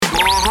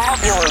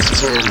Music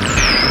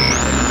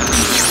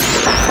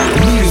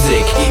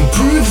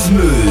improves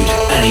mood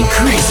and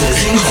increases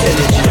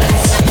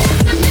intelligence.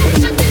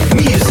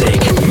 Music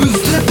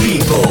moves the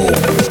people.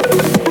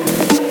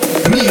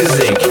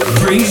 Music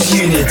brings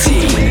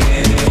unity.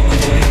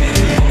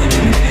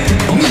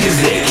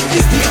 Music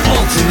is the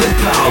ultimate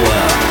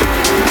power.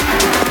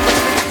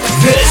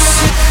 This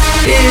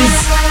is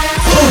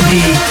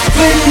Obi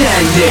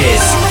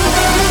Fernandez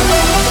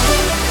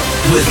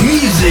with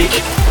Music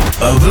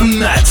Over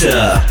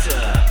Matter.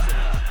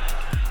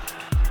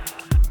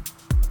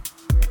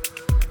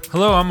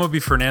 Hello, I'm Obi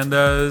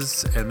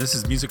Fernandez, and this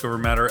is Music Over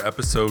Matter,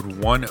 episode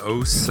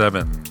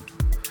 107.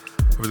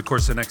 Over the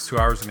course of the next 2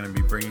 hours, I'm going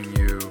to be bringing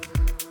you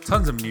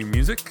tons of new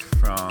music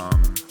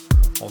from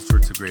all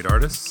sorts of great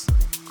artists,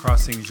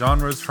 crossing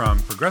genres from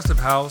progressive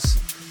house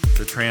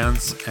to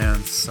trance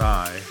and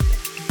psy.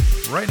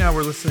 Right now,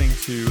 we're listening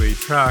to a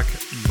track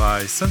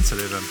by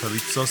Sensitive and Philippe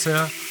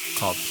Saucer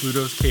called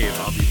Pluto's Cave.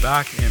 I'll be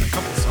back in a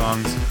couple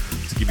songs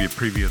to give you a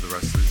preview of the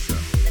rest of the show.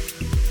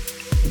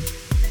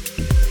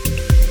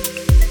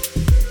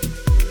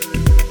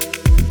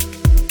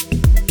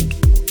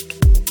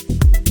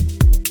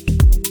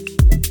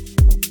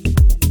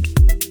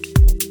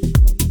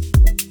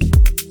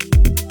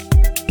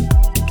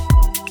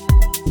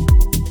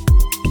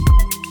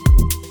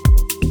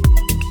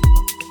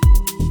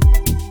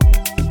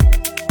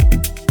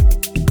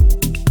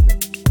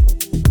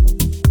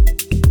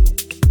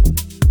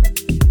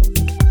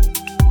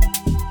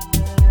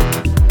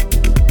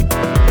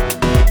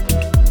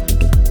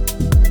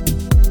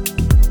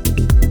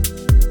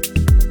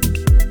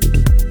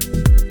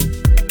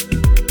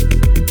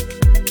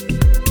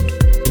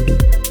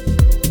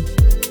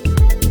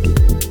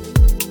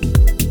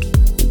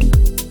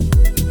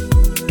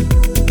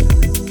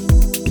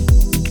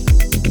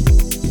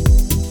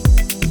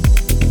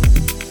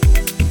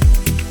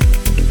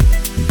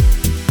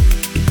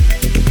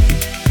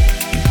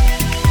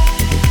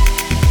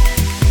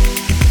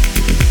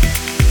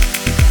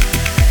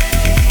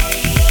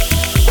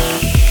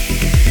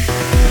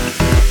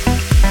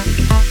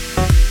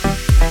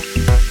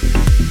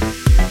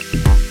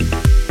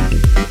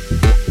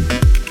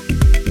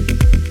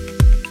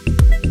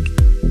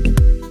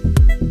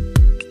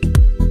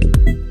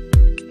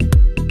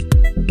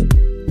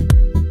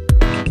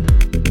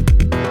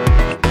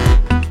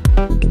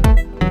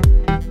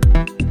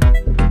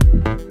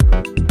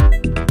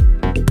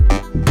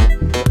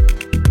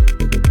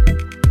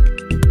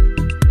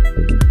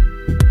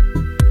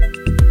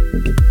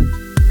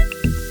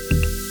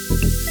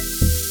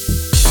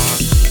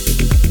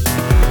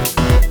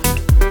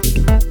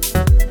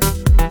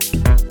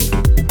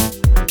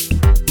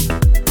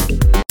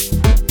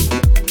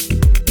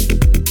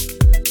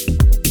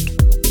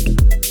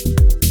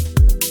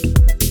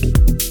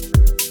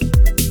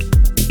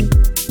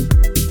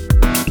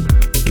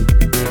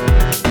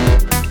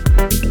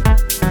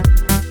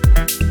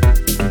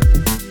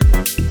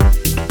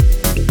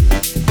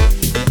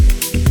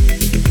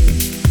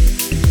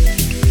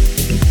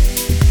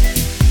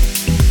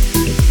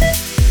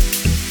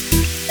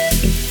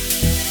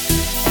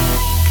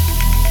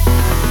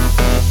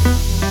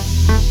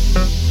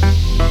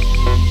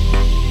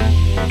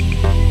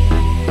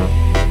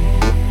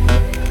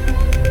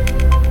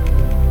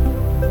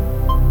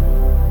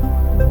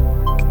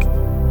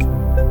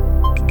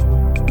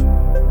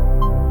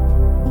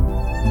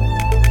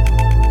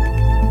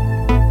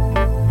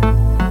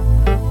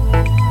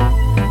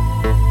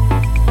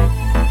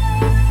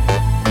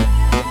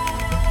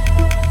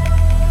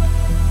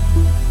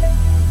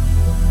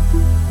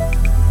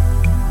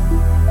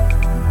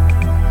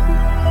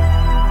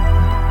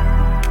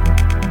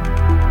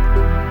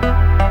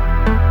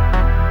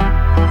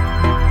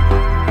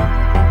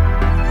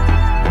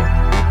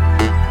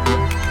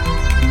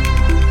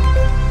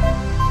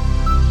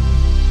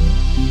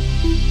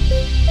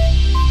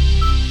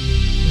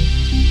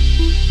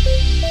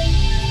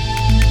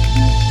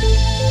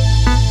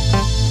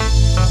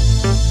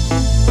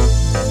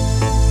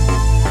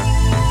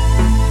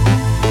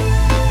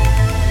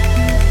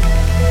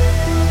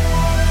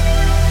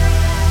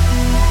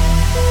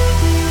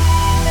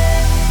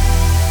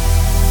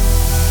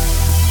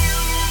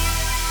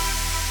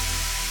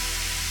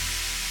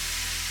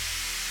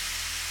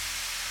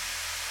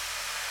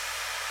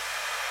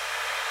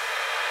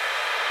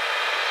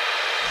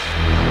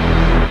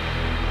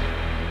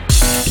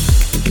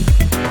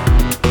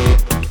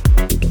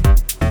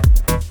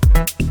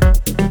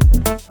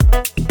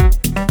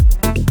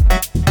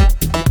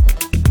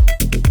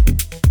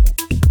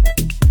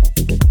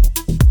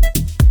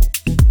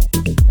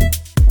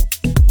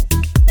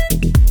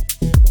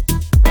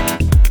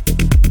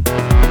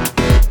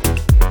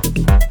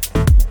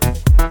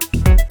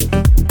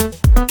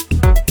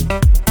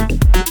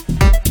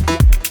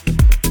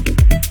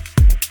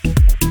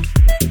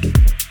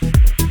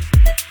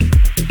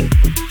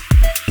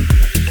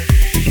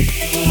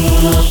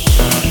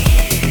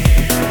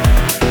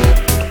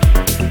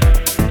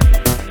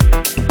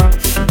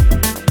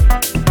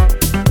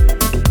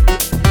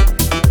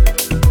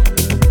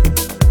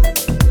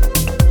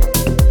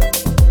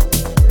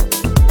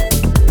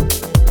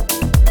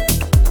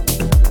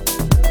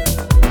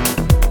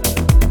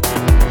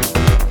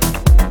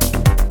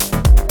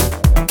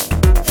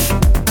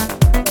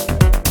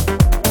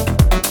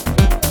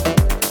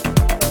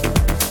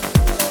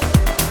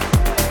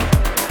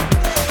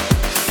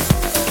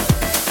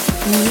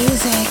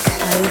 music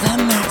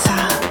over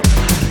matter.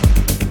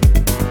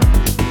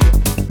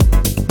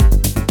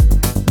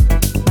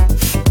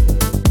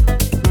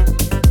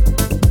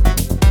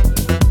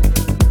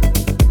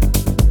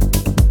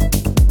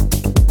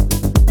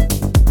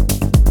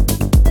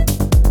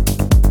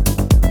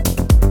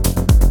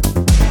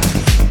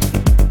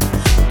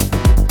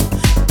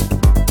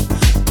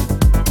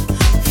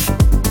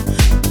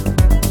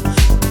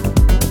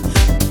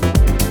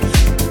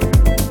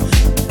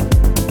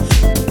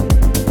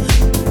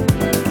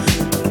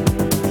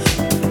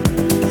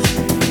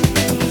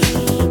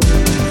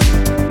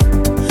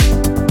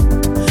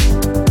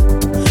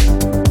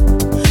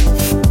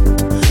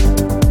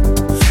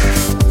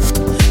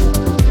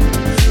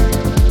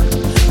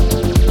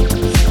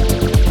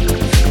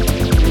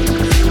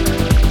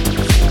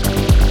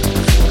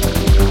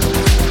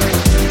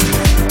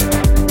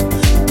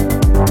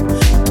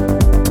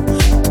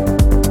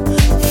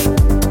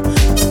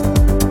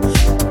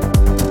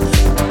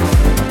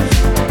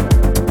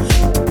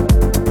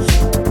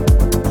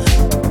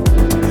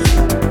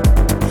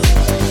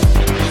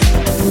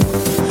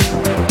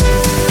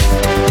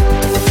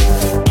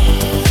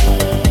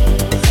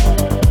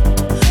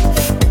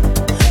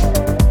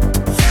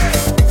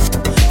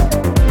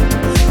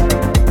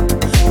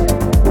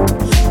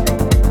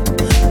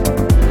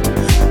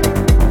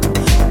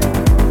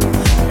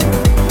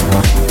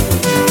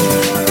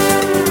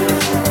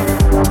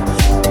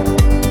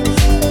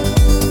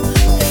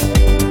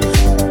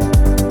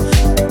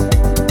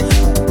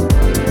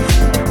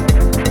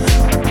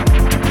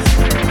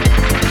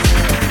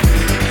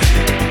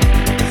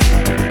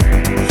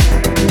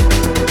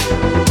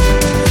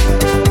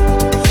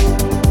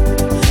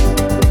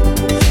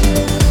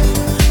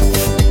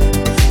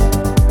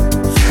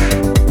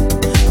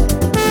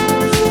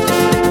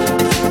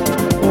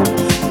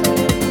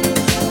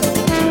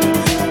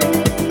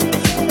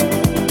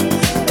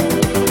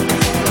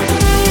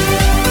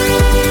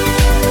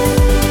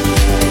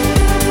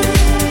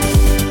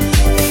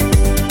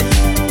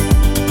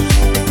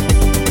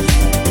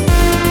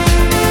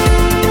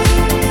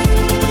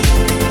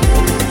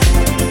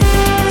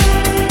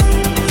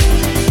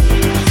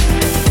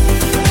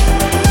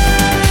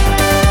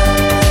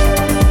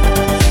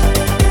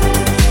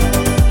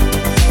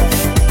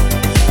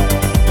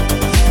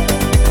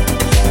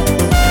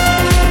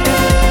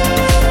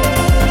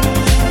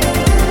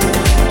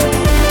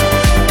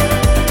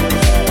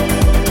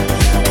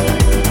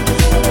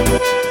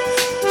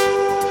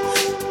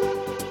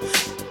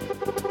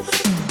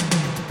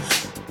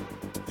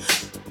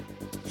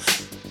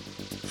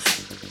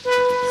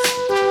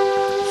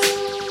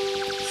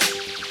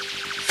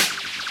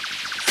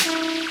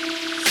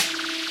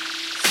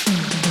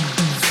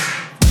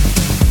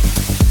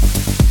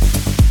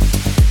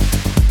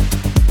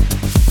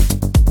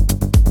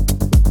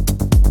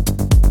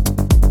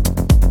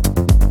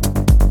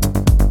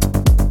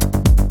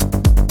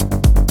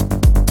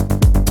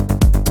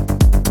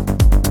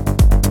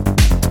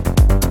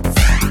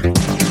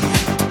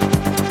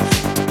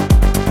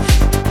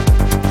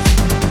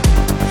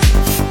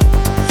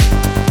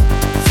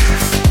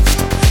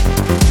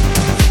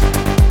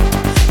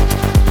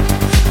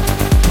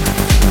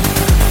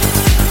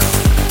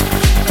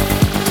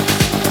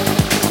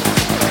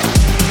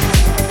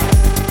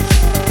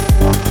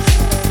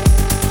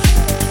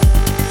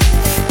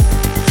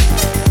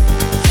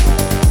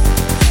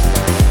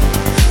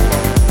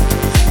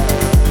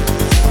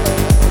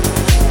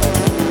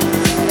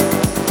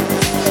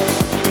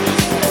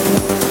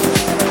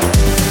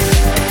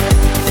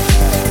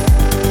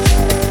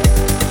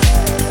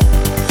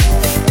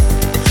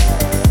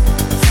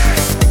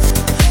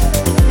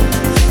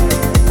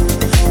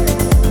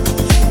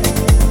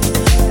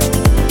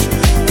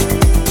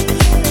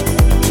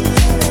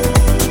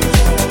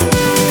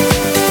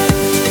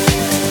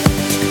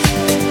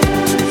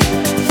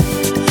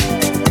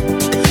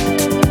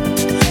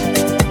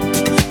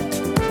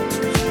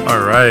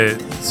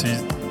 right, so you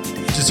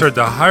just heard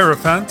The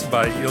Hierophant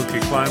by Ilke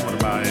Klein, one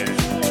of my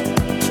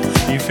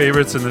new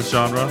favorites in this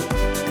genre.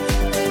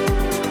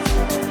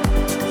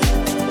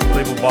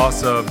 Label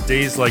boss of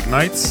Days Like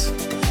Nights.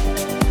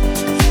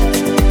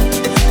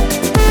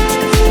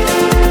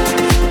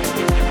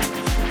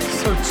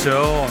 So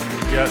chill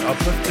and yet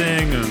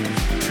uplifting and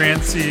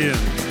trancey and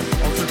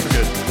all sorts of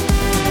good.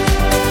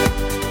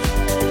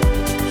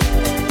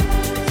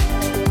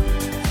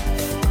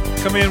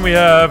 Coming in, we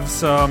have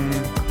some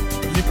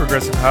new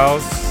progressive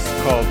house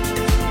called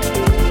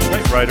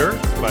Night Rider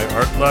by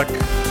Art Leck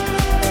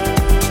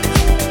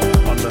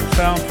on the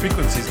Found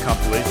Frequencies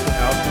compilation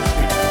out this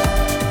week.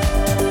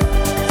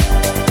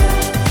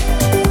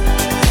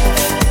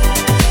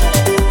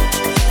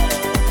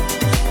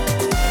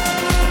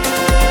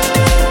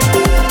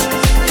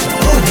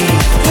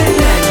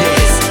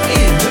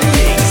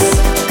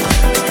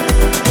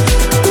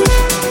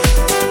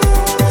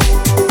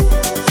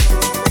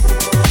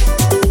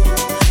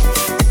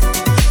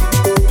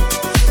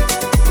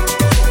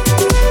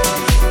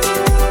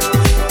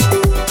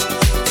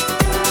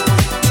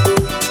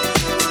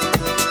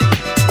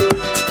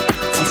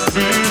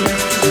 Feeling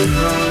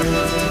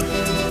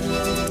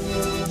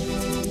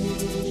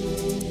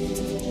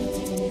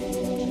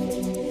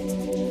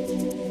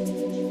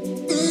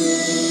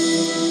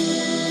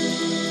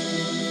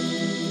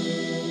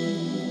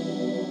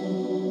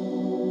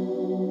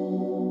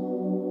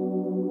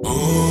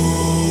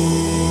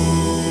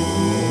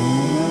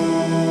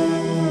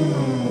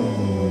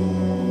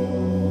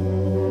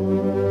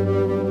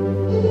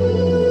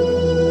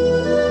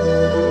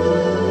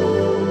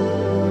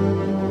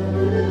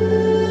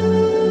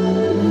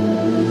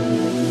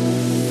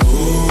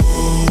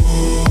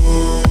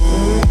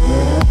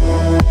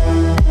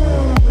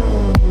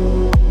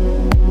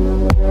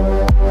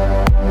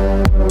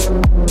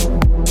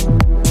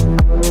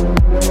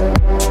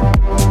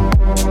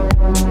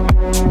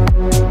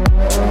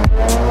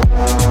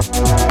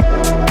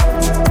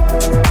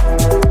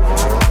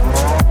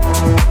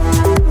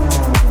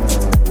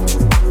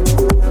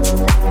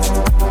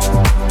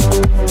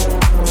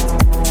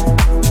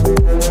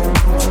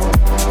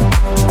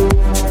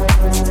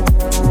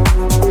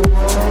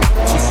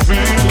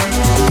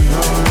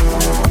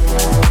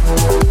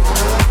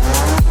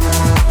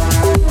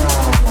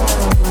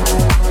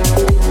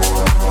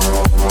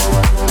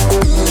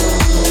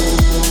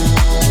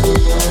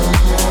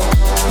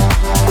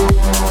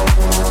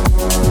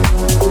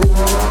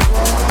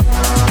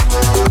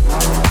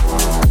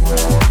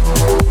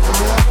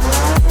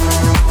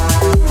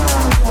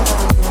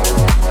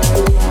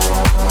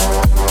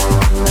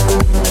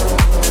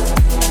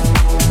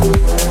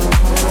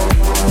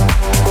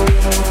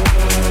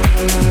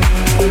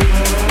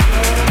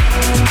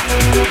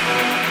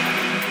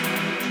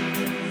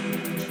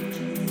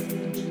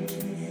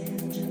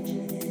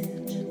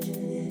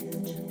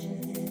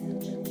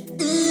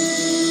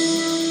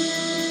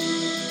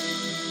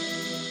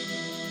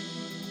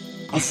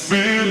I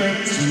feel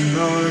it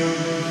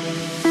tonight.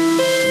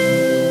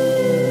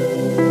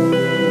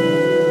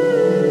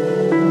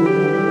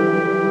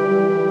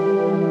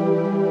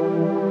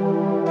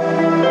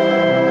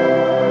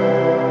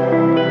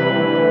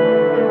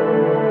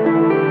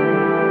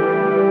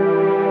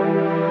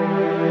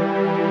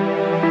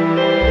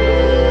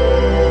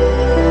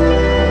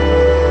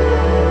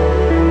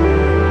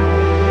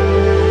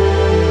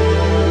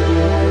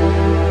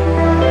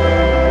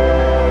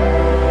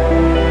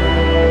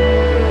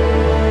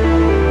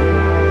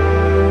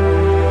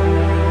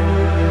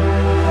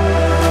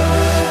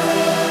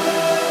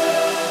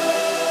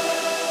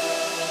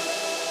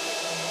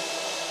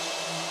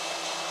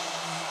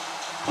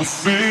 I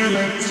feel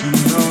it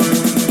tonight.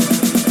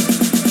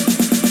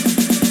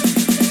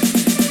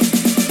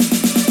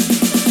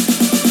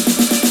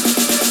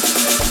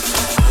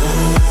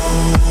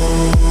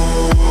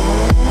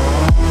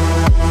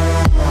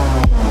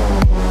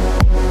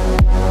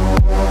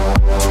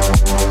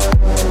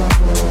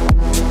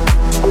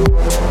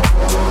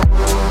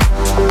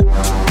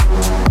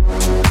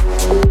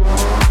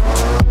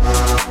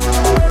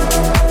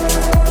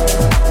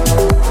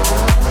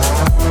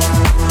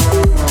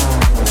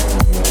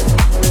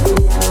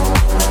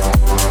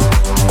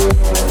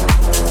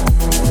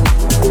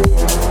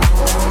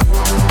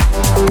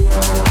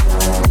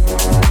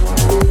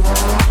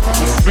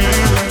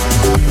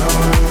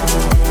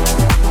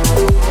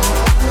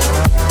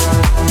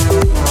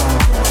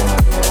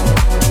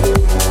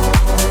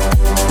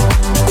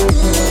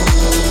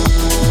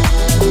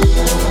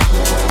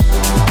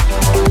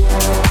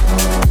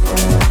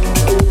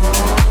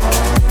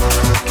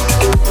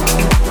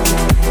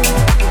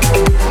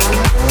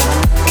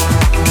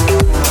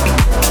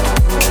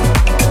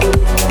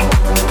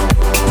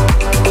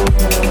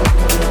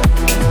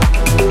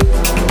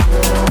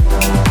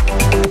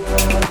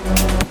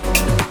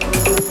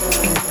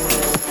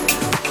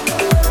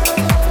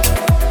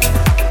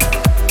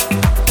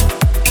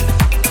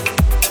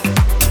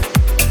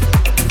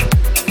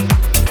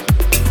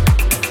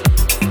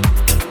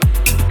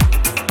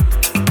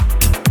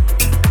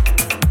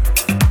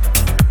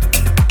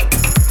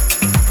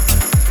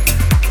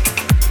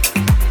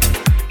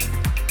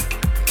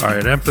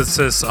 Alright,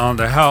 emphasis on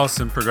the house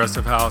and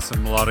progressive house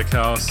and melodic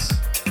house.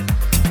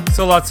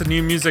 Still lots of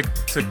new music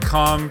to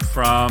come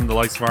from the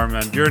likes of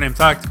Armin van Buuren. In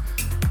fact,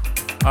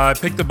 I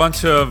picked a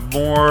bunch of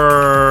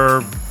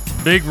more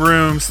big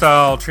room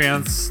style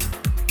trance.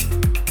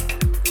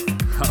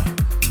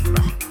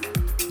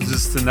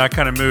 Just in that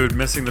kind of mood,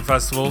 missing the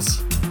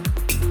festivals.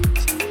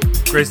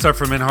 Great stuff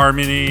from In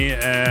Harmony,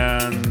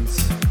 and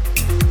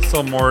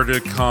still more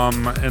to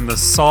come in the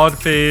solid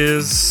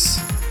phase.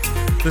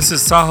 This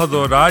is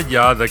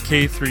Sahadoraya, the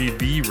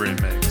K3B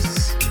remix.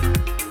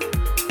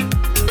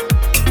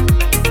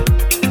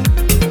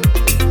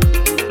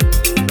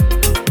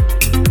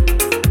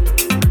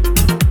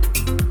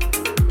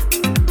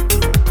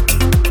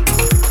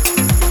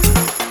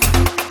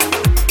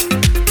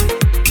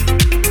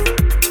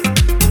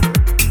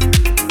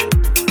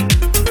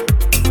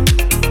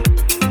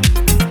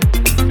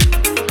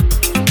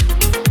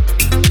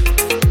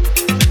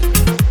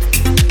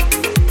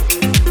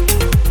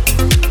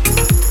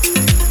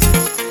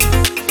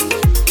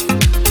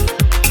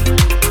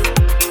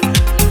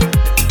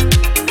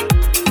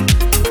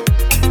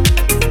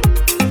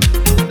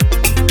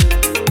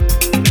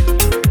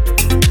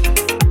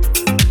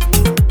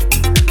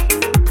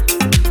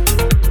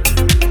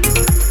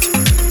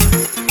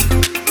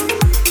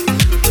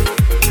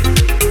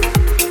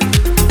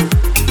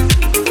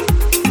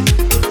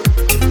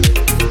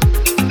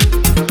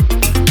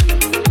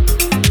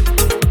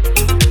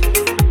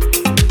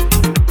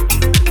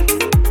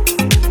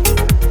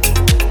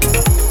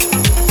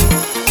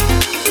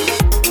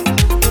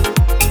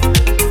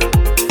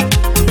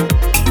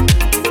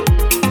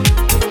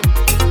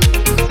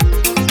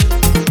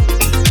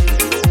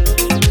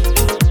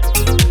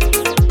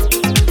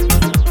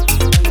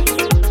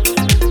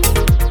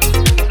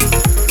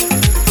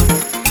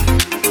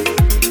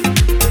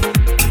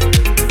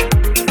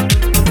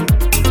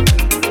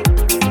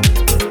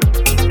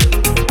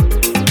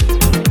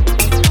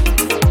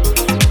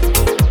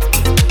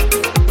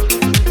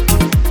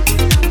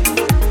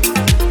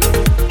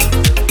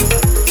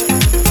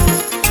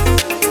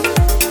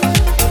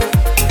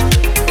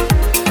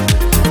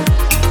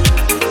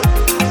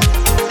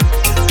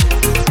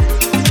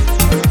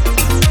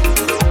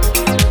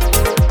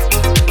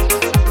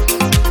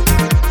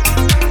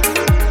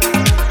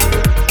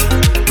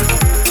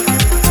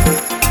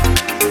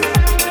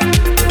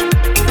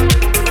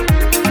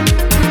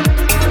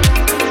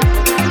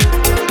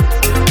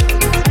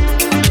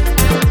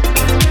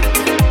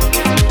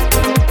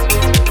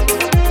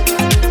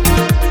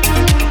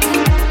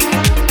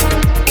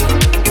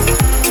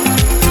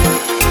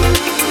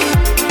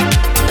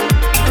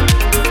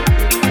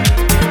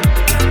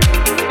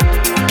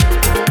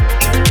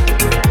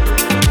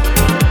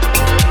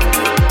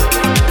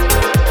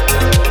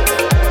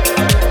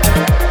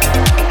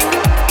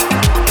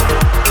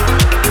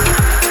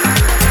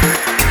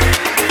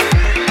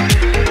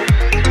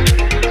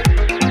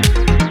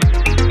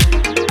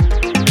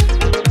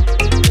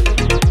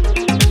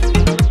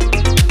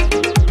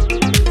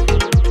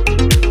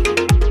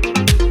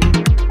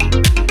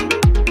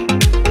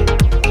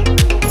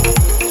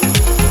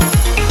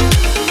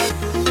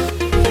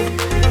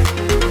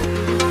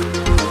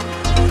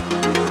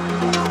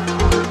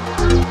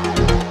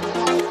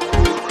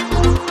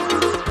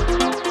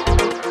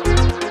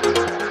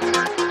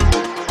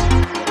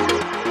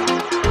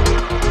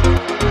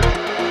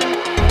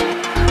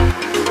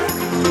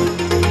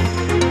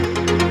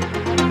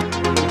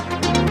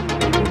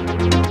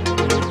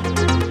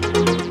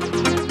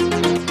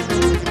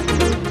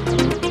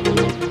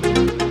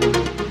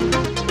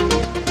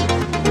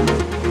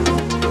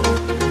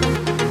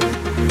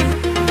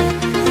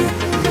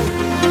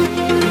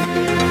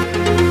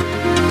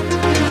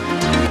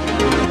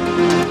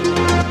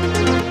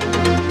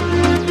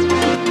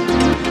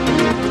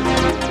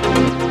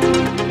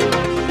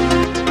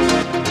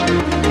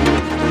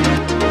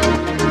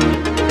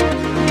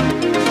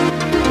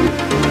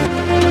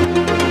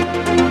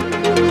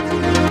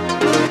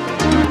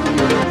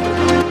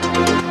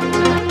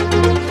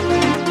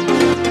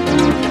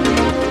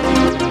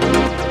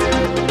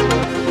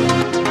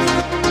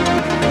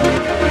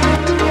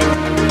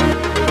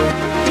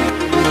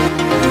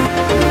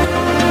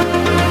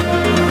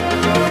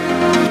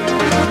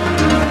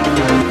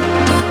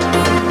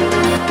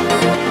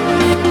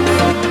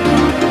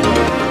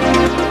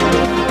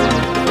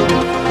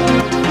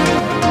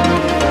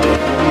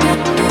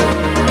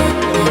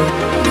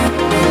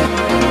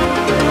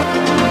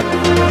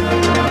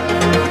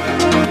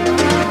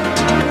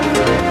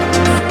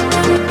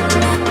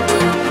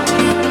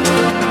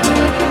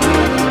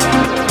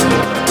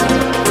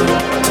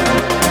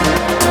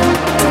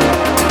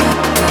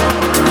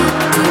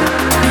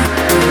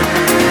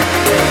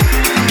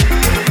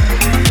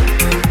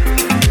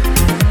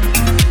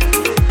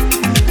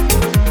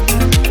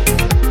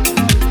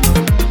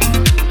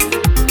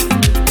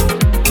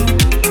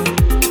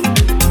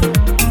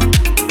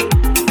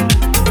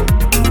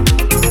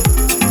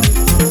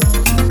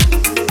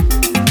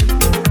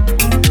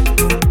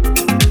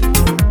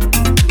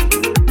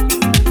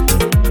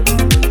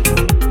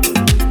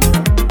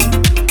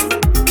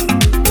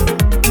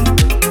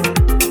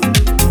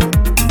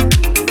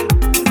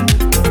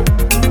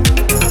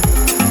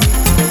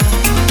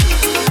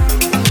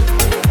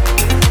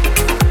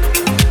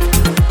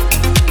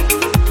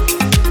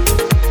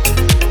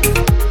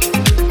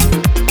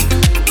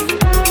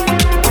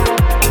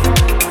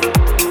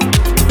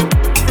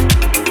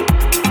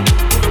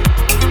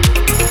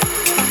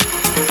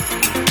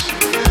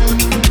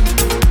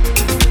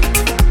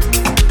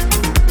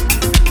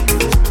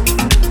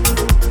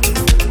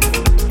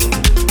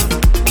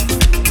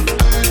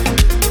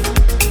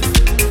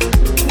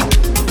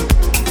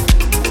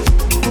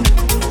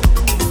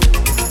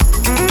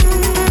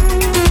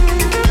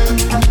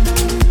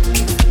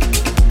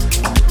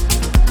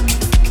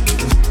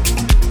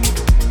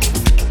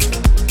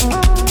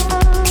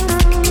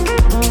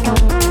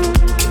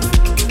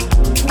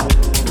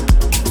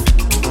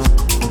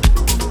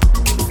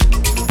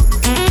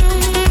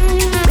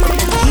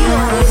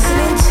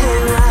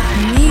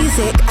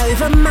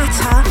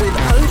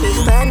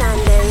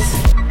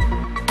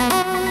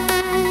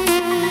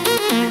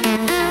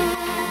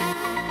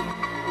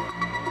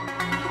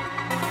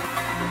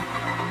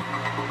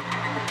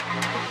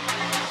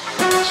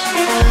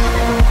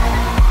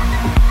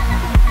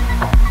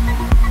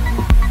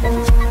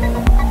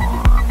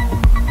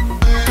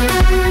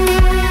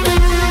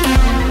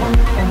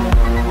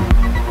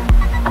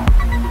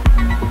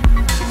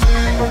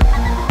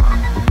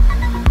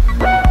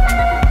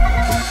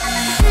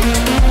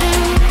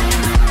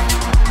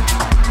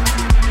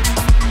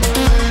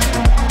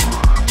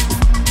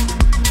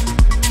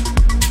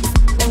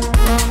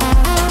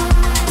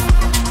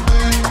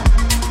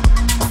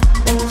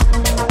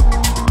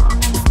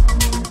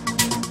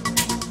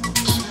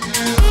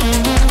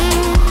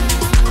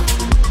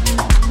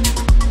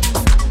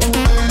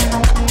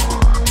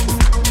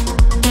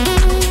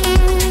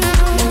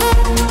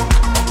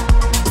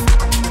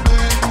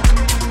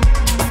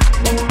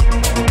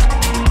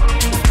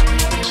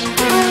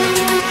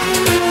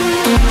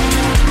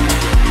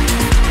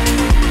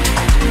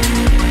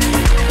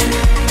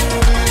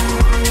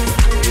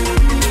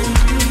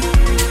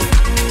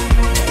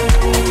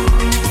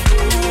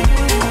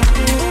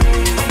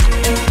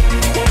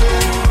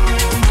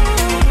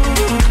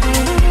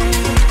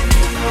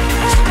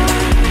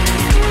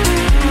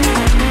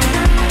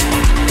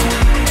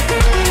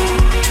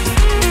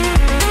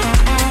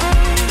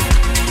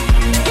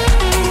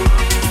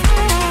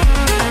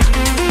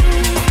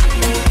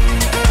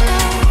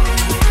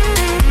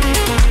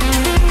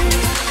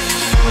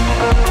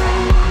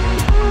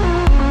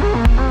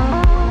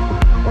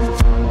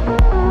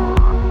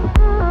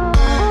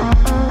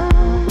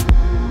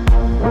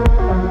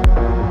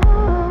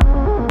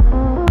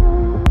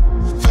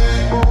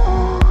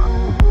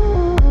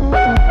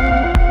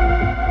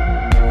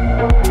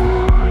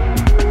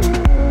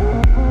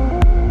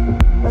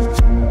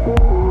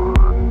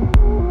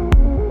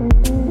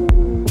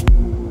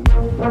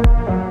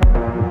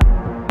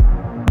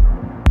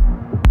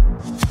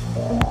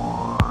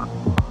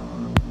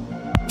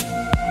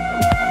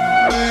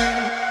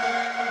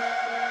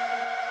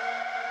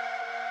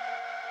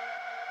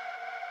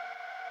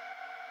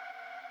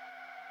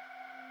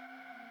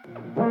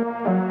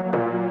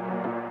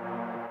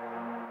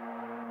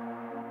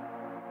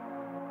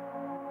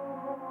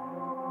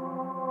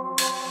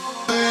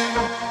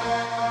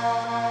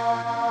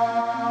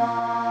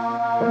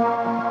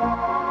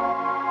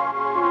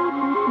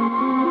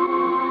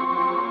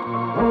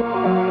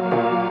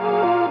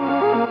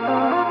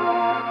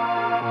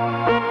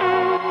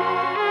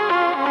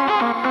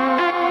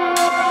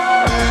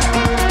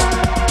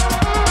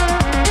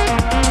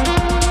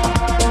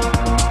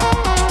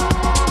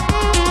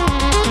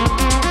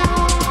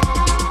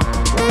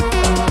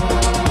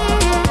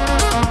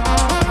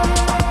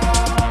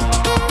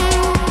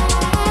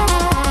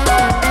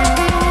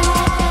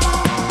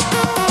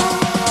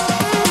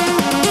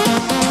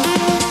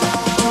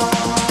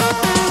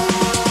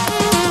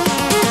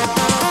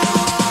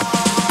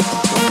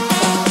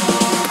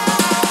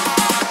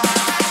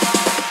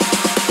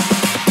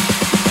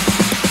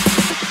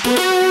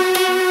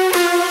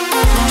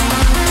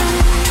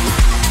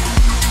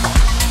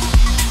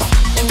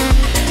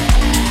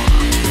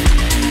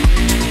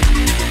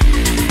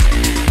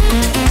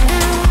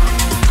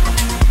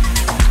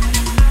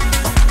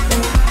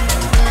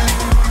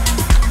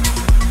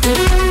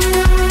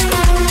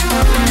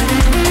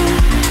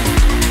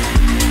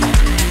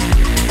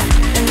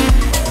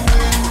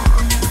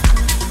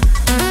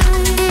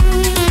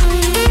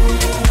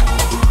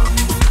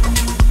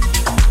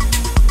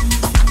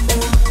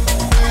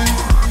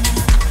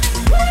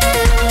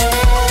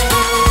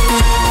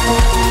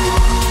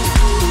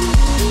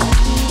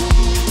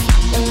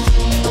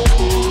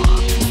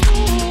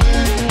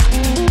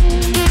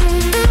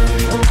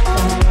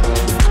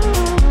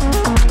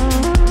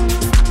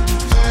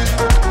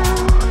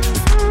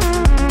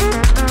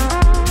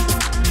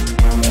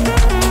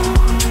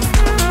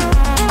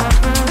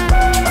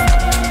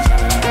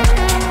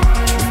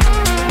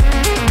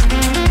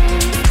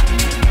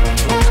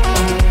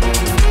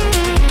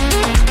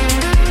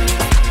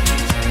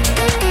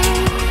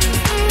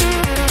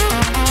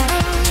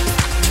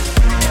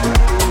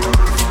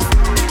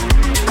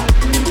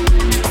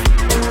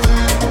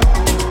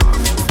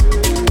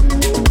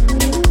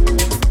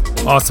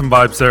 Awesome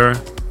vibes there.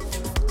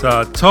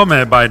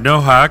 Tome by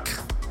Nohak.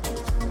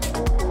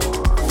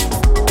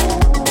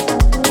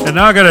 And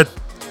now I got a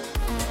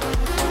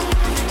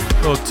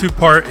little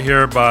two-part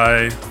here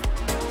by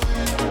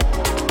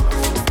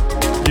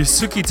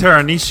Yusuke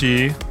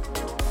Teranishi.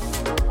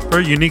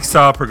 Very unique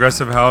style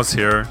progressive house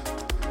here.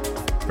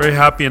 Very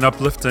happy and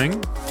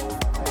uplifting.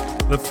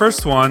 The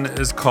first one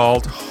is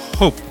called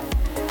Hope.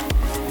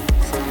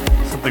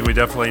 Something we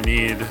definitely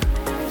need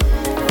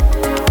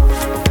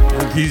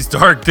in these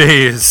dark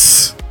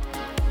days.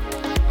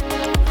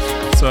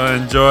 So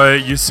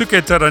enjoy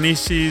Yusuke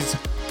Teranishi's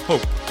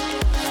Hope.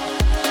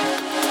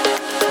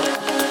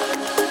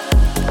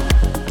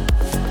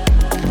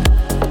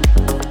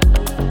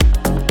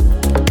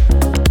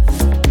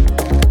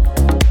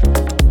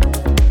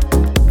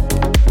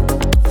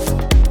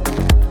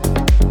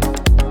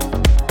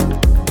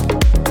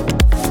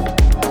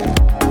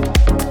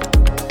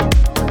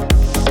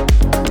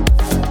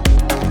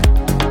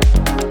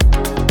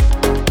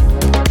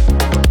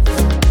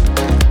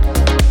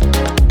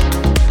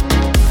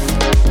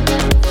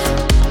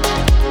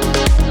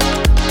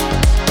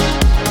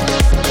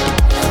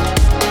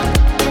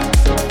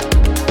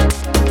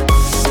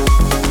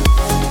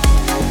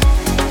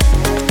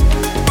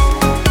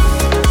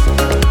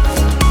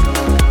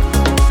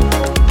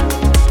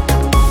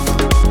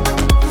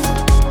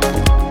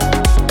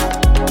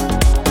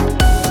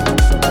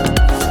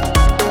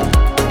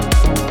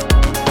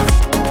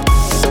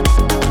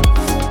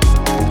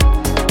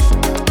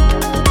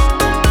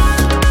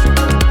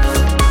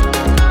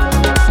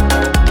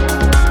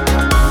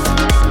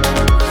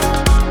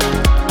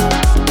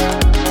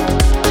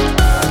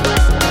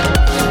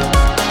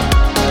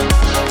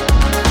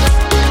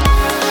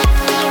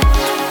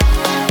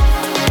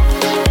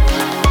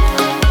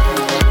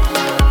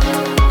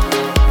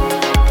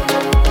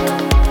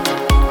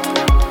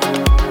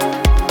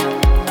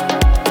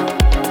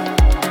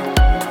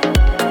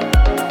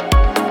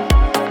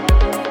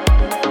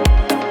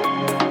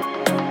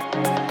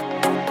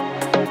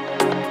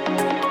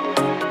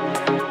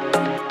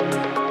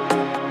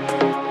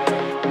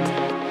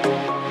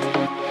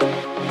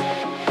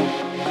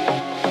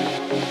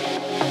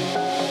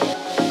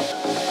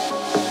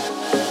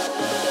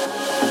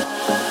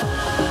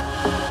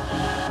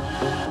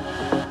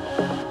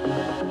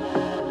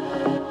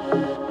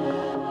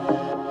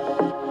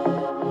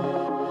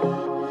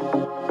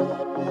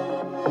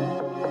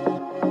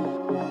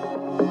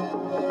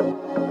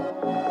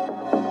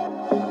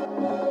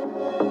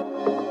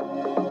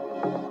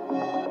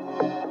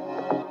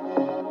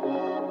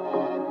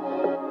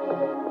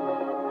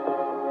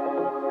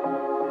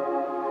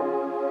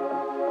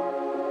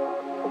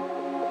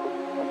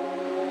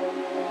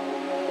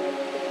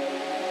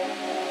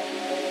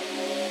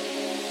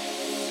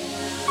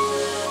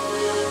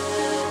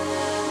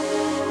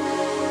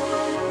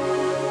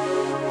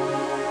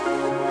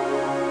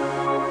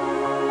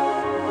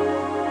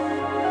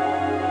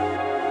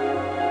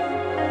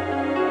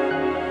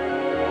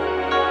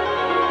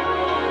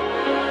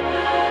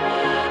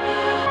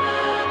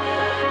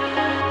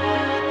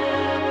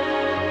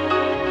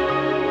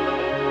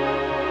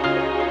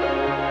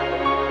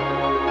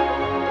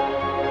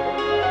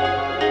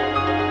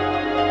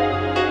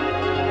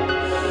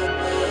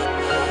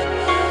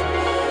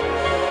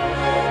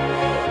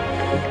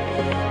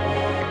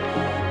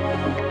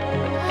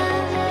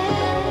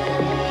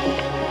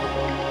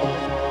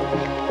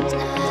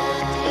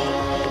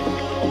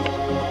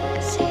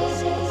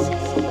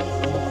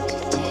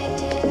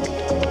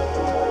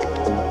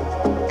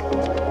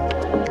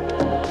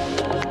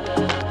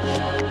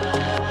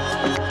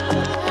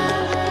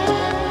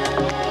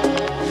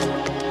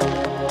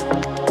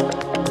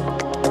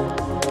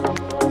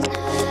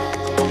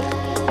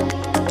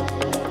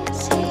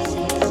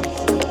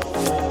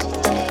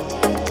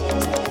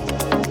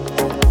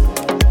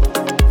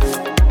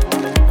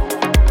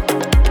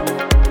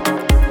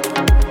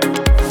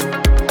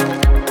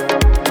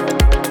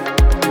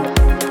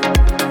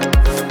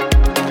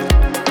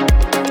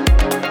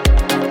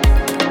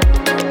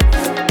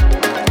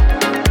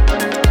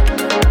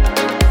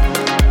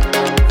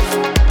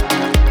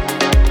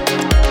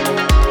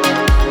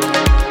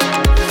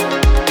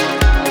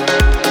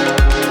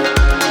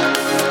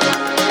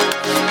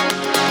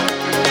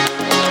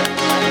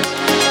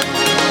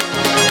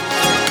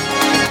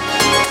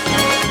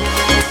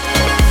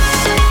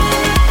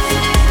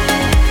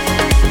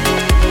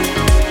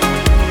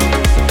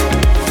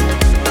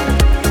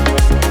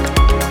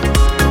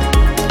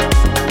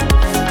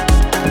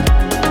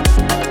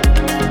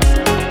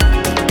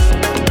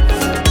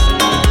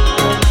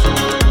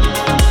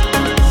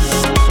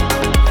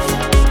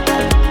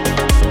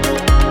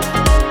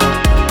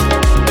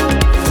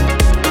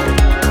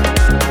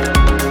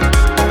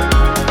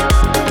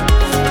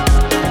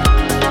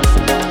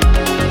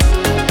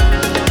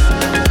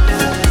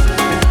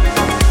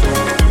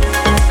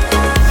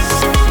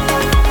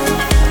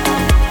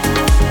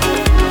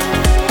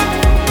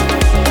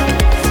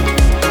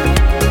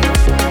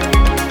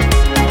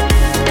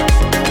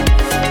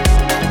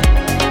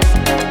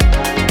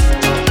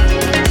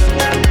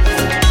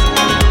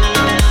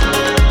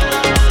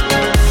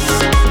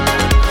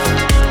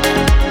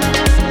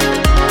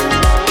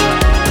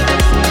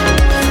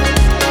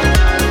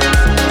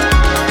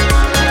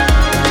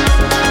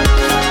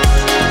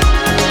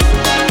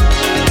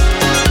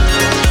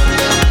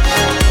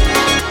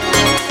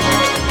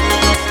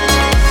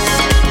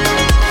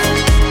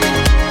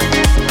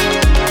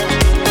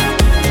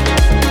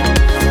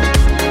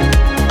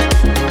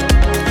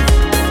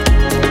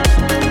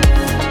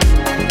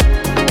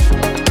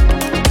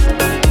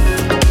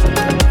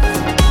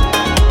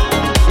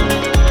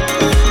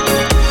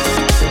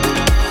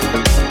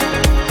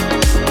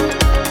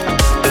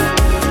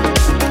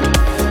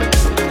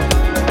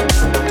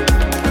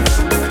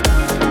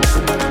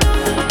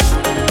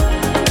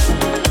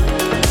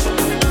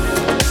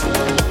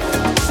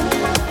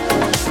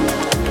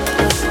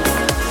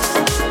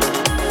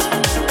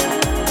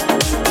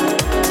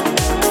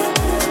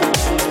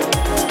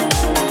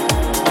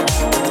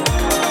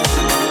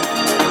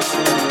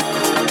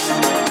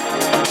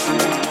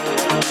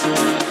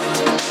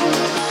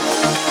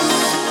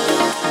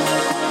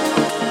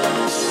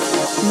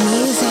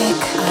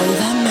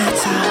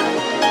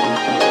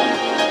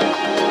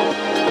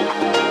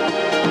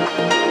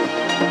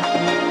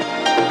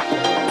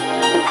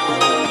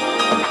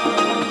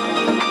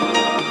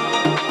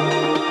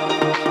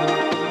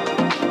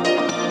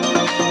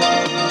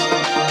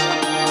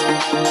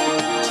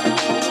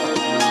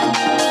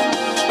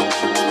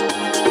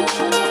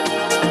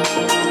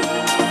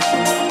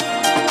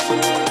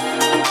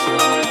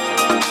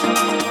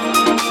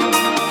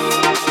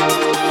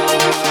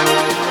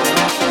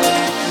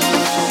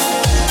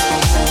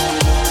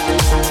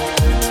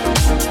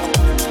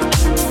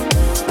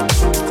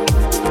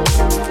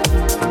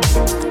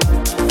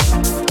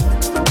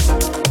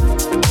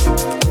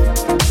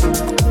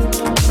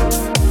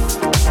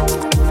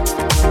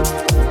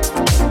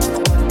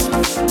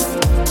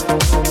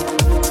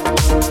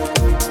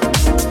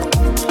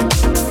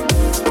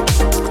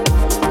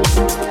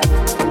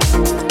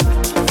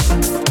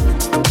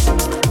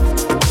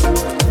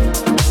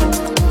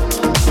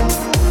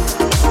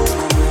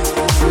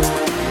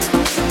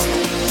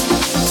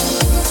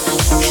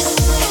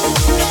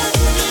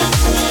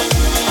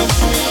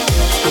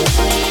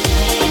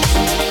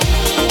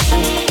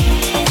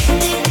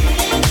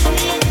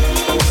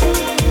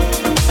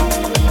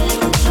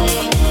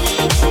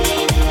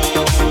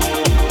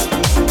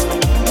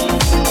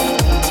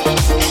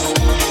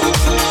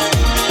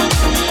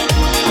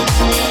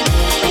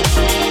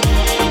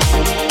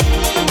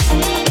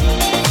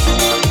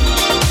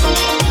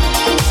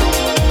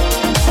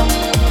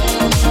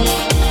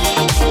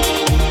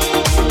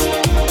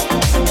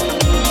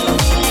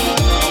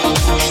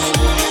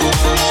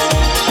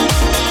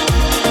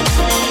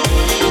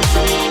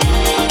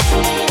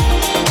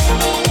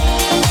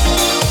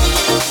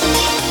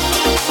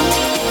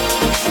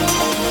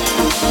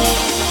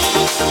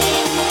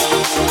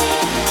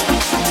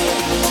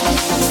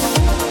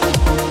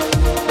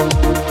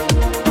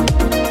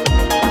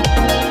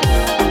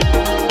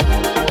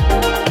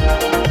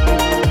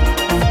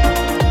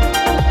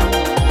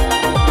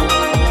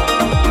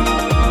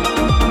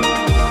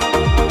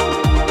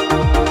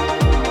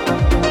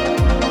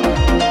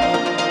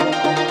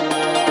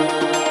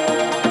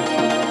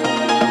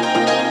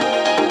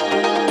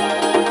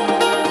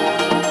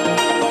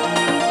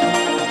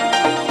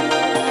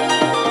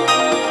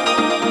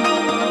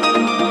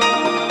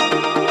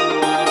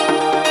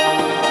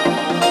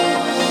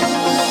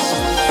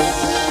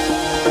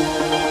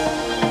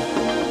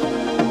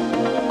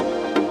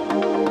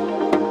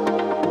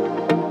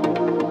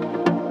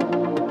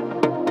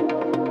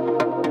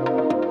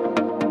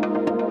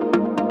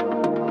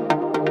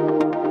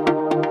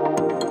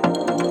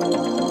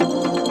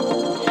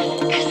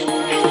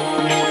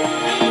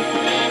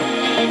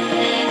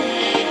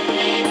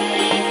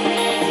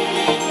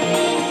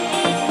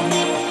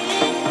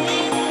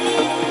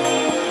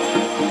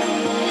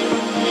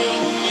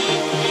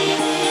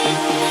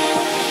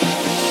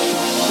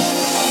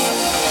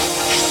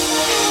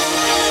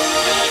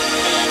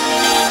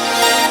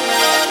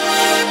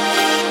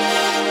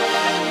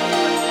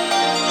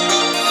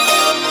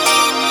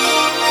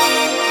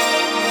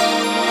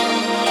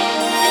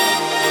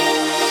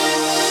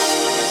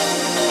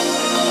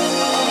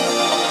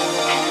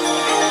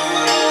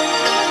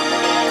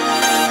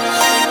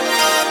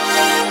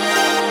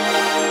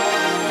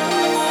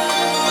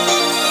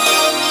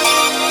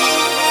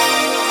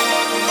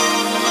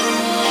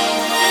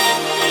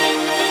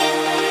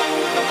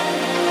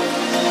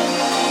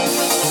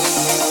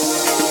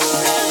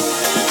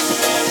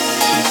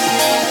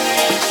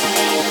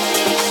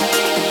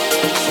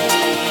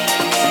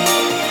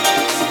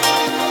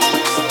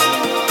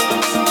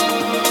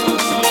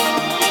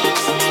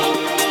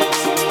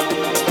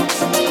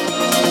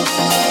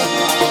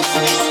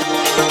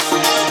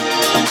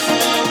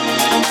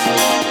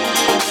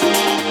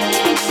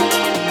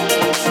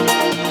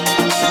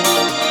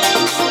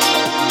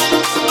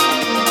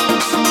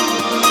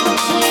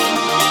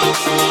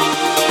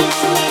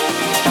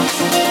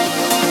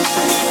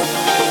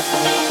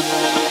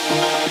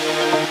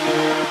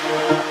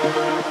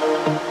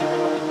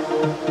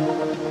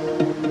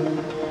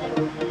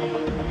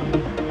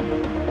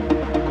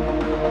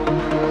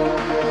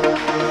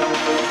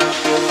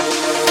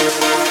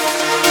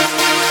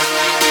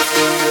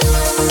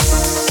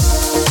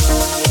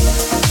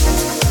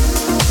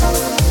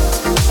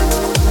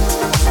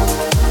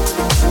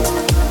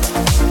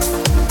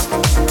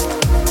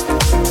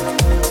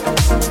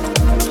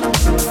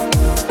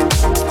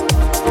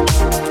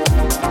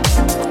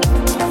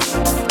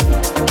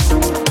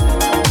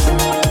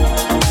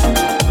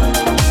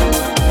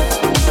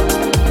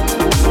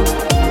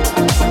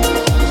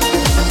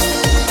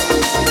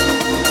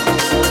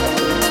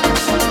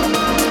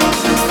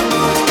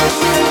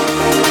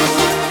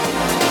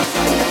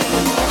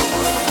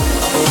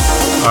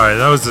 Alright,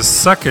 that was the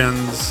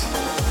second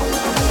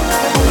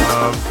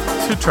of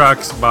 2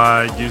 tracks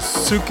by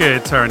Yusuke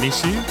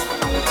Teranishi,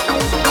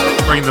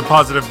 bringing the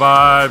positive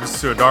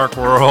vibes to a dark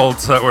world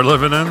that we're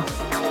living in.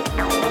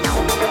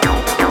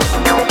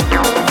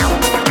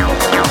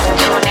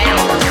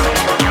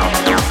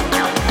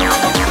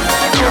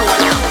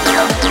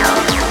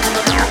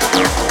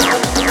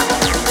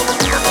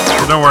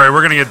 So don't worry,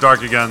 we're gonna get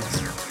dark again.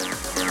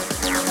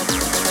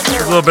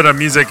 There's a little bit of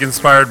music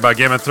inspired by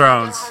Game of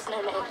Thrones.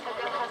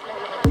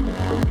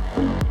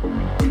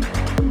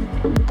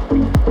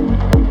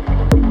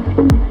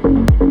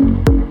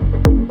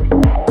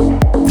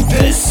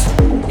 This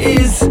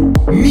is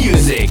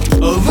Music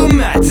Over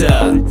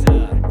Matter.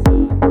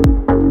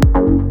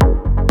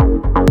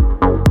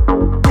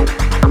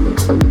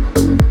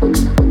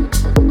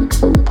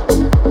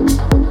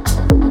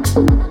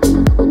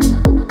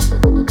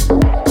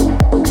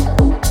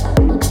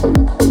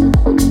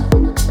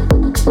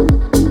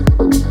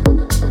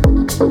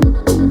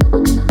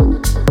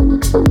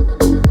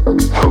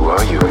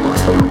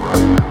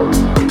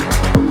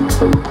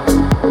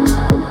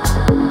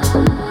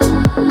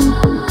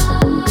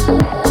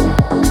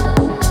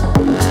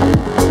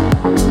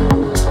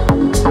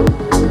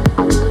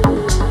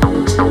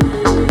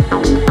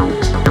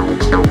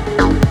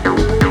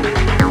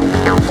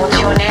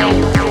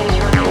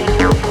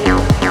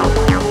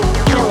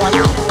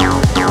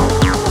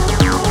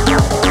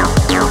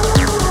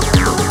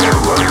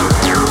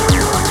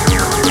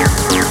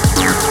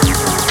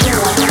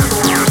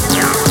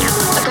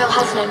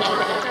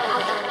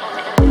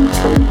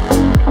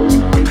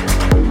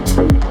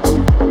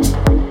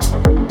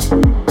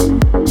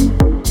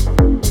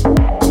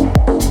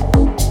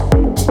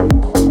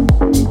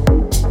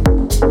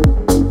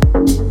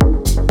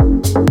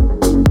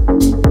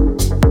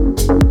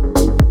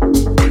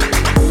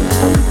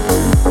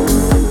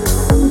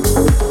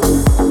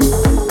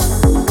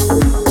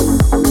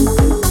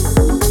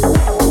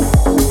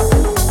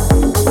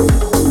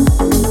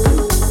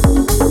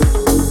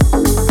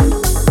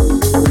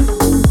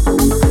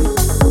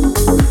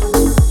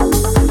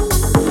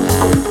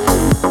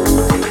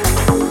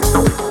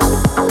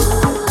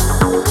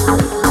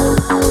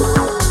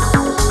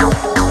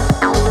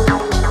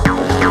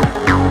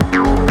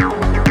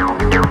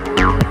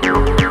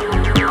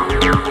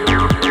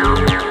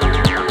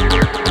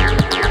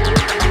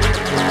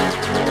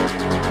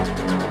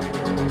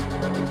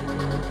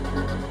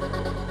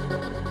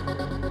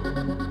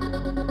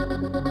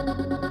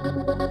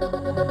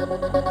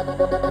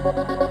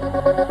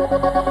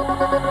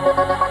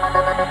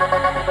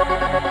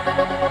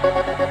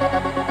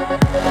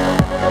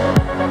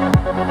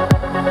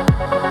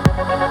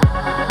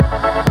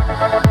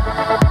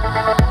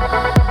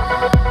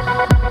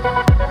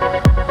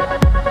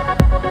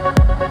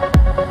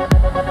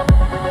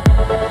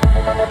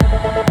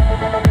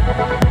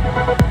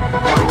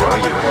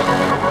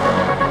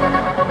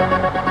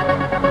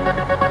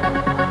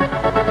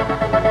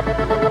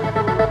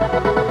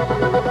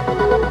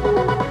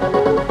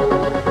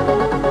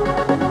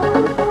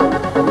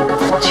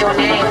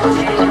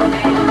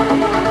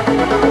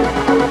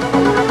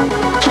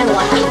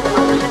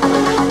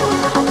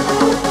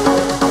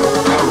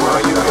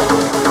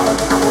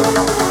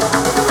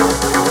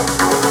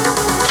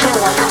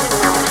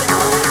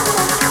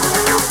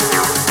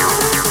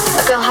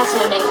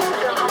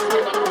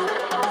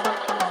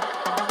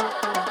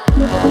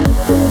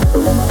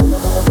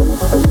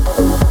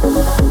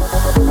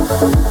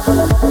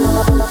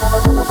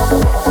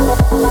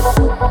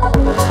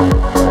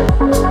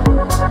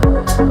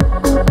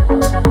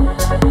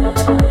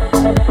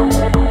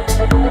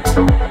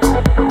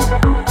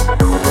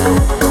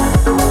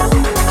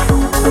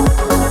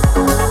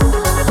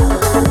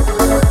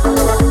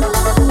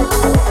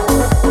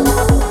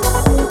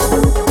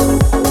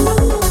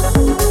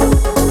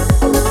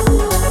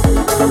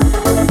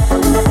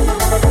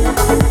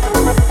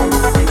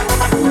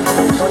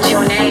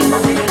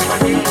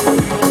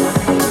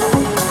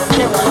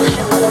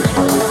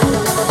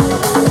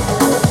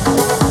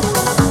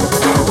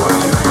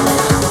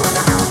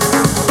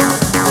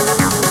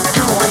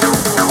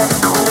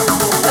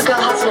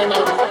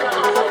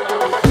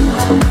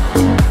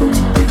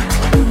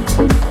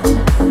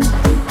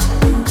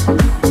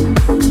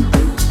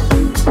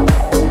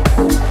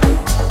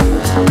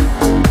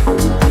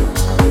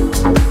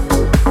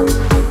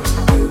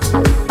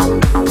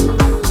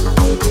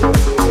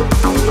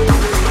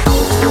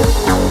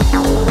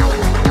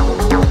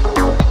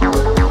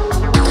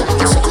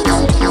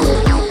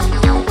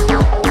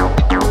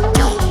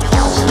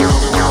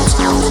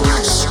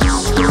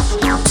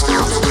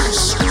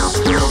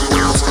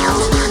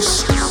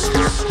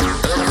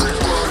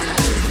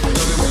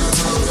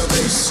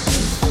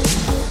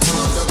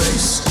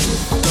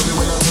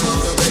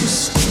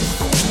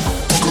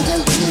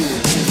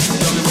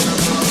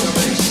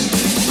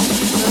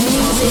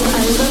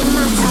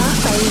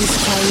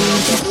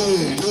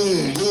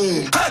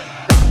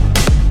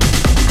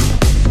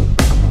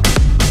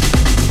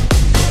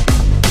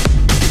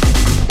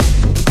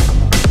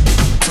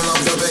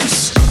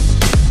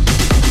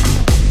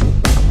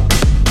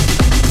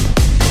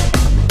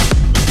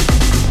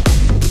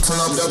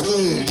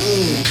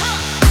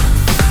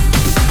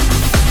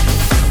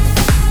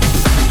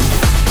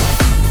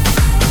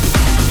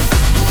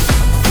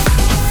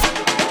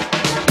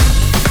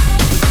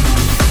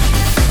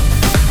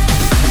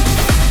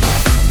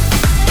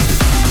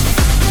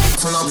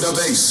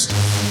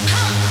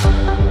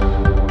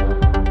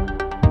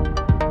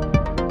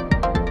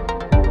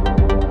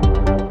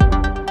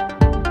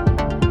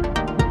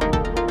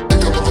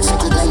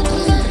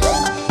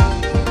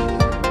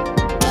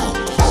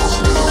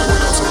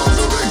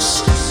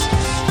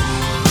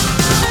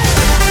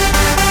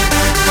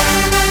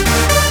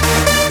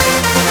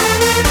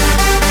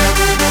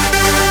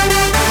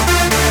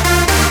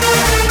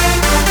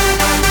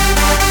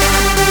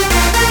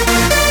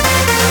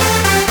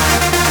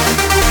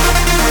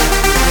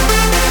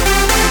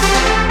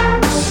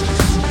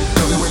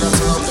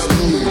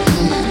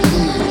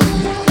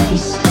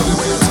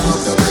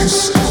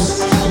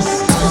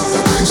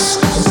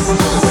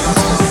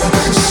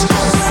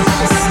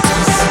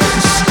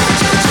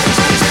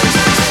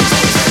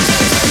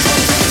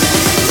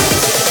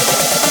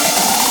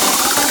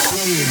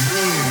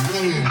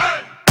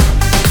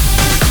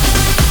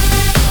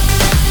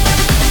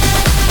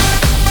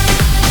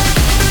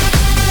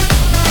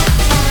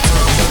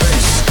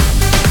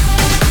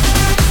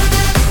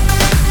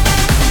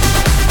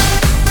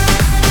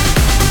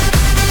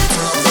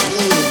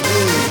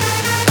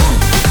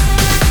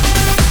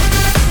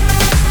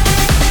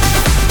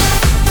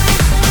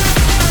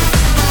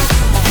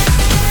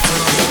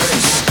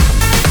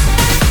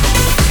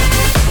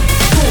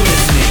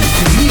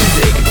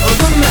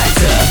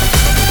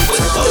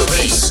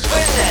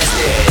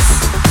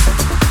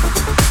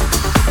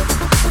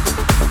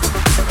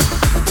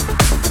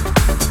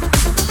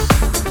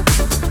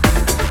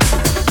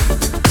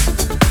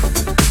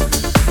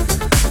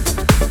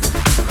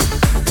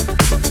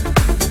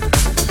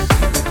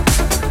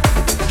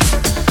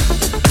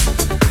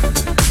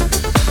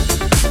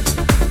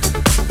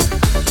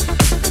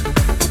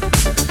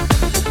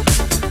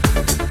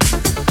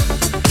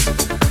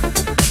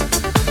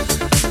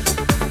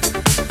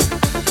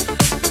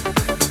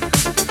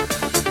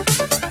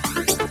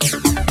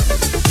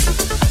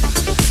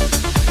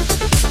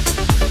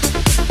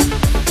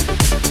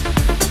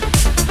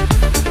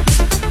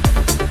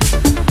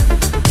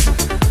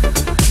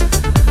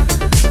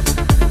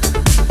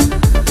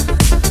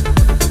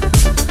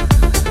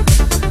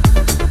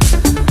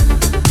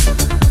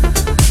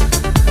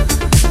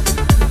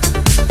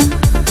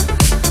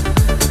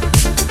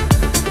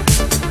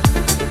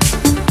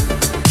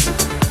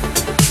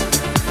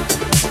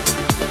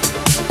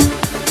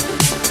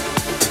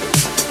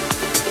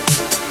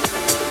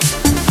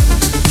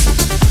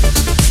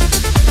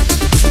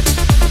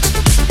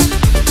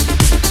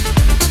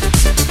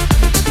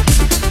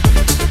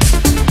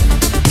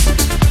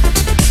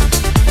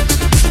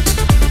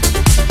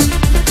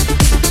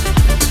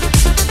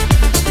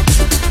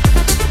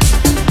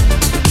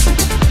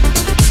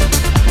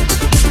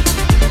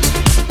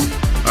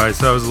 Alright,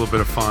 so that was a little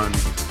bit of fun.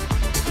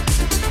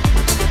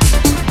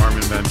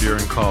 Armin van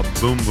Buuren called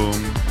Boom Boom.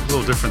 A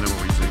little different than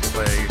what we usually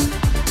play.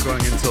 Going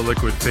into a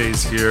liquid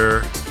phase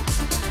here.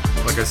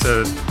 Like I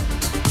said,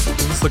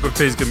 this liquid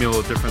phase is going to be a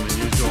little different than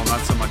usual. Not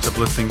so much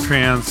uplifting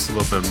trance, a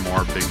little bit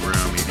more big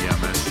room,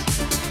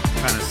 EDM-ish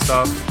kind of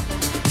stuff.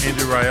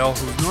 Andrew Rayel,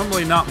 who's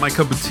normally not my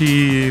cup of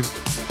tea.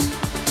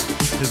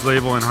 His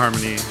label in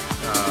Harmony.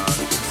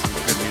 Some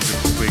good music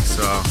this week,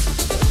 so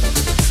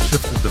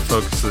shifted the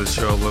focus of the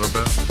show a little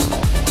bit.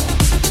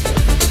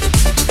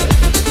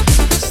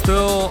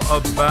 Still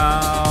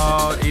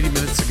about 80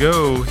 minutes to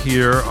go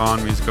here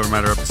on Music Over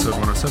Matter episode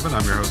 107.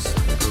 I'm your host,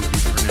 Obi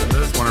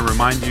Fernandez. Want to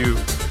remind you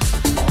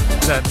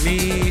that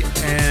me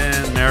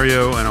and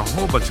Mario and a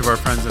whole bunch of our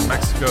friends in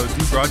Mexico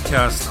do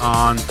broadcast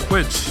on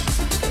Twitch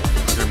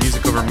under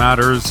Music Over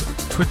Matter's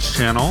Twitch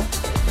channel.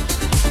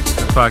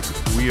 In fact,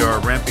 we are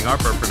ramping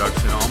up our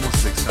production almost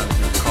to the extent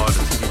to call it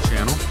a TV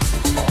channel.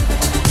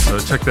 So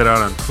check that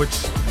out on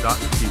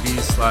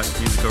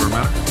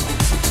twitch.tv/musicovermatter.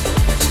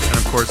 And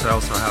of course, I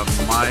also have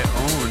my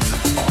own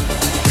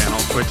channel,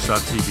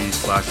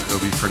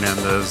 twitch.tv/Obi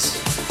Fernandez.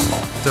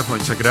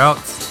 Definitely check it out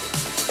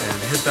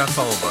and hit that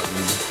follow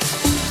button.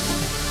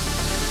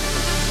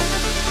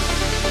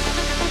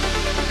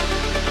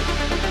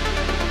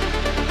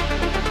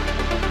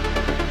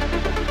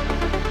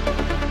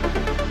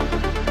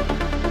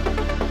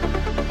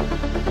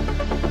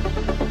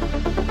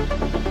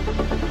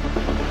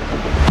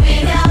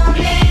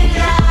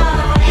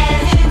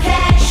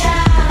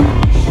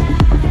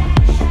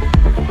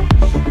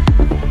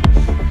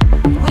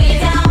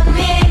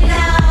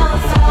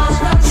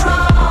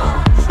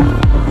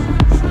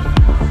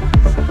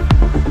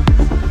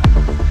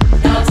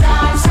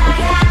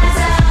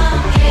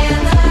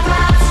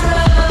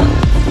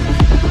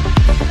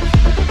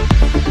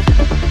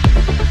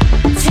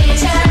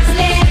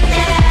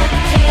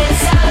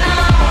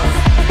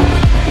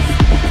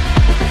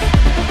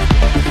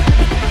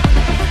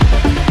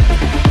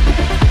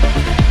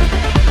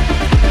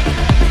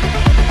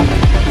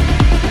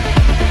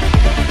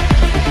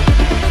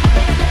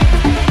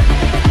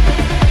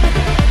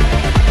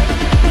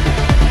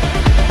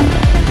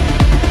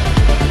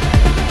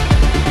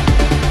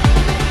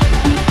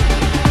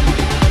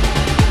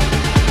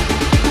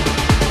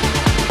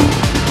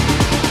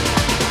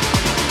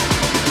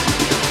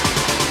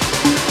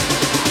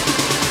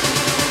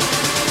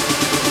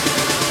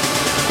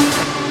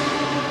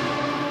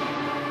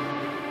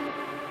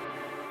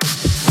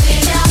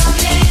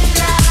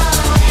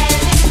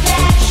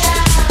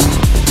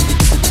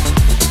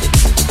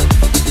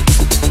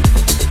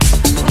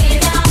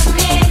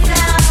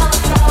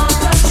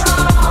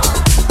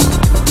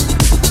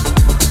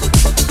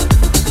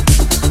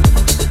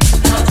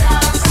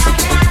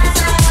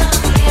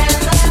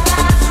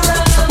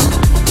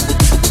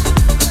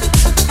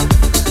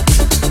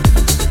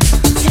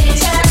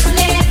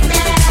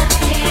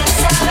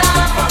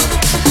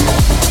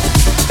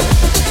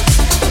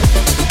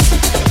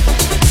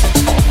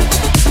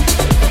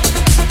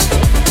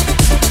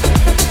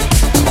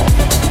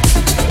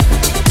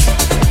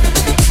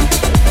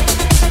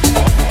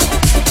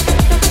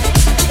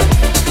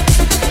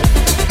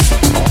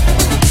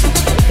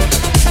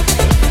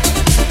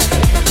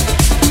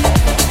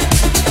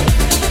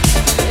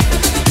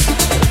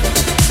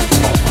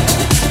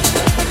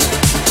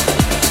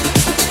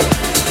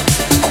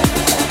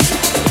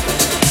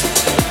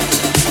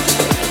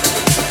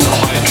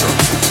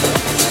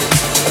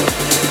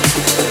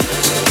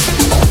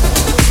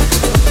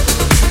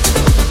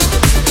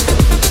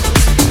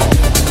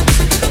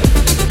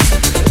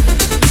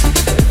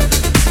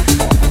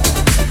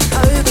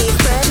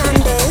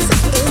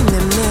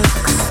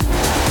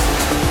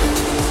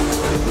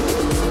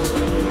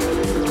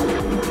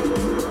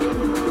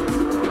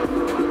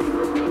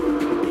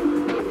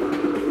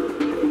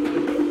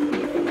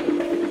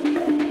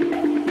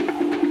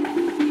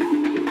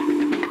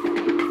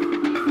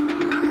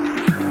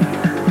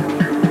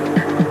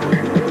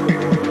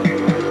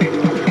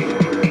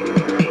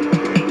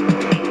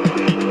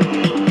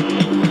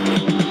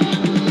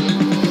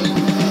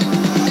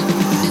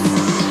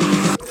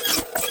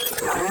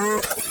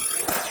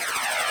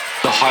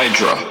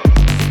 Hydra.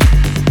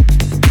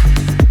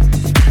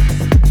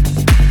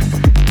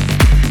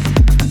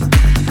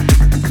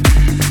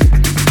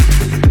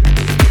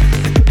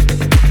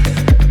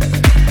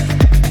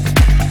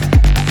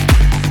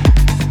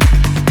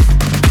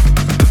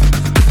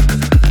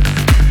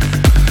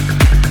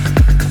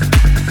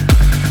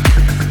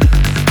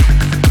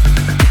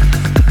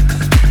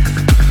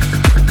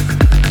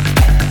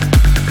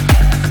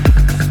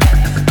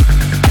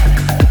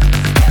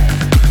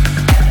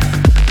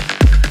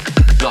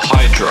 The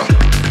Hydra.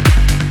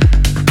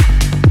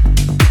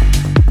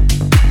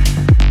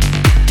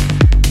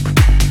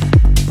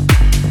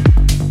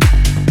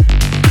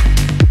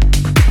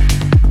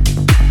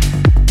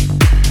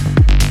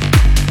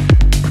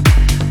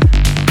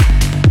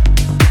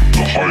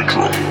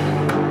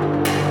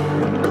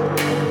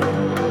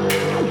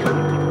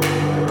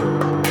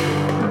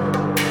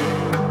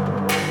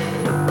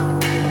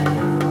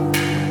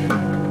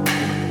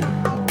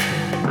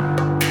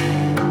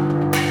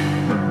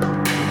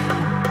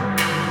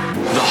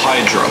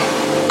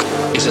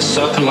 a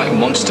serpent-like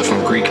monster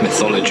from Greek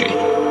mythology.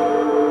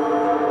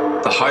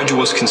 The Hydra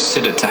was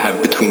considered to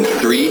have between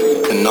 3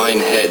 to 9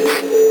 heads,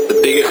 the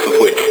biggest of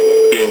which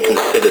being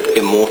considered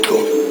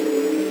immortal.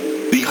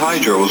 The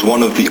Hydra was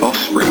one of the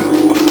offspring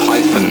of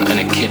Typhon and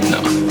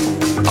Echidna,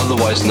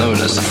 otherwise known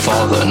as the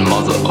father and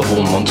mother of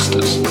all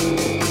monsters.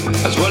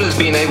 As well as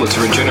being able to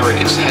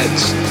regenerate its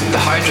heads, the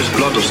Hydra's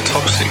blood was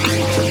toxic,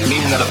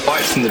 meaning that a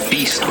bite from the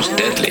beast was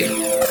deadly.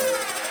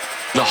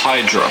 The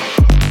Hydra.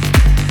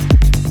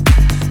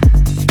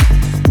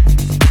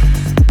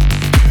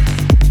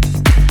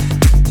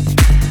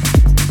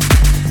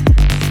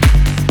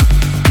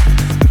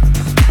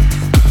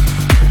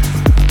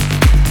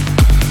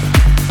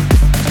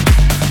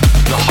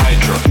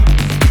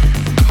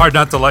 Hard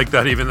not to like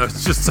that, even though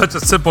it's just such a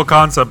simple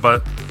concept,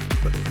 but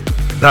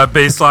that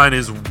bass line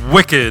is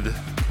wicked.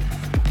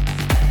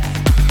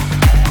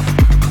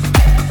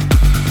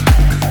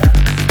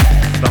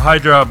 The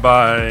Hydra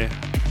by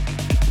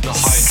The Hydra.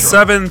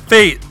 Seven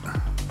Fate.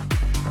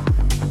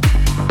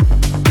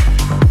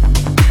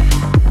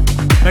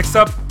 Next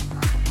up,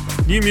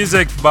 new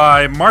music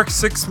by Mark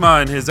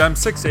Sixma and his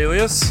M6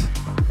 alias.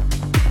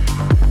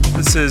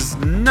 This is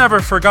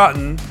Never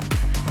Forgotten.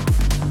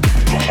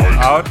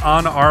 Out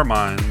on Our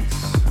Minds.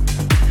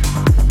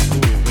 Ooh,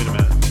 wait a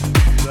minute.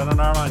 Is that on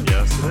Our Mind?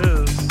 Yes, it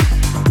is.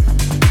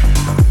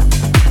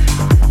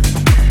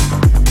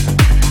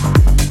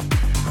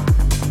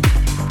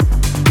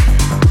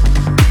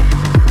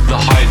 The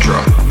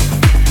Hydra.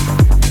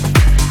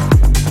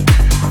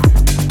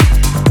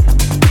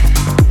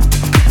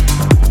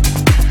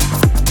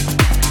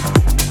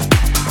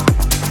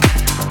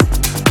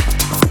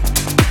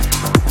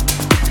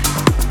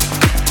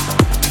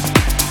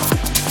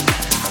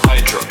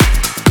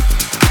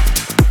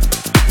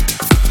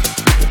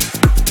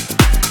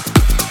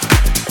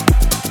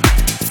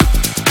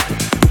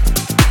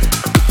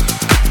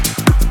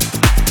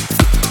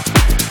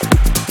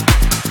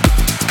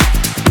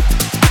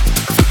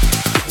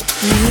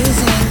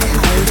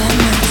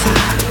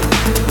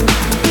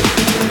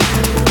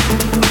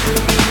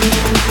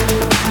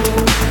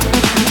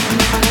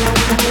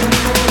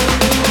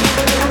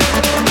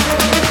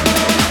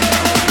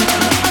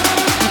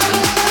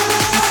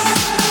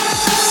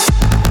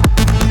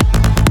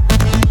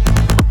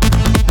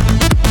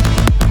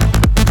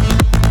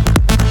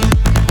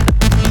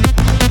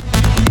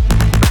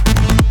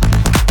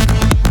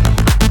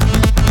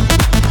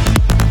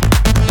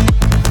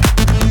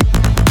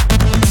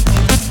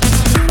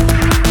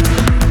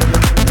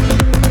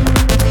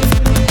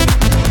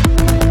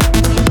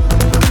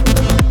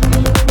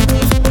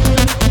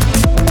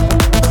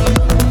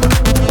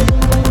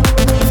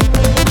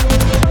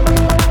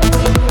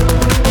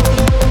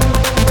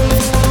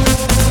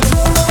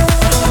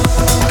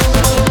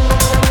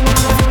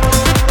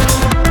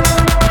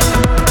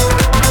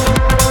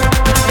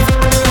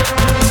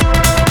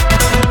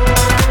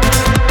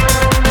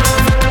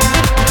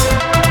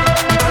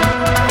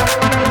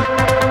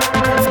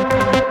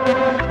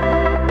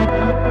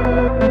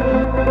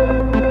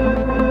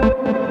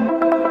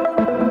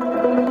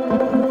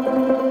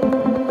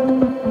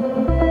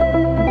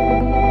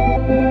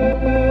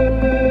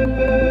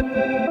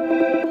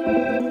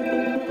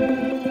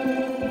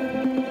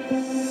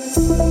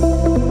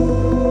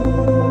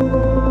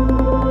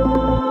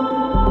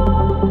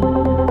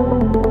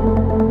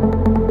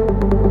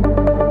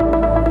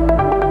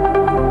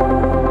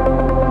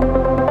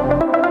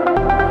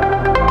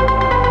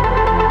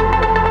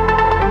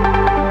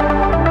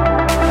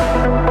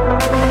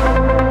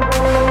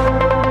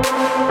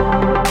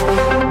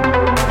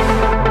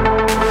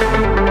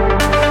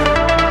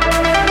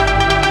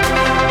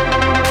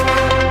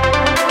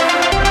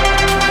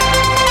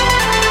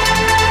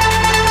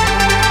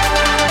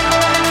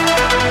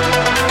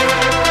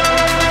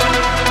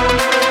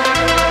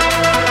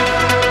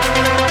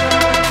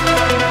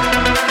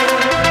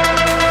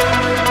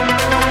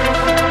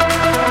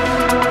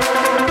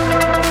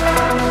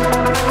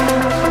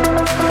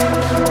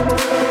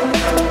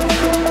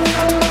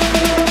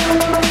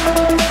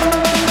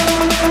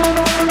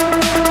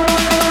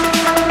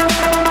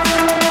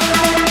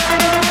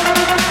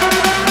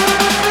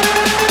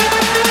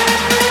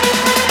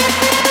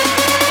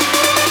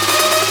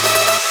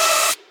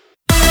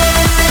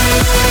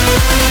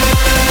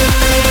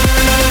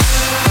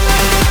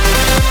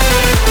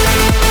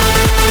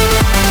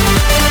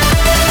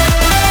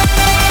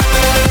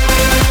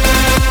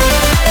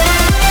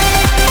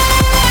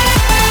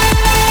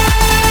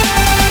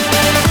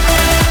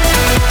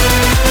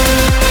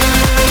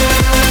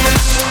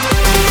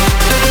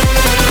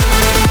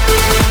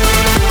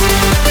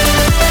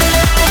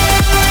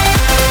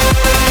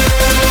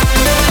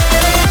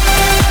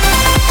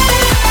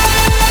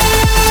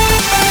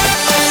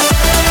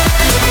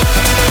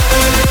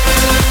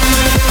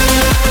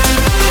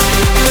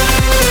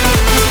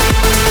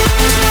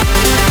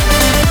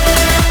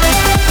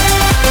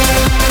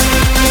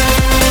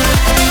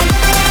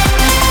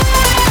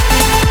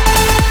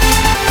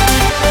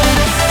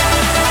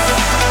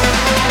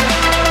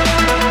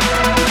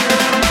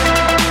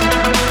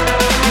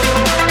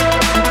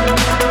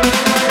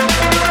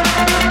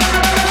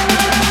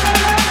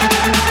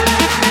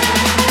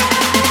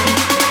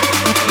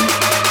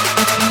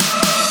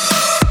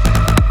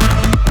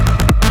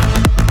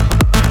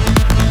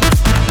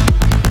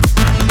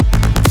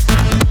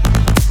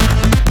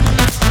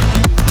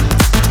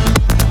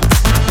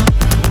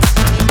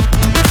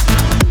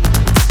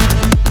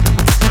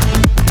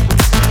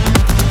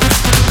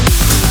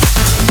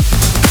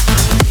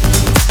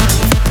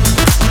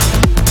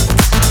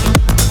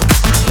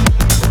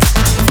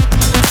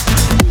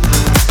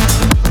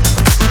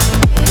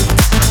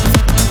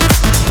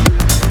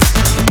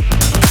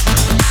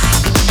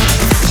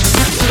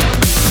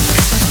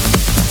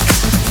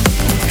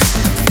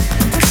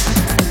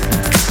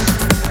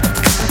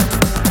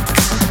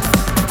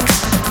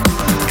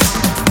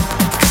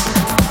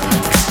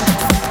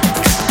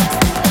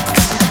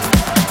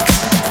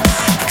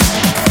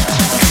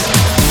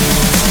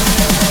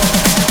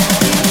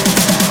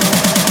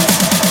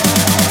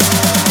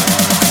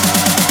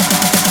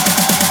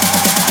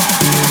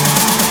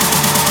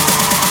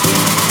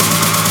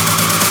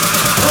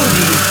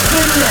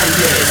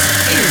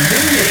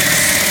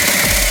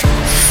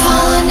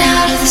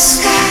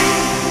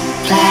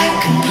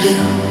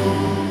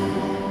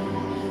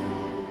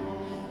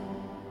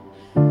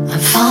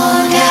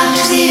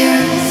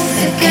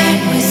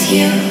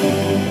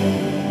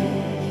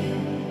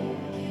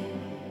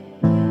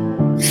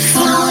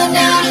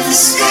 the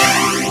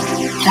sky,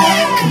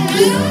 black and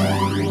blue.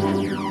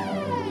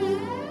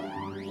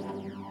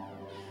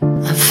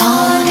 I'm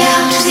falling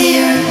down to the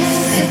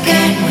earth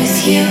again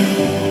with you.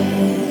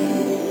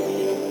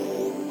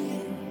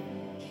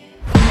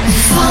 I'm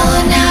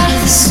falling out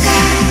of the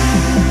sky,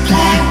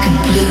 black and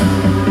blue.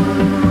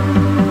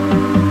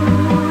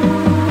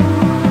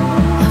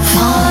 I'm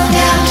falling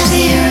down to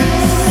the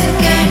earth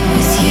again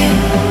with you.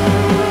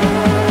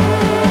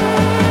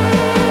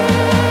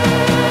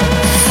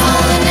 I'm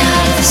falling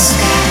out of the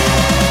sky,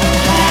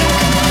 black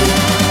and blue.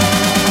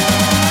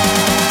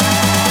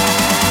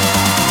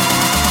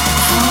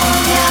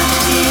 Falling down to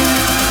the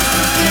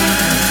earth again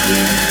with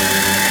you.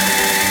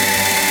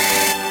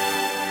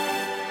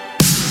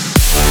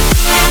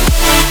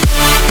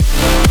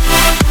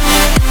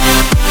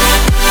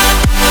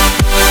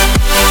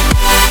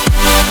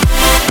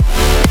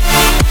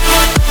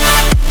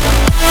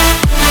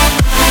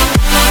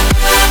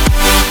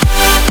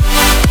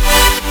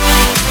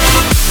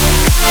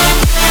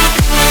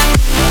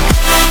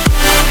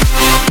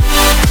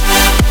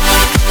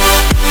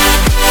 out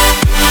of the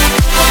sky,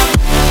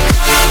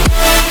 black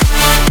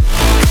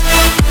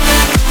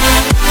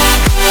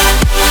and blue.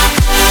 I'm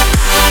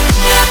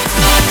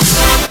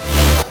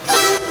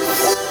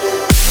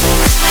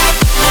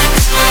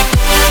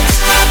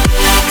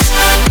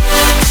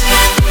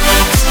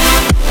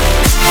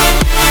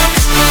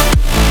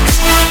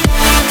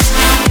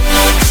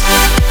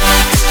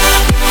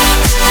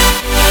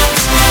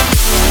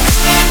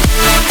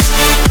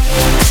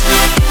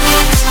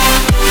down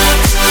to the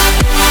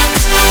earth again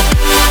with you. I'm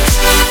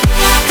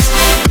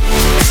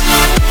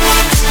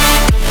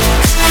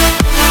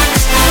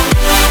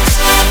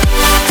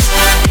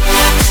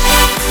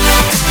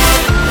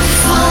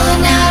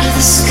falling out of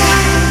the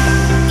sky,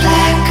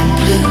 black and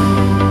blue.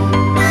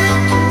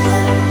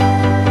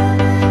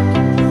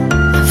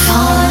 I'm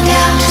falling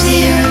down to the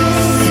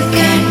earth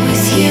again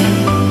with you.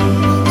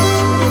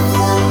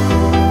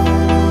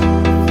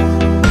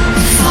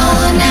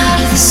 Falling out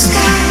of the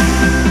sky,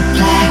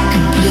 black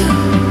and blue.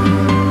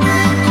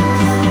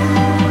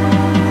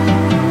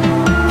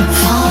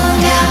 Falling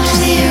down to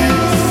the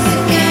earth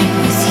again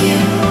with you.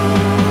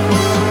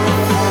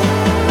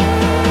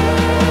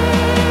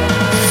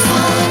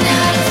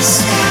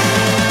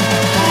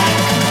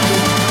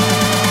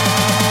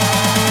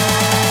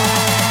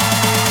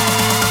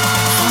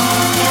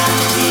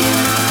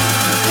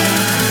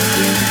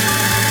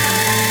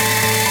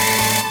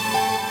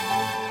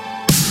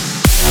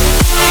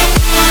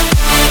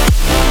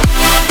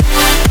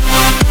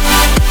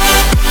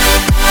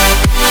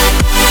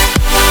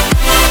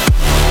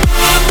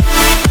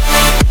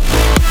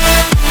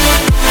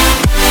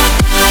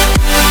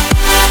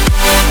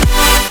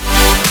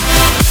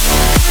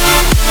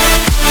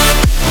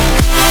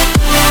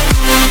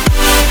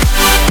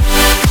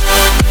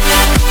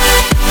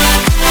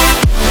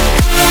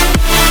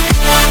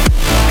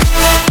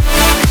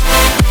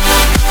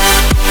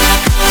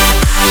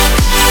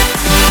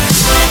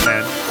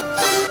 Man.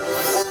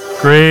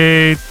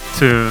 Great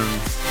tune.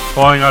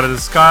 Falling Out of the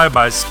Sky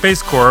by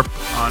Space Corp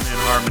on In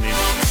Harmony.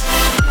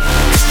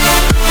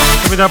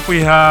 Coming up,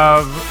 we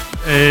have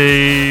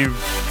a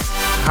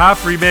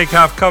half remake,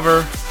 half cover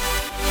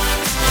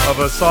of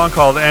a song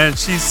called And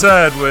She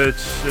Said, which,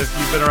 if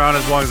you've been around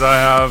as long as I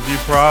have, you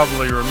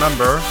probably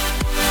remember.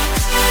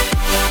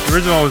 The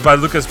original was by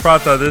Lucas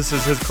Prata. This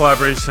is his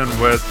collaboration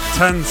with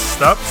 10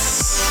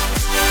 Steps.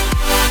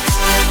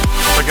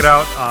 Check it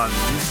out on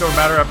Music Over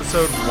Matter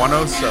episode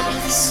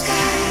 107. Sky,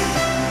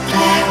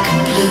 black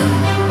and blue.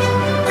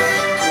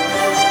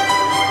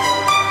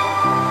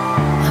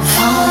 I'm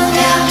falling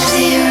down to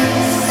the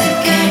earth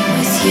again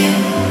with you.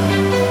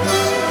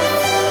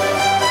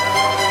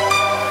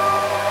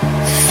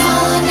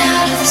 Falling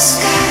out of the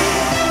sky,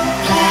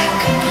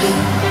 black and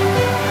blue.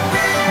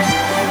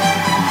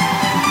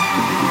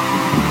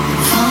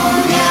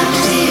 Falling down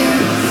to the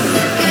earth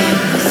again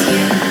with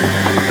you.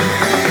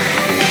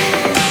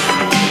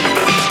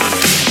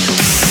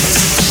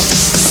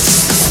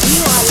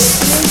 You are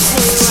listening to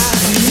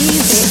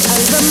Music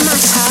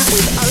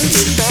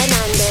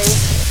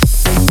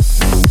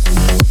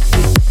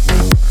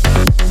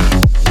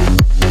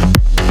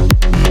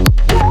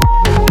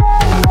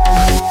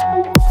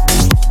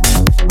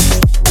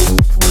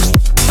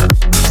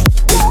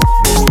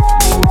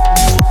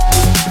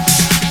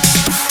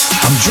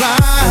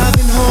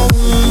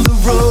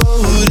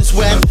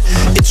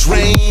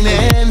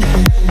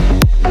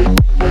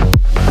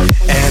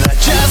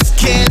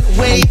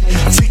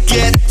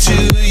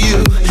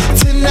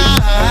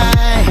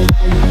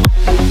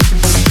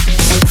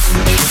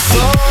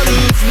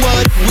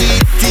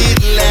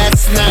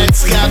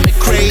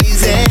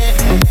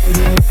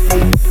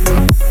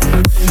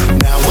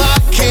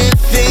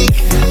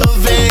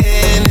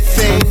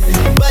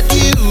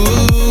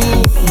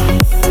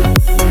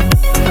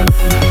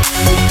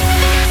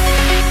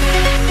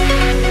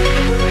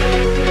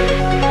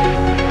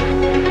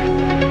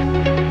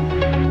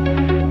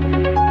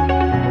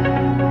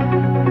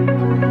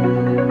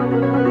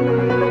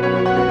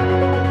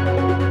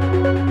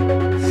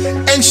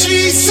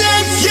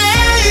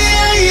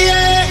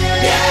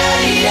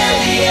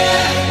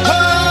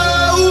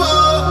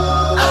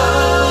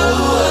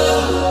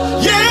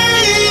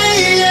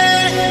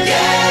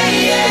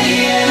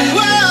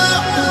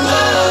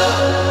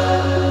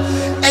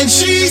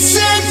she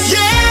said, yeah,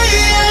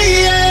 yeah,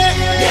 yeah.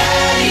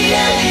 Yeah,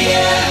 yeah,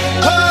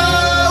 yeah. Oh,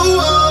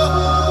 oh.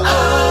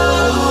 Oh,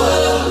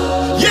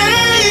 oh.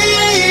 Yeah,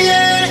 yeah,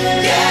 yeah.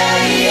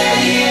 Yeah, yeah,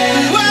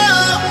 yeah. Whoa,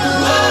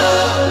 whoa.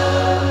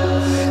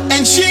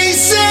 And she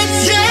said,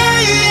 yeah,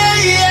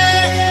 yeah,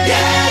 yeah.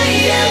 Yeah,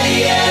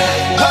 yeah,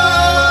 yeah. Oh,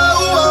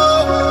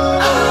 oh.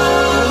 Oh,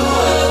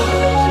 oh.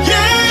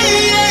 Yeah,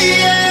 yeah,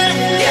 yeah.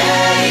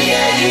 Yeah,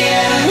 yeah,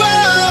 yeah.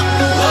 Whoa,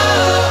 whoa.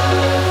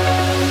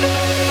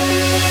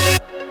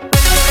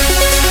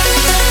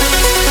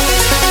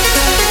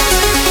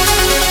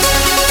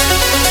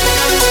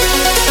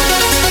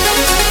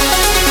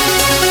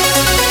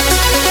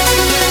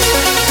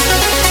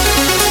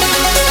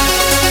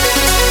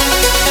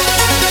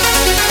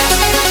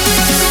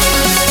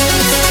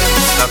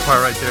 That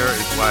part right there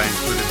is why I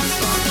included this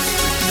song in this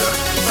week's show.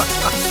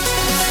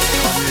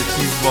 Call me a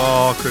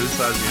cheeseball,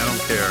 criticize me, I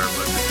don't care,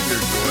 but the pure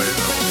joy of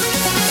just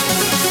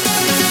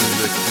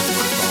music is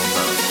what it's all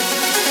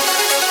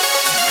about.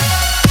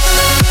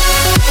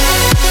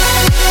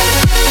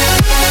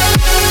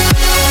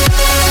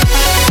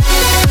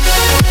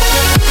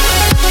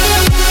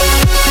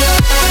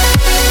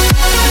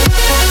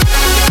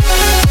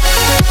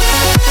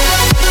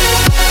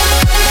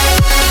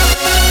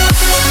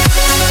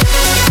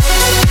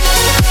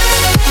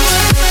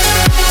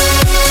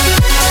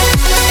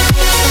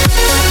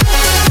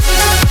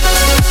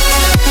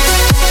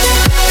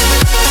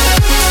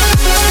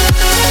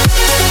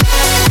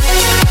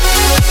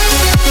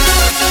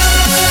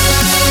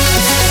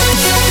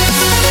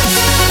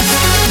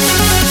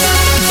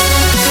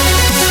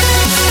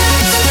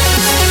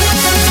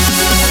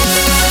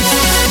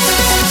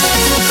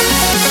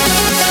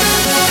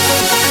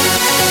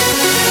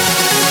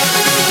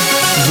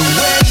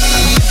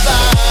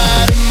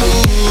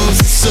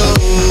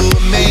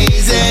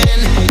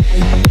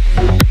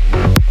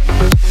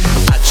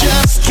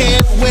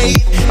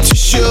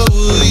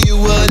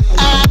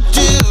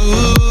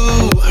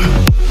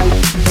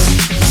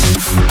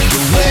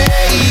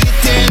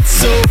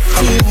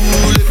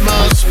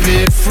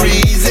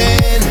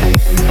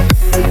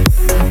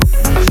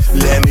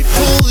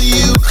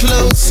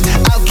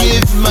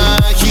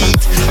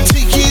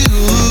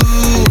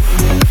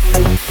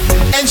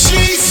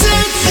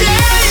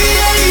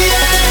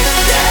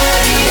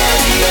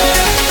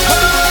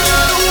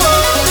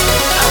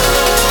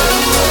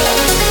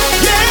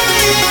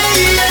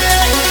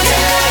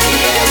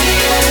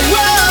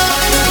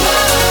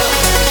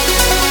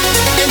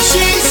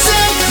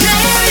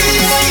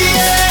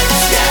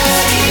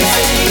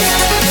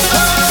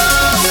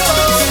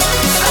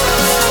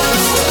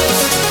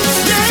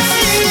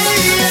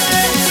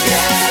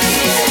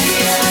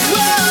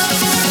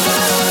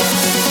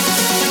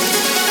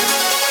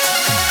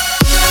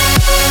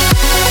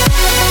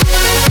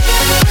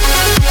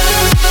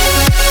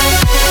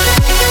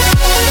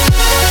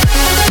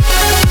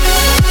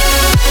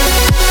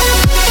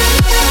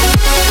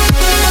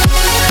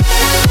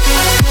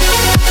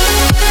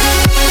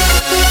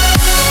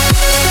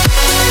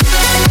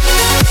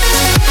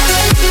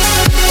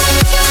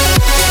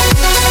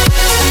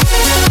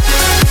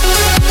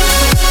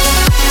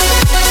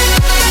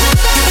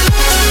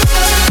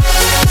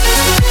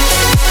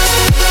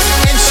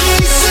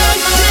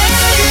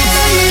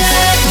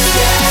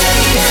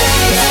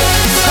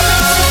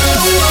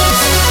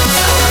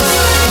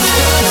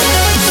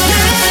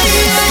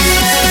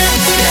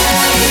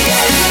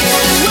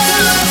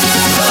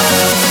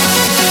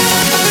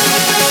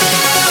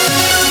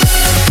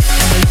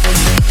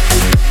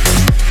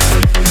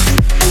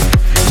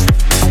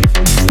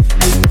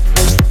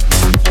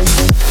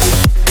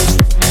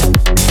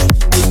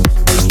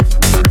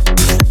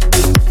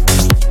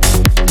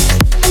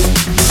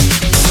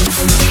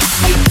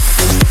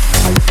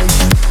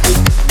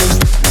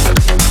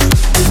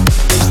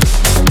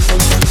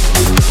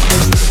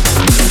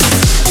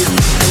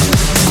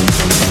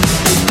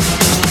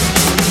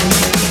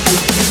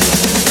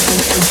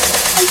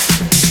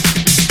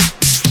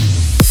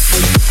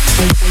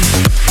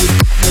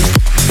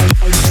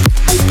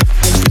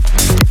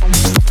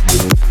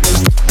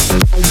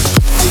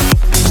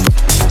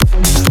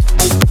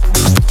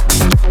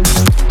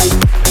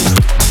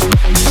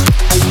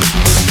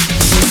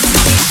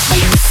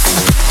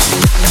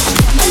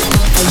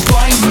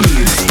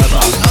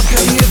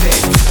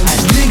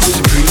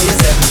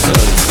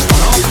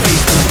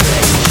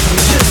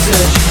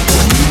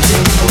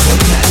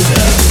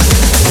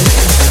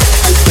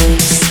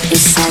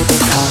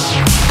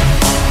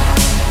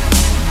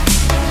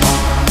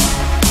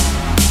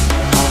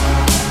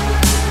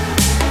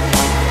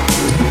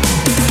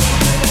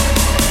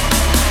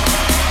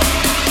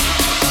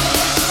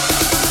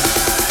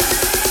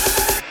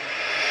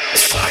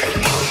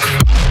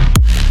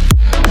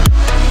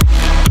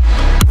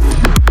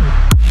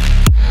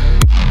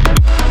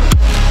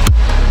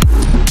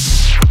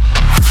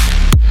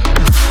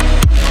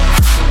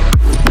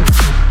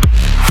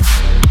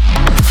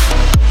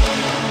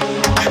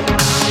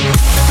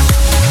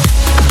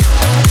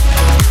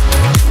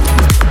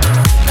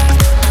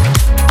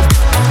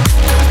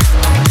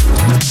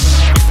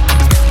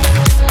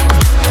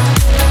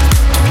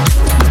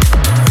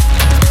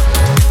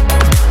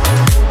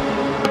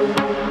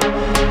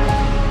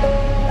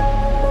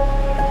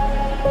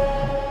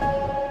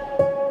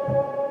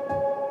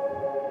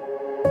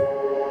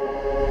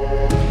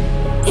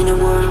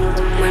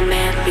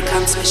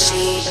 becomes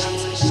machine.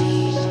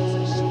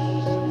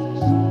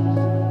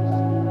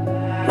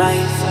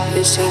 Life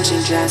is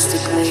changing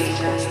drastically.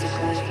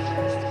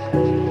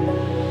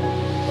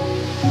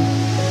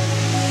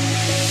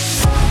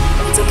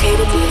 It's okay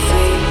to be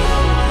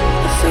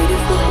afraid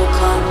of what will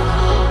come.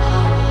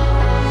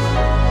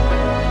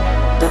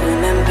 But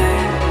remember,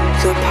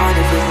 you're part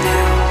of it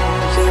now.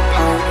 You're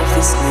part of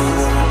this new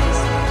world.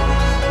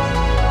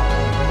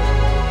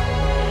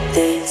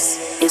 This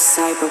is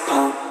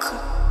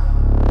cyberpunk.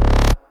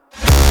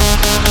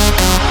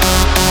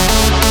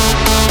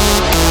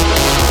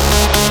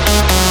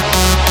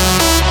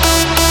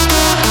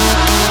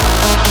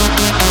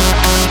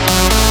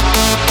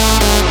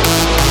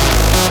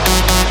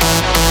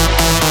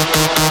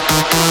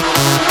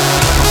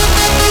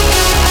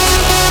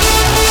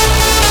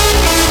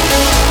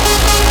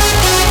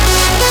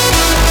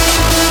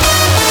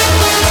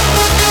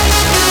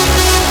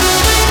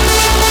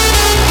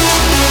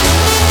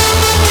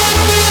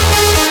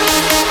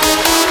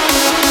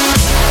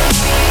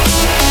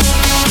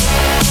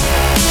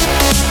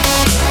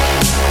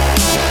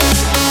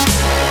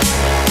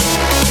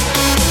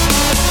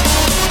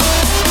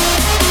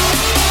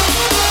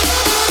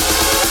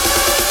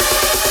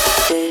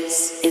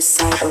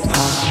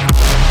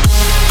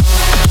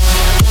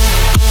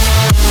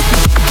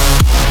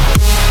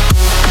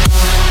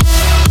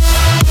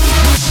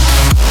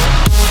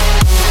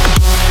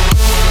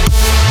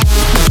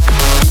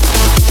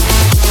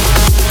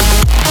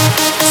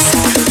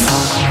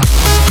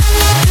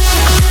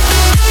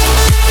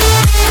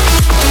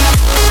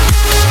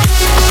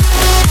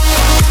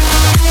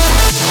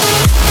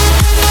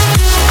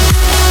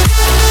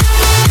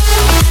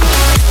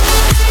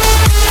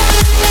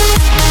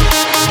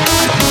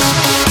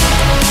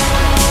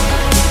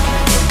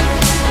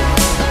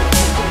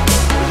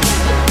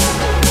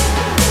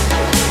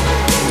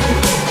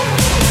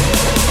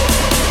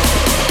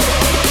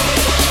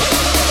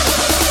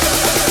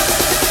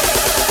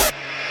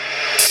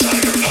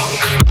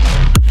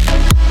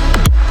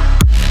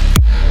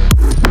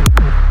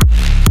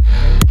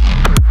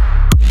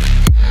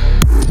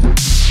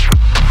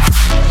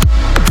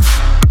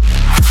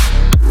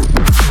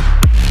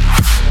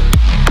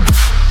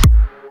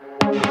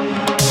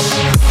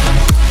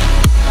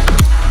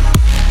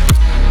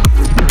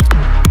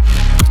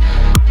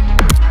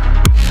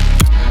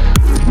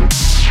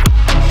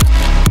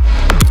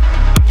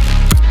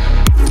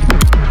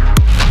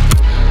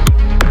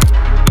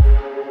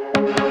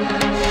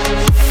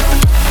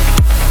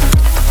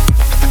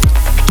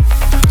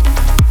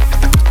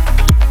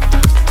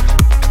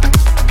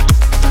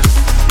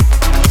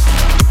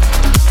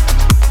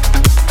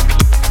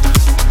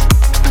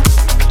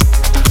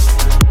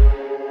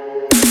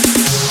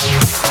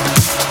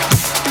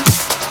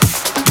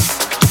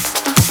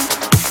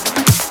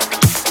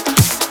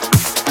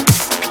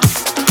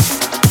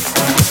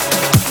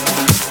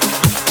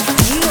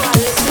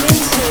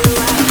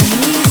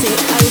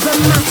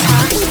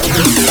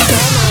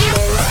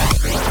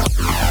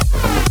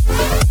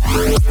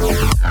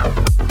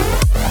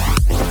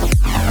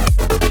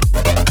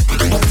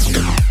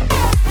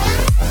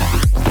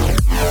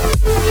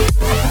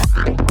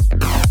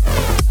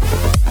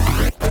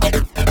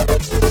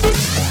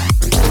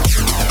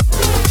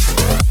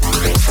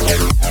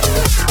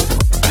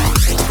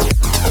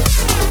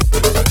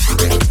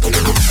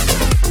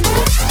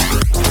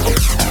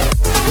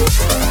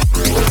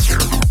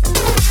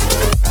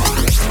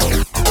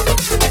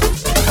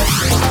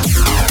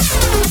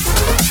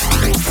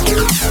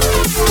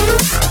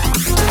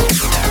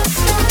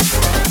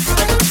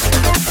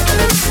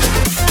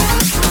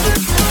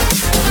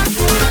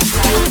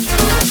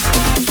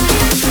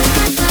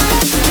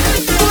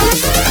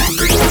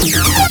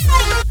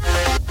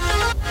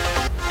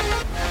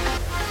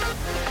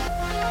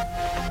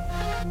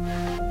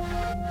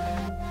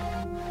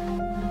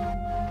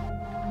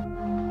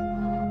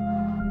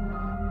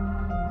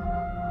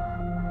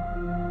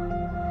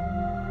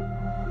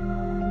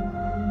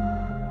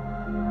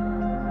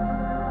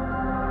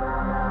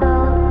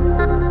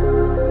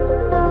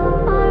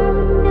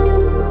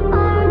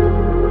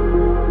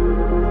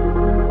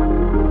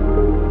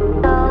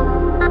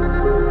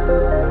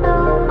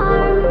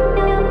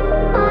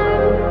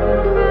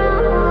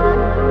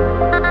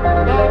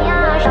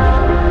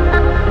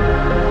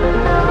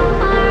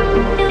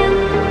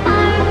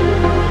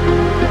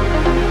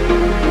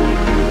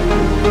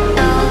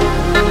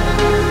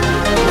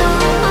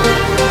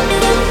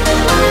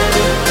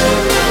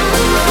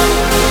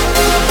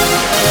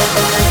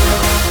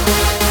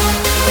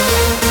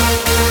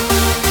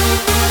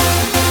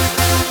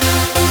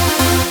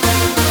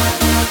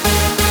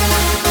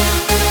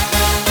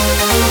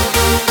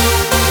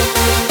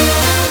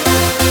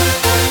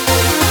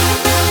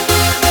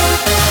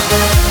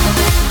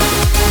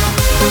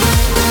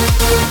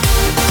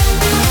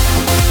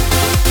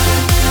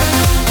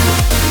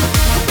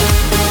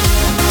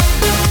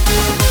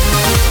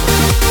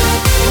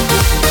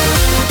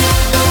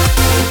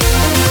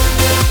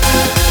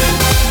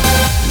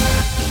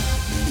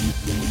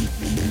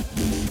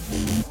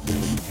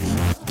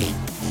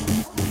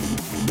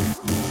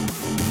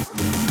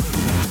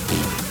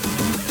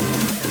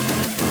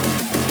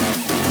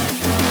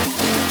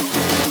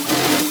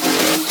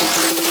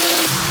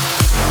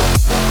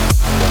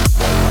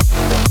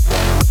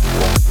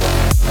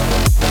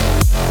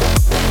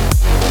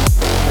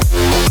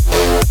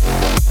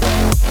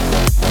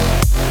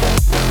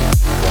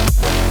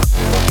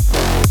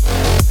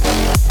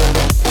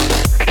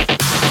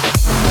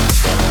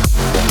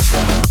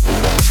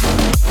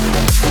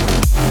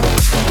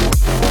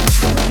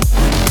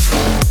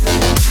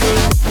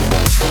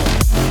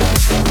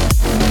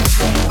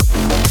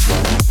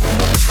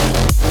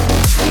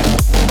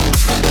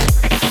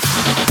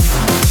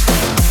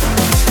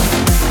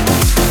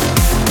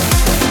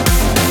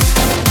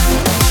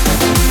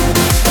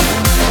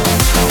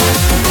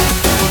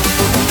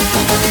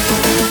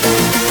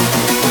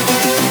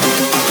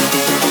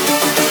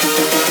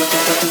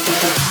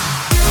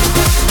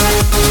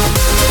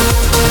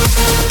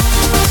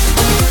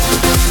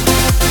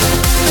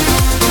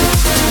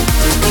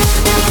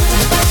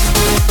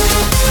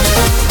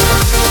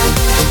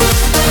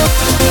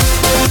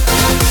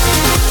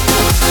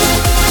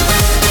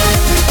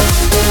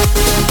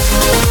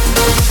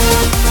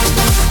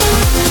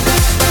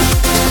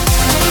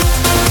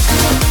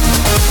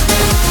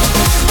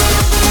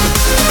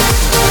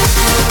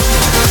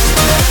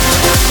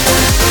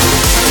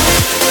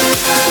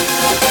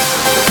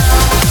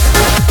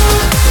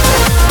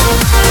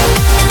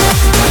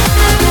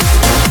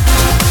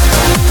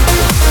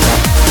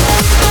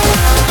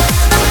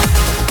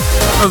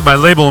 was my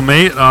label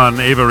mate on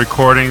Ava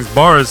Recordings,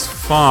 Boris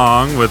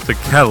Fong with The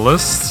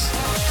Catalyst.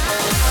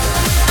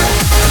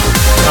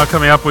 Now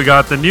coming up, we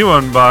got the new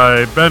one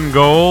by Ben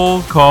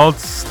Gold called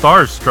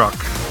Starstruck.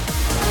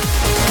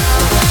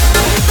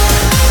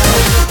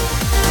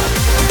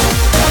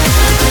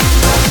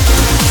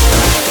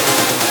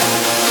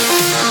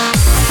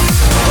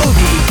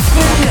 Ogie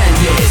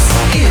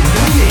Fernandez in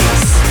the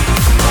mix.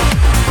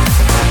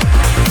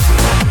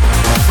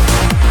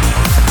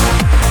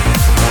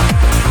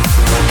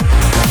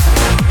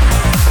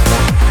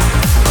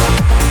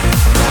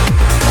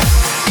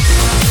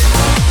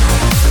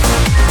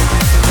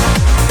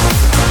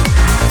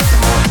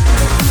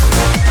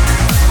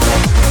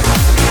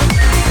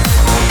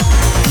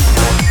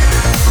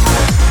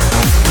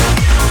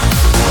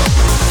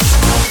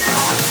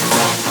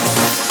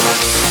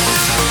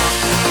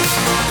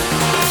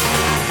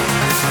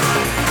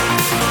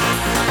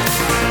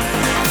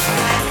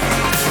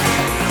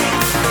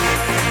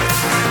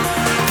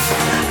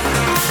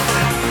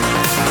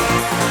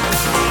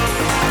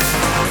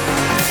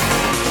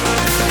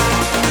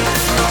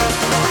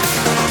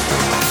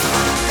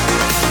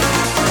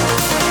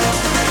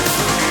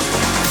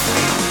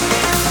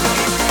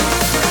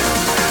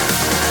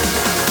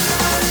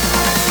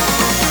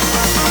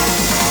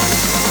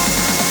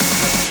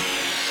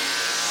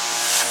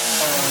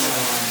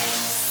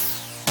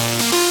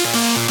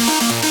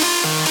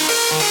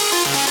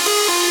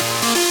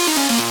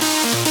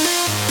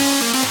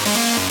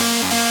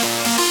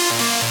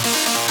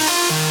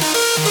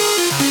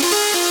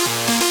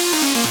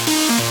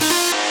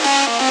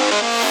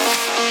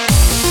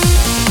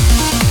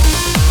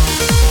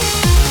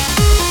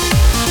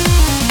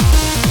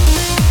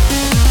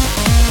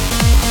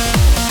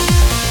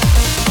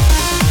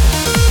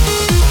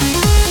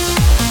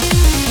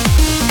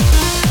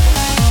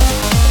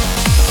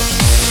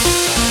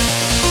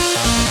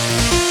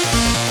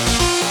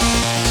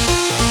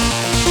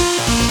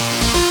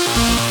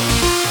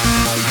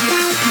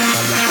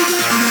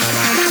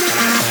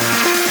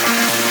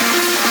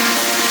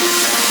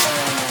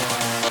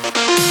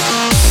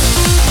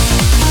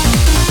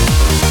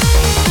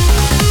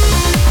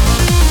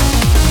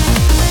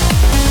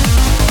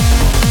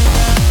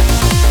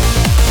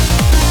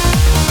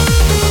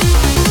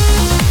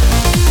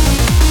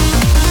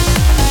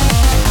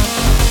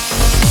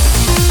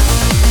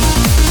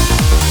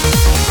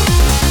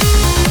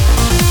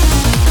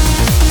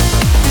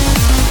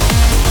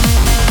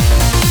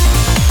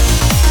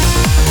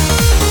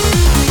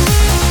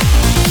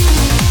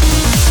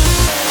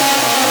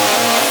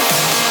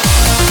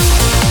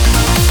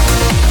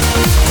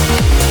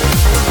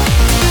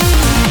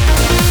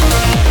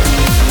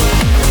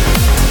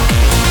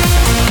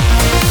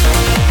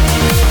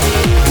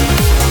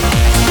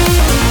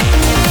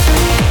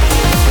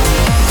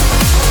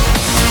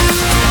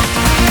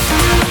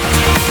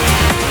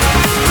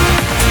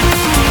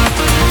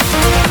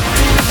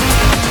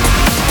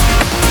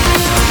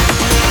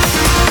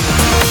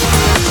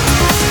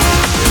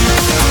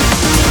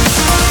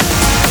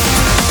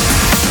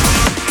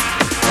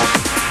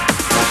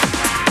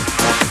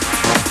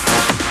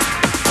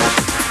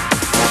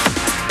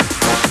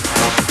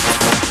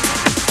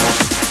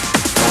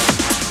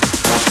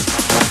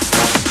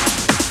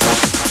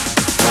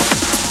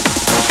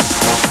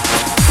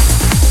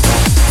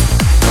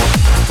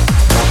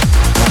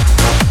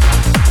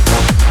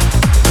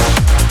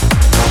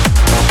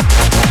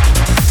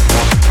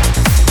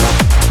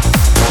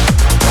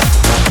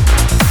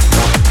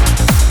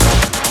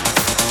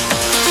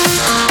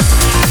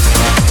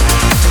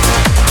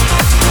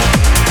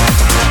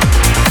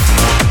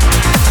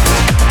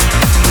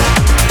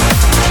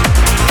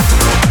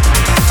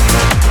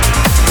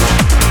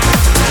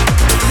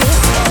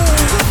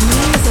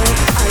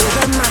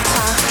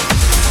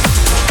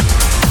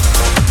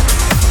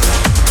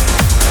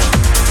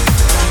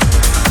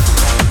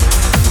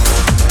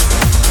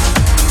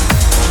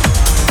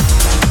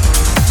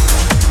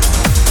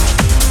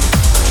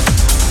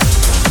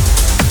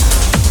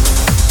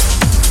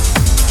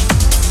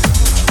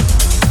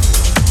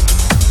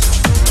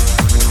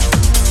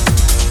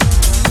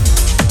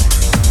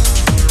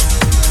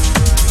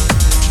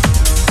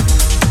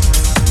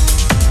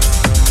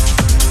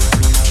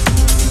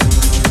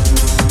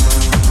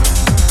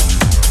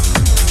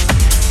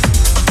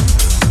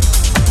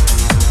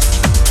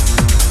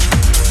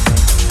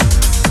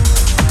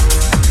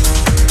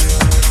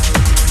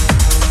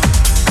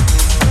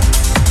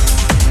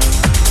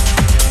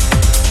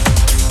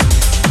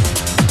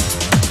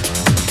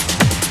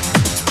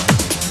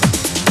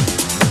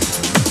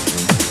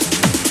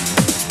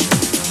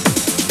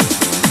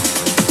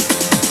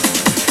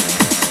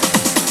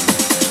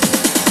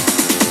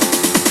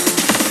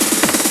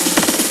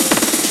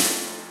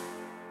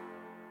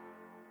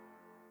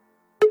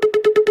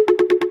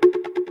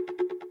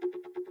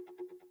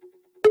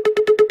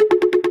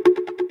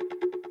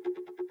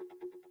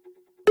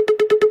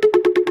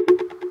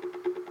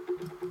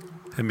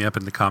 Hit me up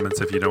in the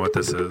comments if you know what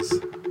this is.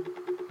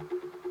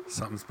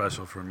 Something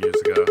special from years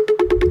ago.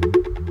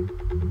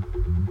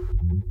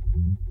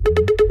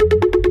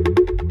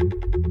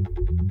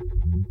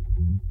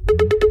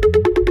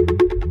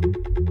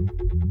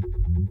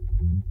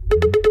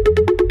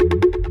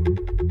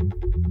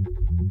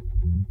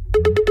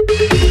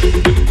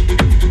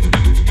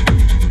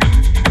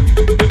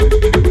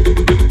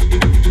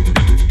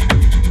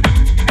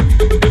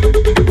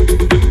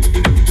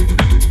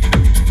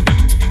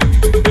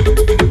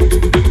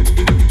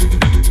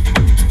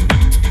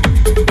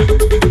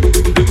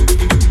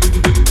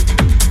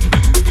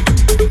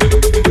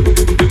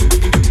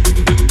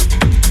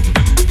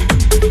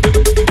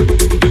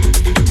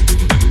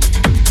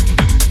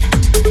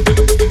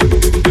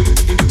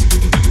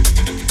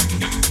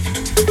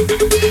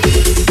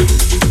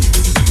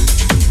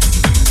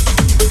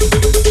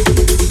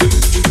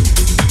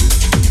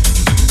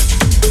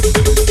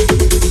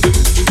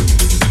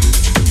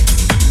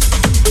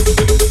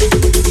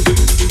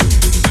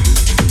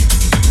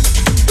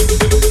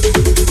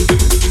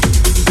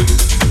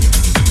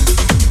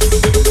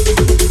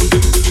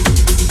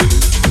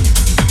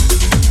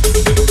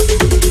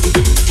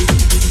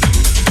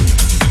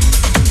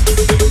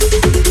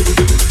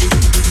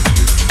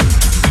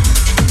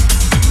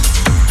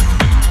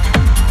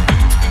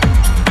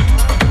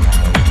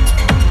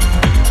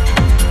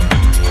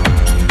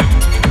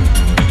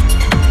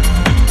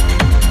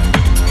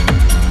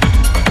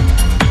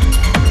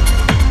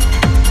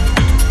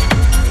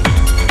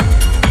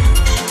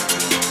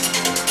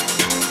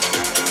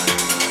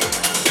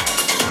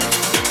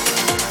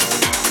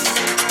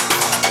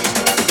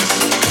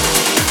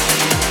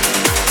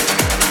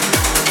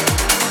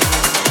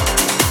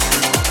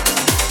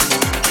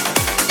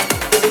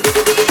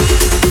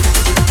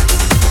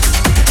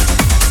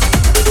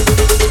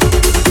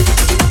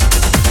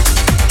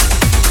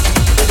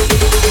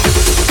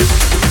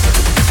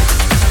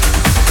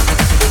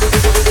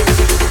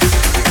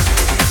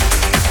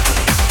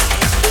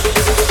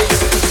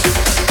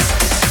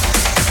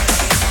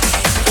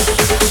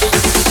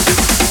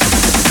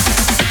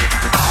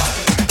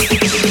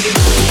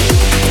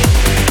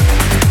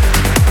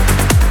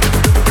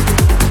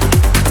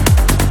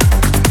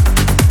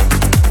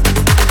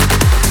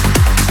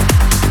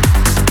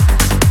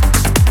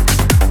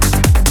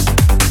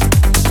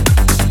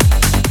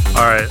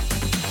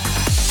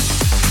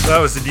 That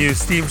was the new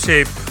Steam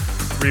Shape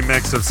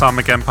remix of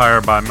Sonic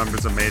Empire by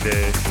members of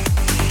Mayday.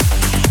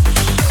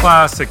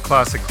 Classic,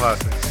 classic,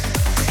 classic.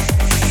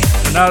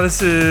 And now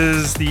this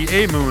is the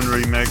A-Moon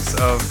remix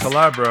of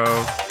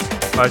Calabro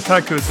by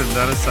Takus and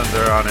Dennis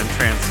Sender on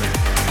Entrancing.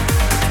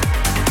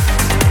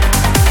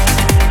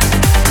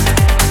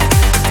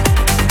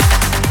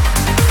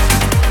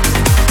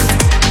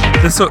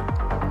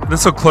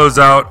 This will close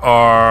out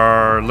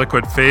our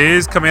liquid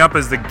phase. Coming up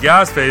is the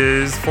gas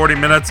phase, 40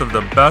 minutes of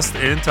the best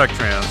in tech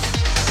trance.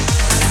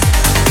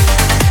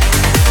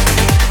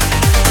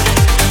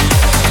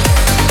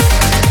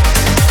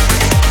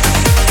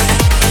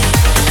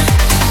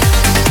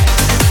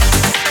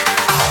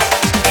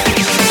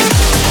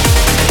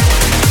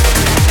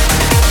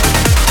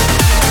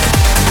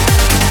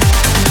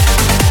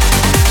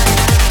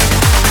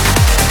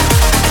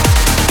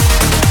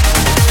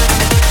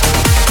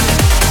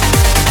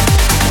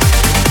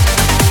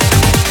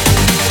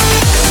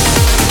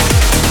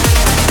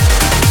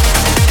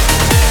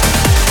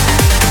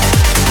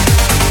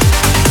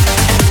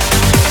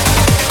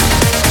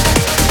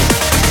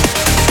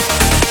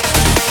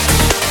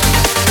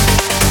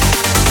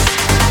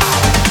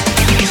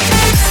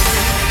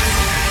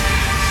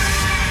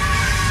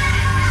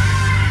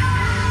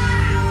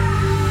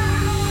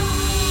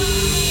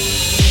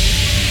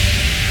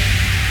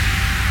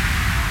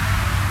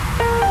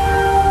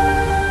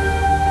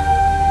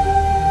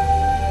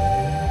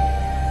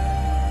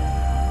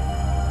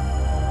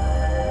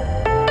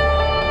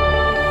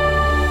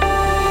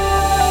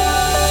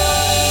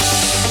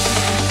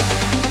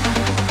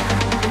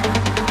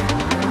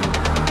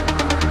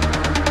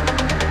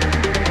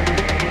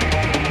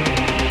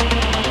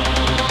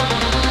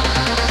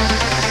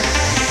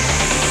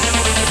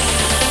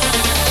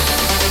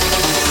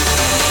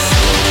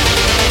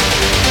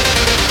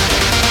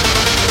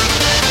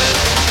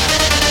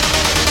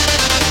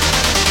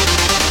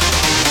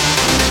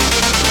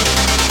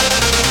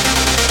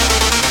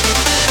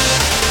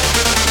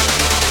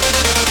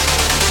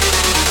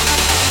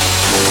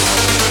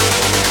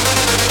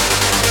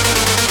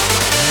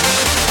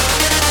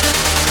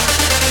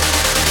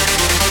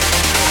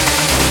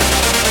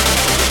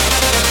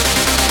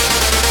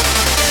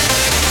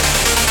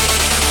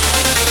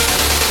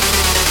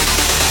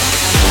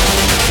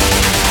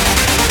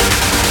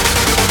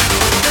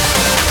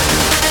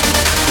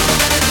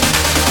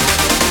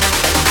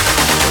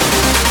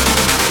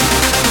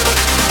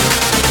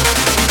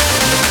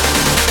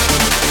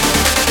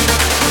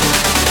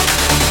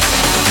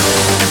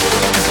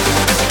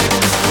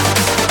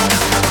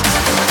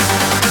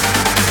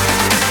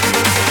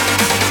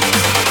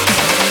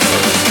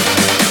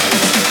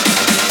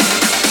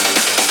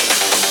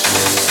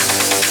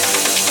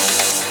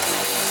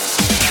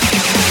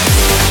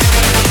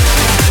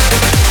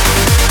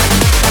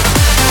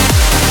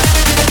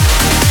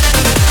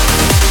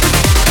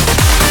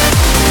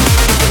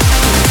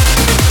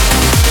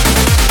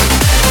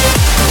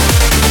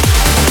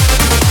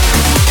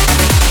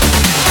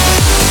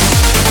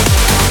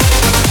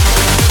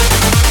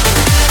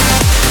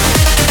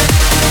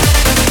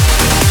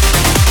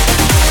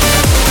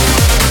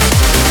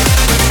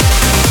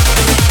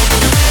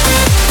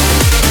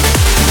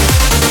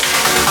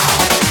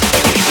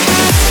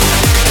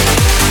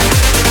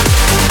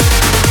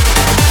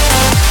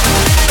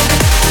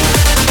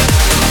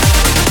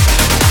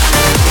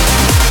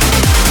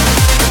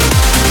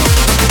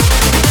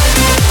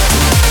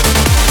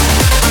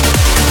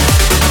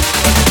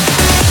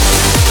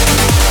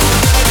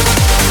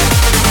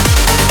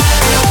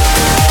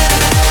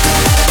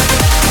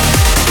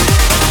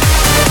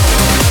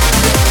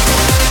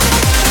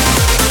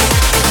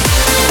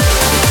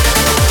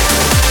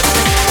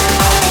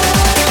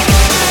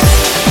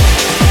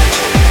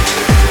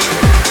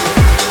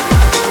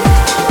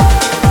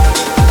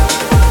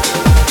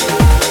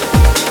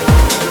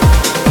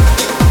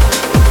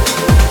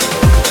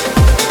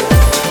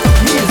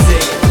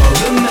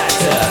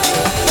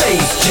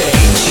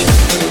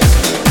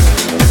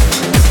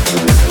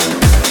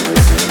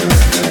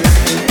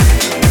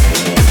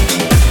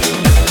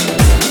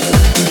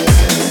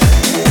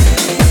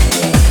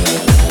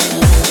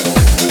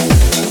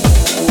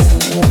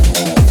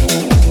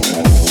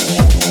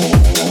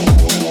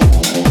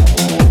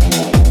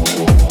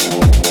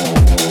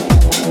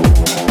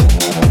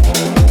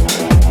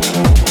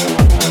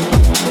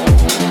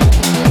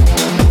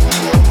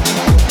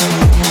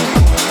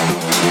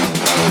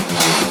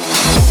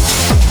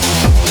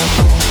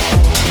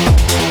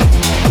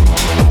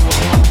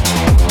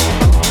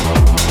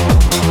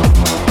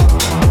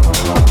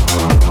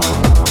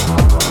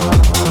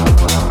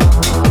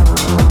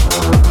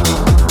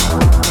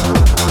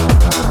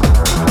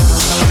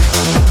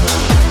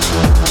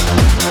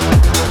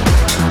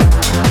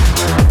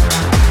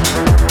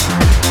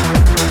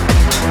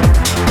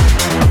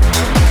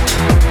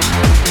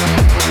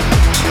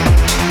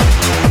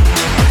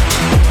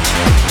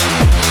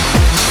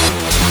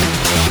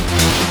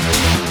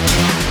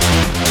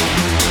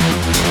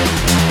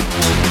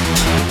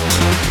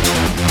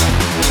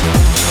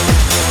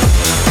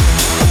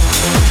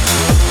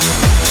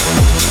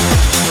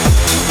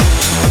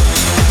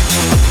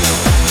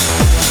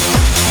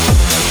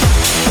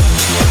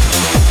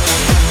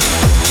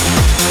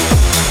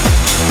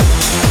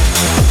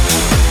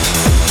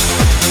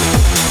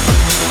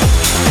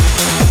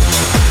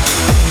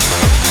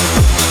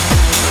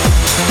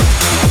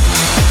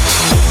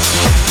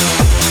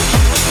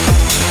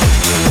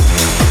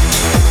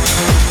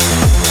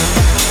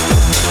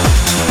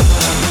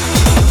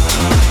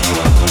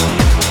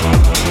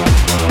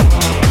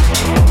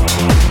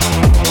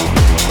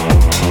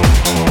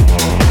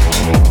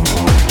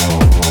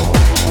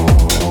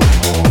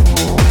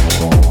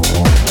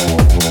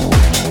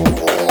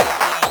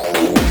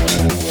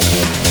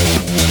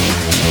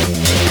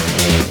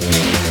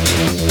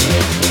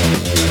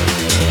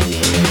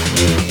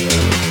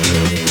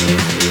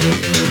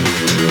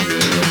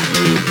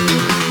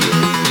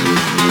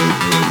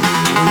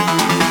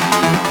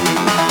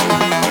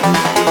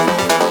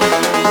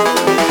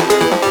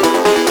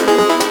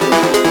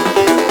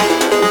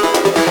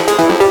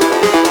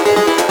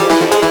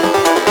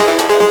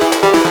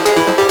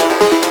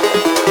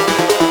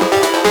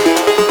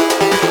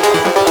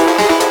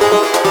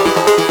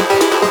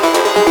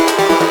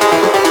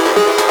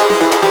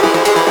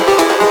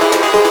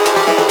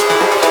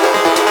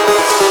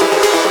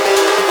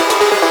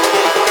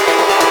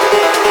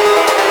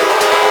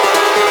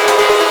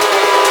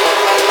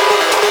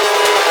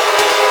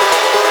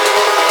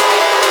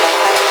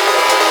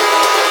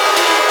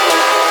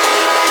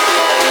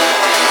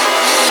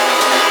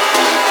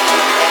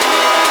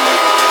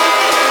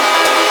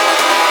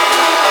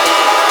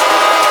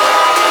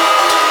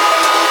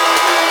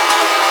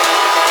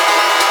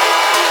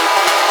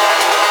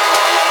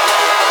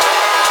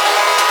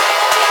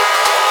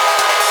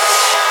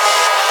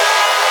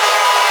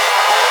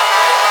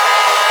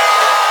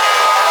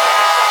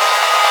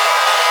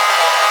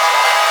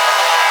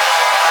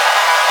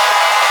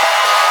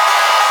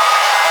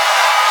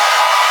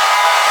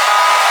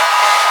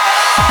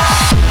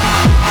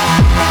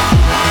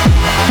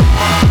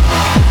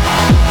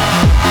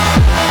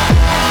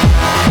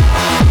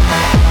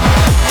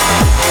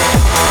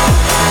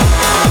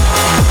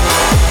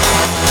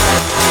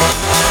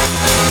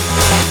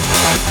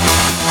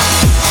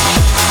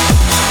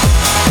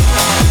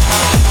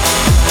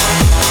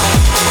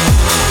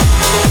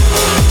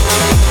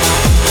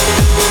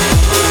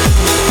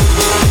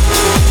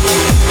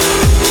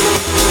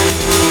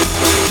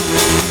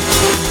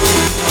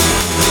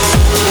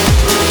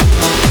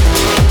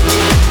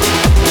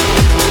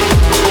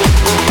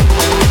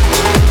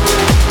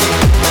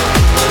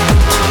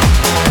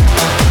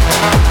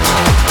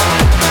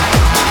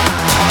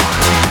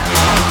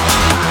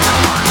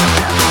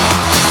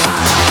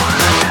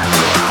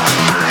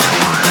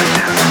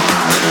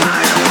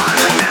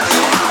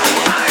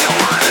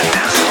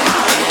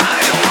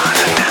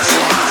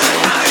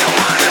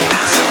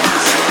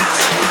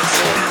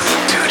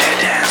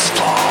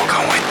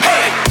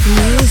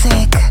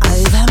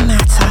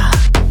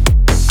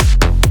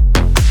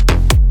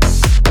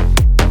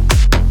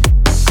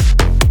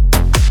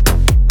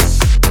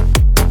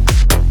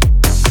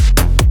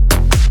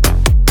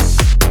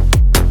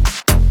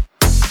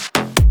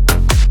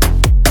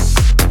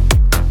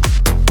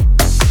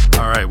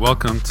 right,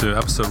 welcome to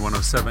episode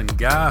 107,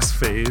 Gas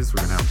Phase.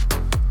 We're going to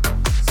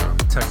have some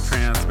tech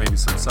trance, maybe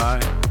some psy.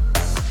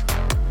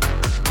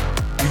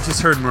 We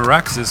just heard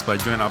Miraxis by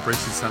Joint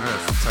Operations Center.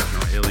 That's the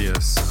techno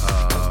alias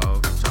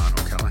of John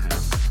O'Callaghan.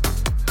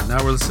 And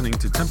now we're listening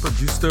to Tempo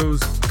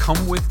Giusto's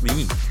Come With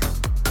Me.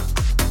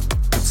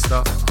 Good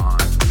stuff on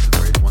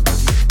Music Rage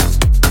 138.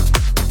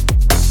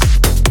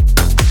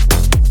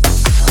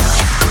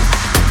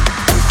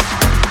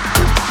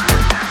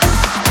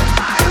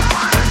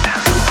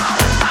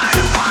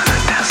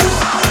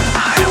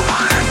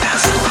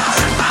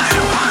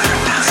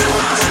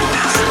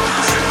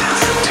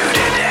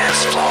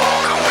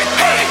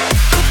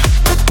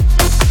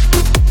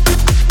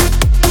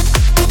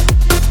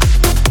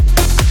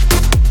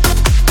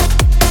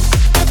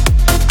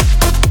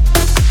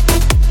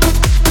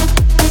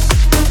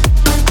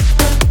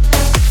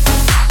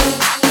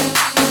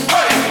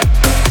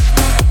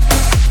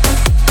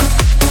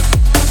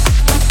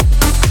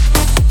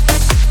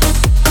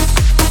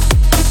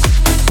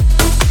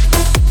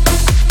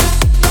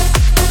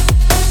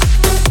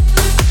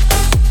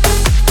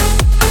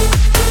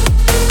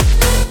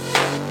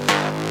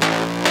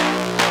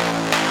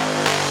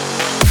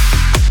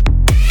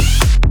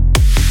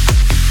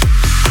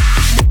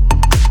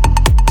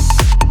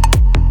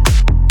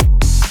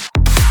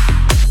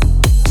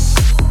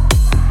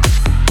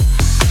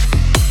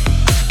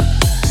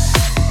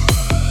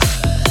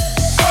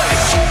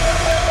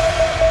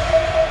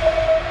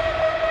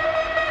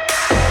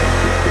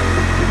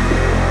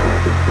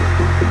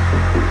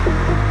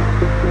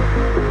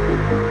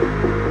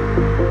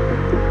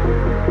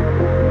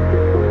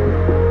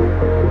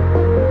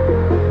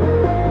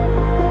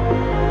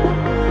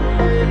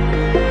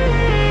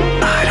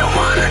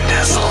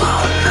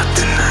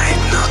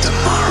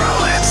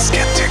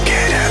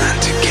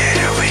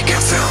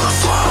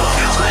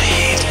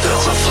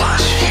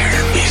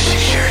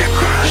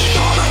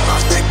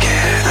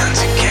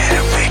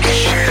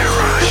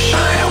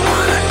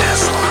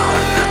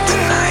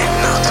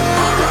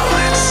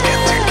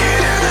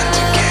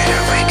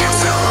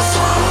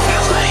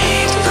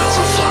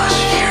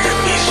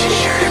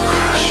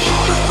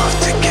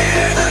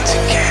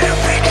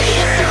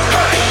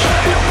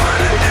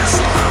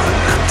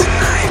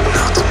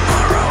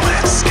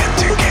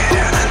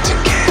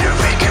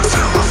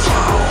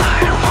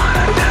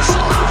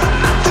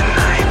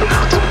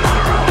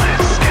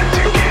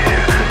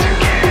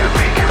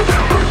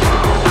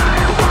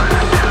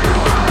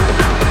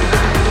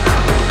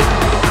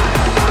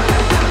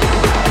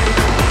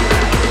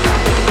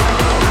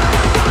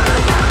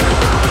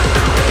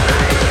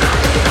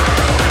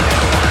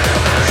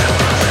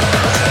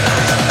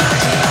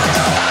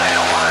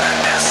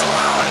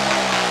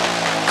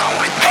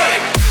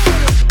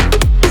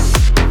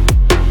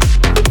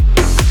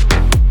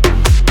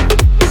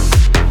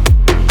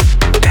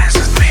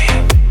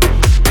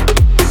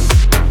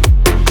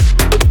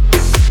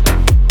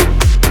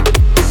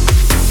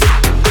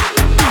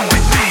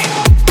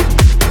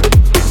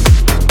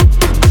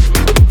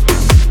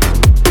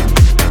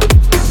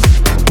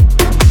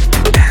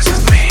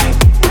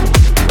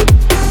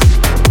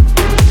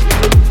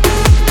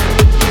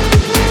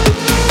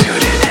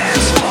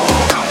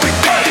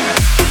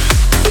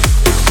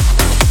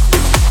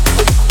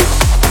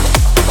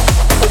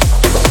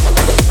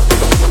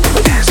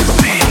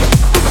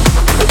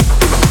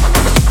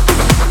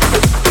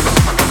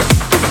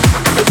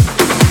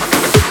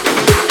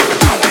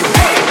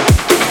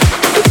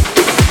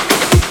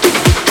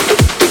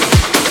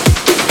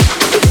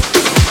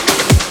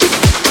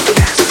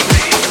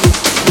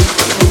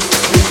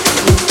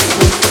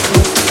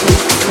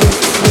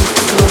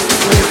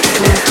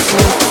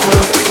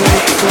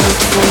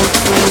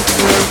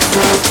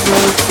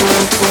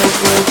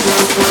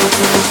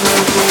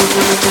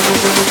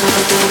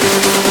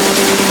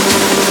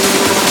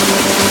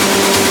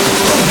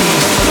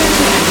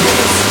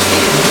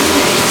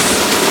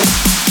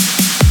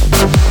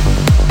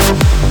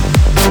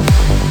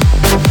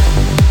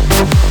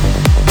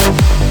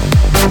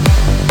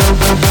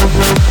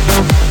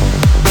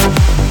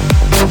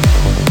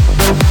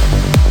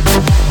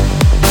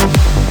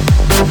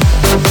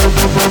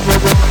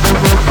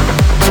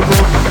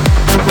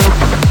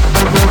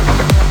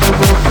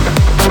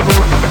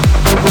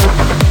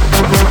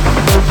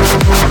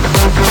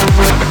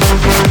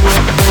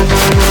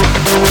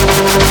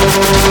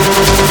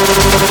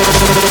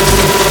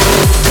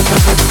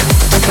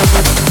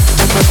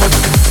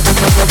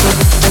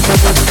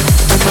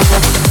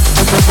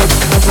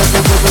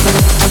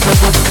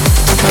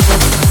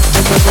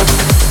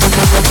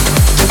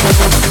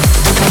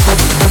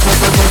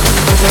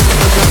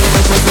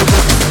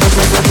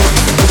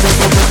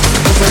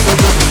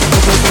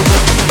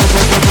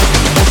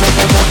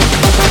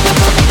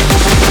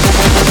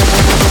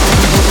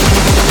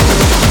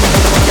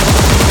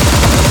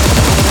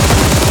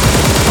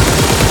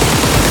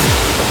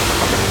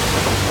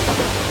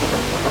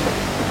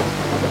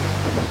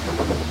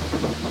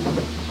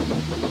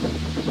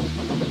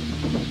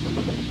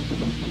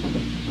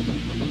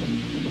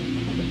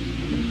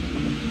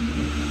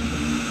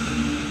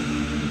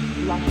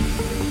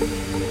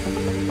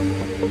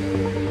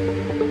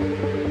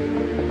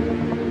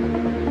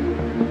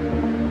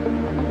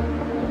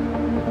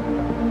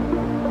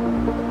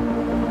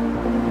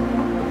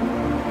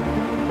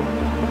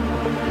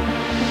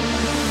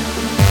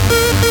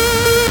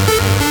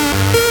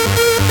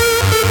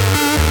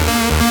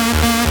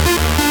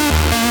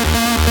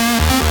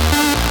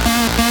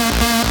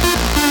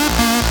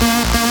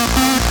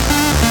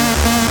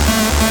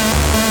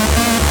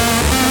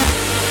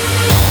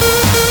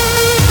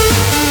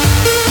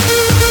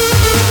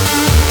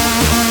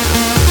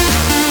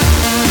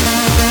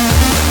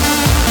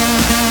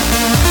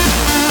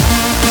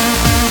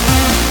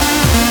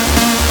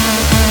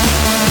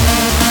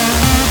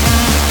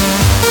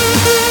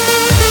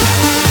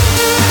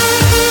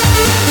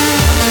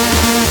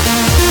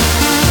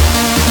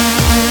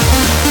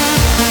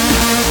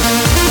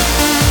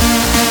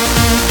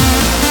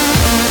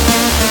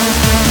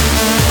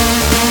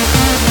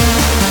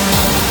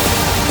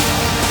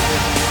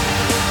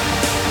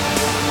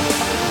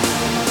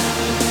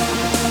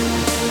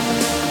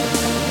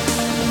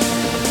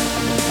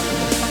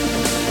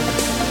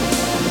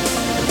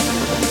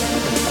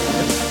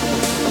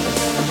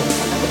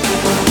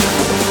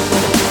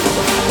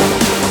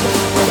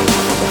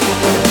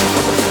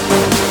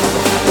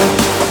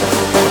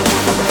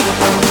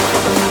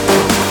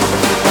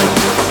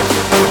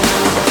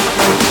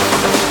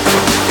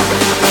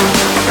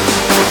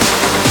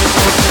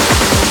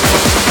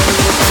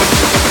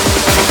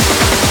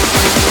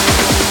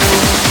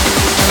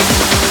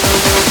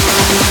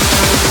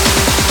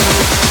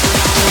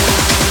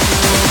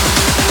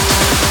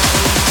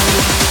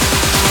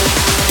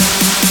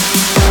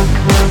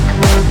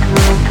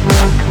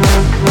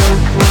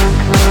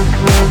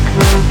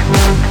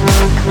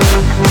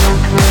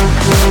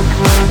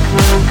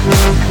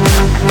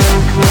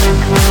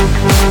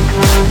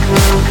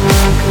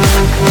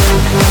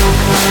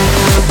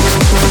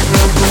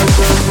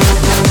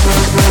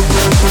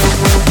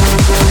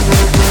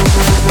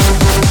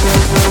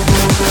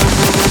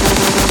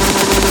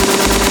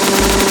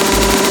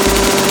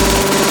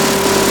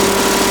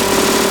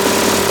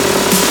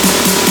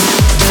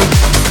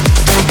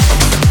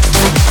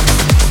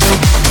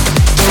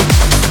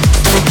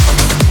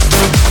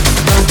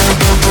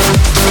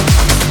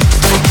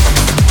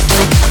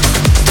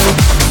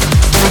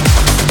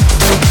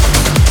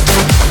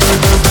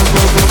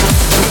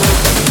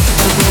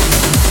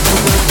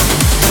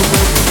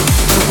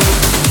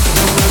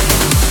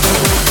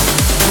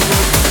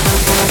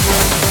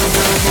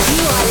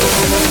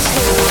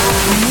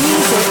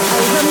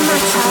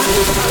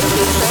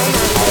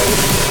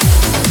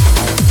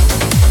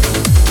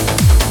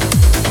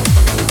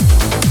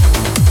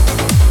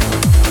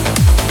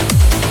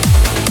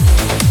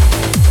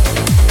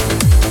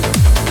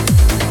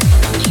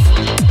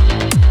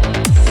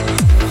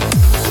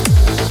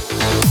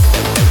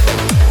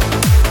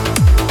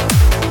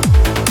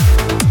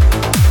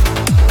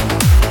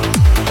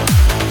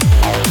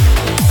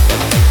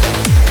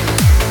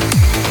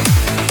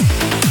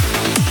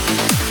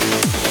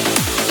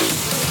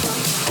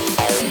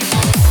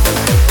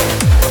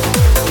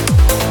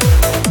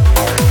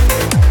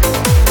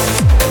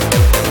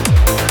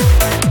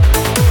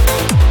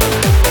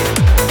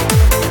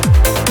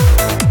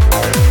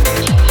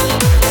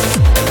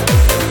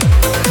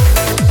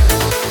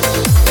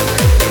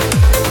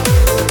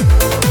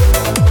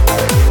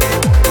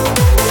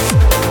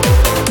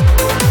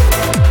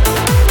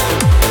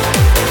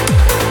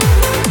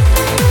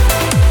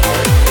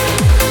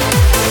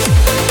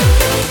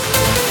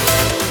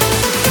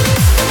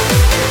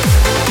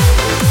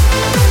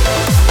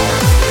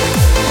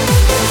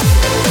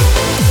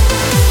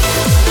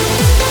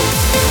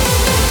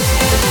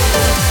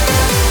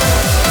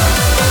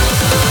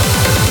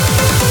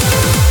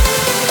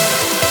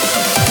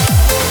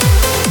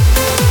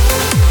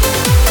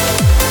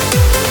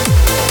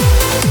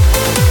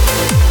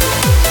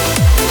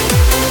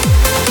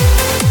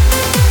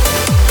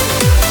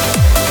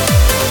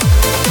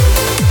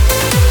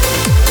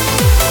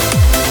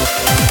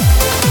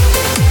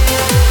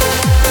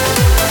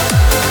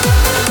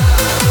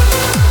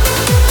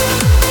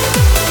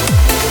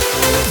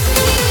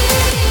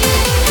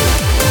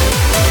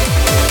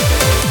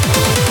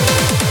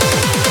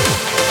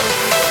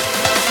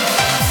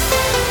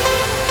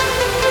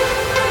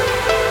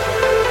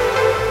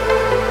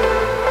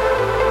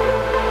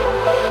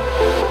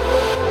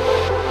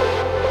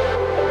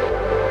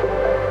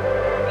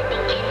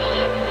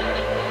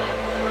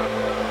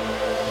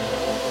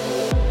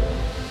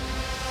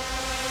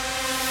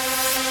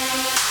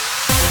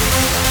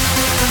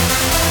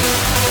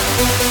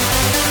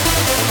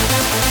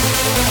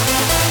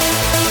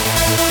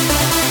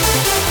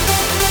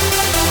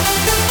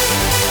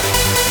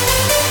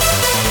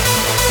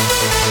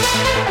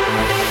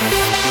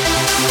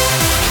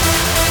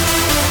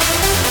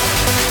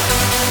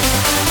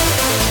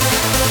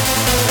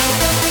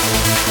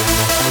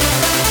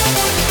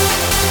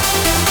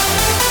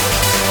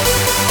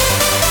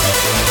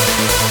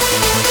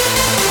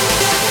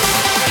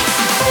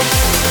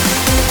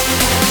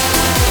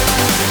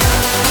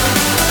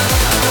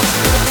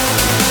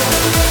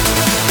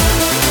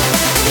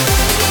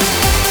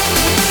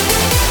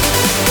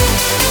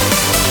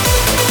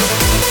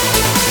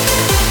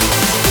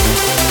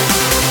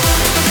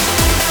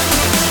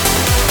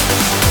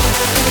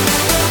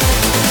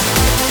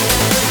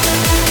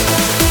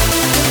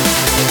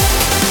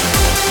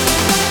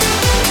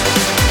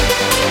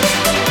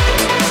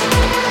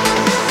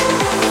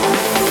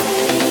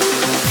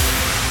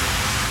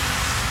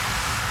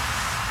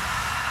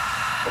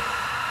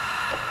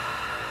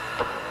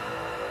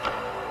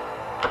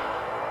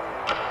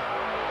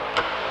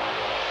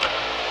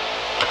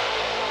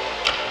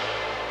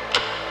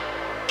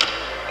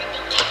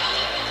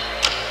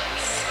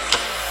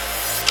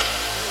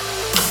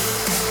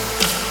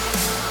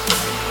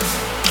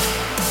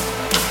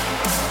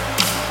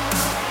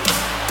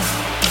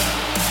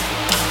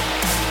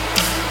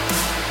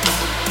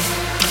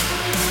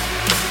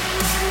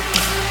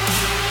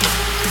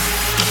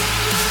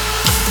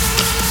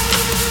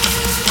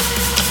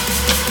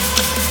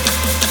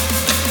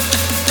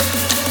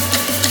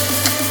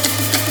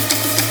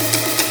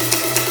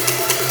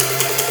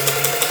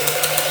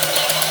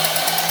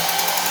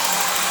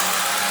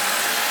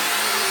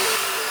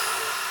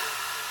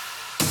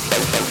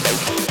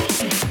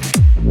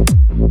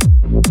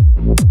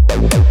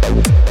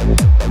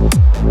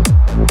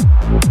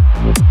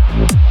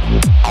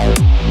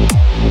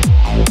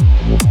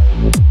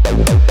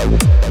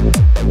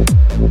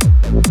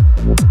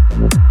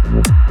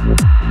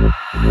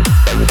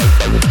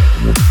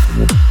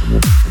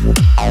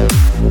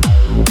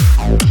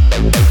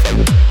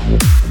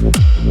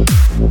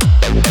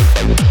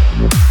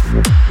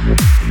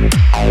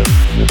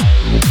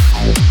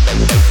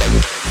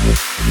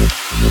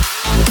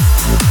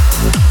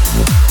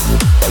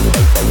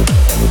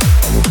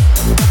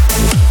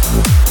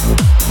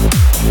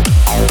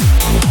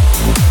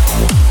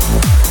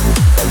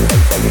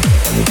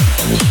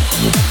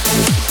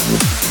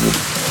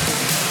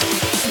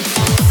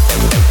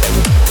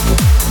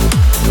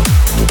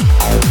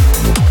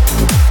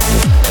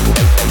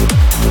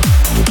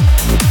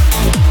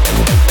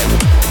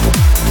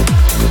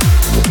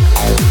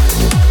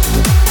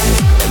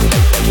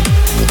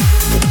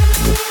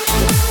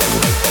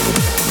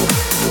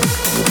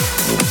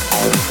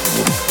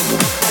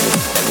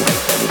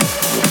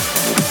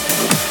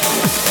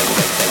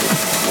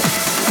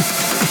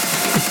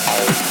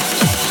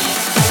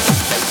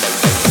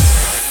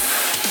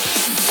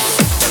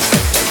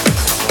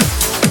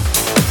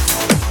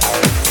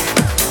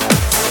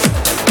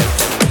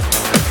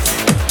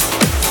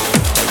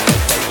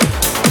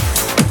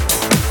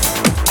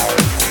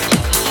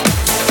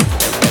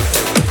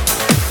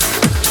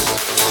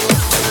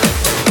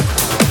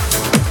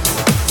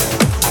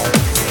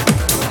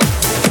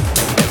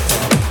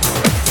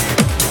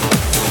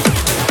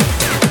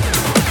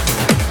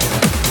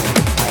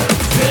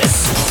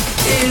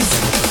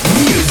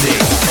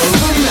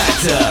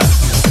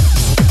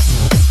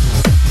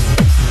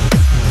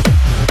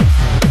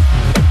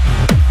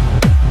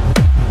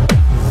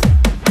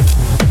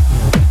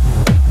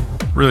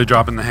 Really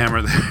dropping the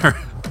hammer there.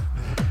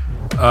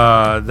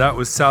 That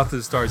was South of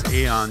the Stars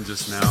Aeon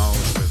just now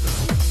with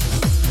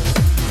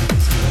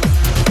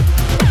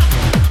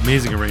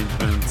amazing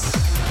arrangements.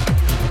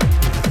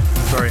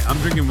 Sorry, I'm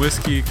drinking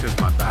whiskey because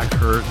my back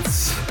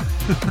hurts.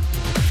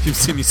 You've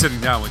seen me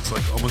sitting down, which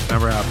like almost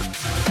never happens.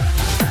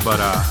 But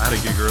I had a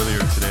gig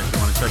earlier today. If you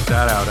want to check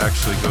that out,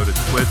 actually go to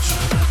Twitch,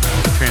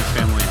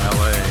 Transfamily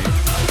LA,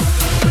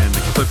 and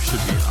the clip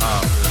should be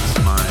up.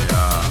 It's my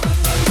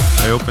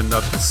I opened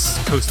up this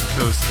coast to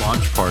coast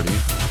launch party.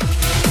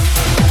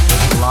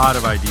 A lot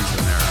of IDs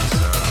in there,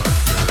 so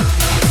if you're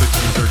a Twitch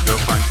user, go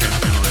find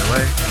Transfamily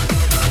LA.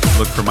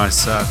 Look for my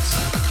set.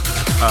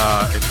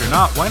 If you're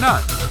not, why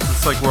not?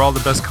 It's like where all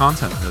the best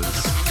content is.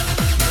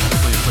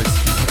 Definitely a place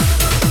to be.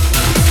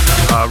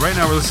 Right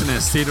now we're listening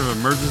to State of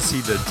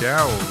Emergency, the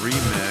Daryl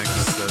remix.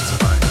 That's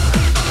fine.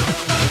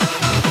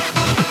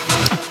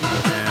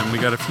 And we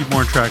got a few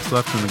more tracks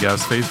left in the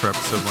gas phase for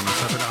episode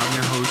 107. I'm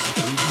your host,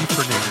 Luigi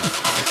Fernandez.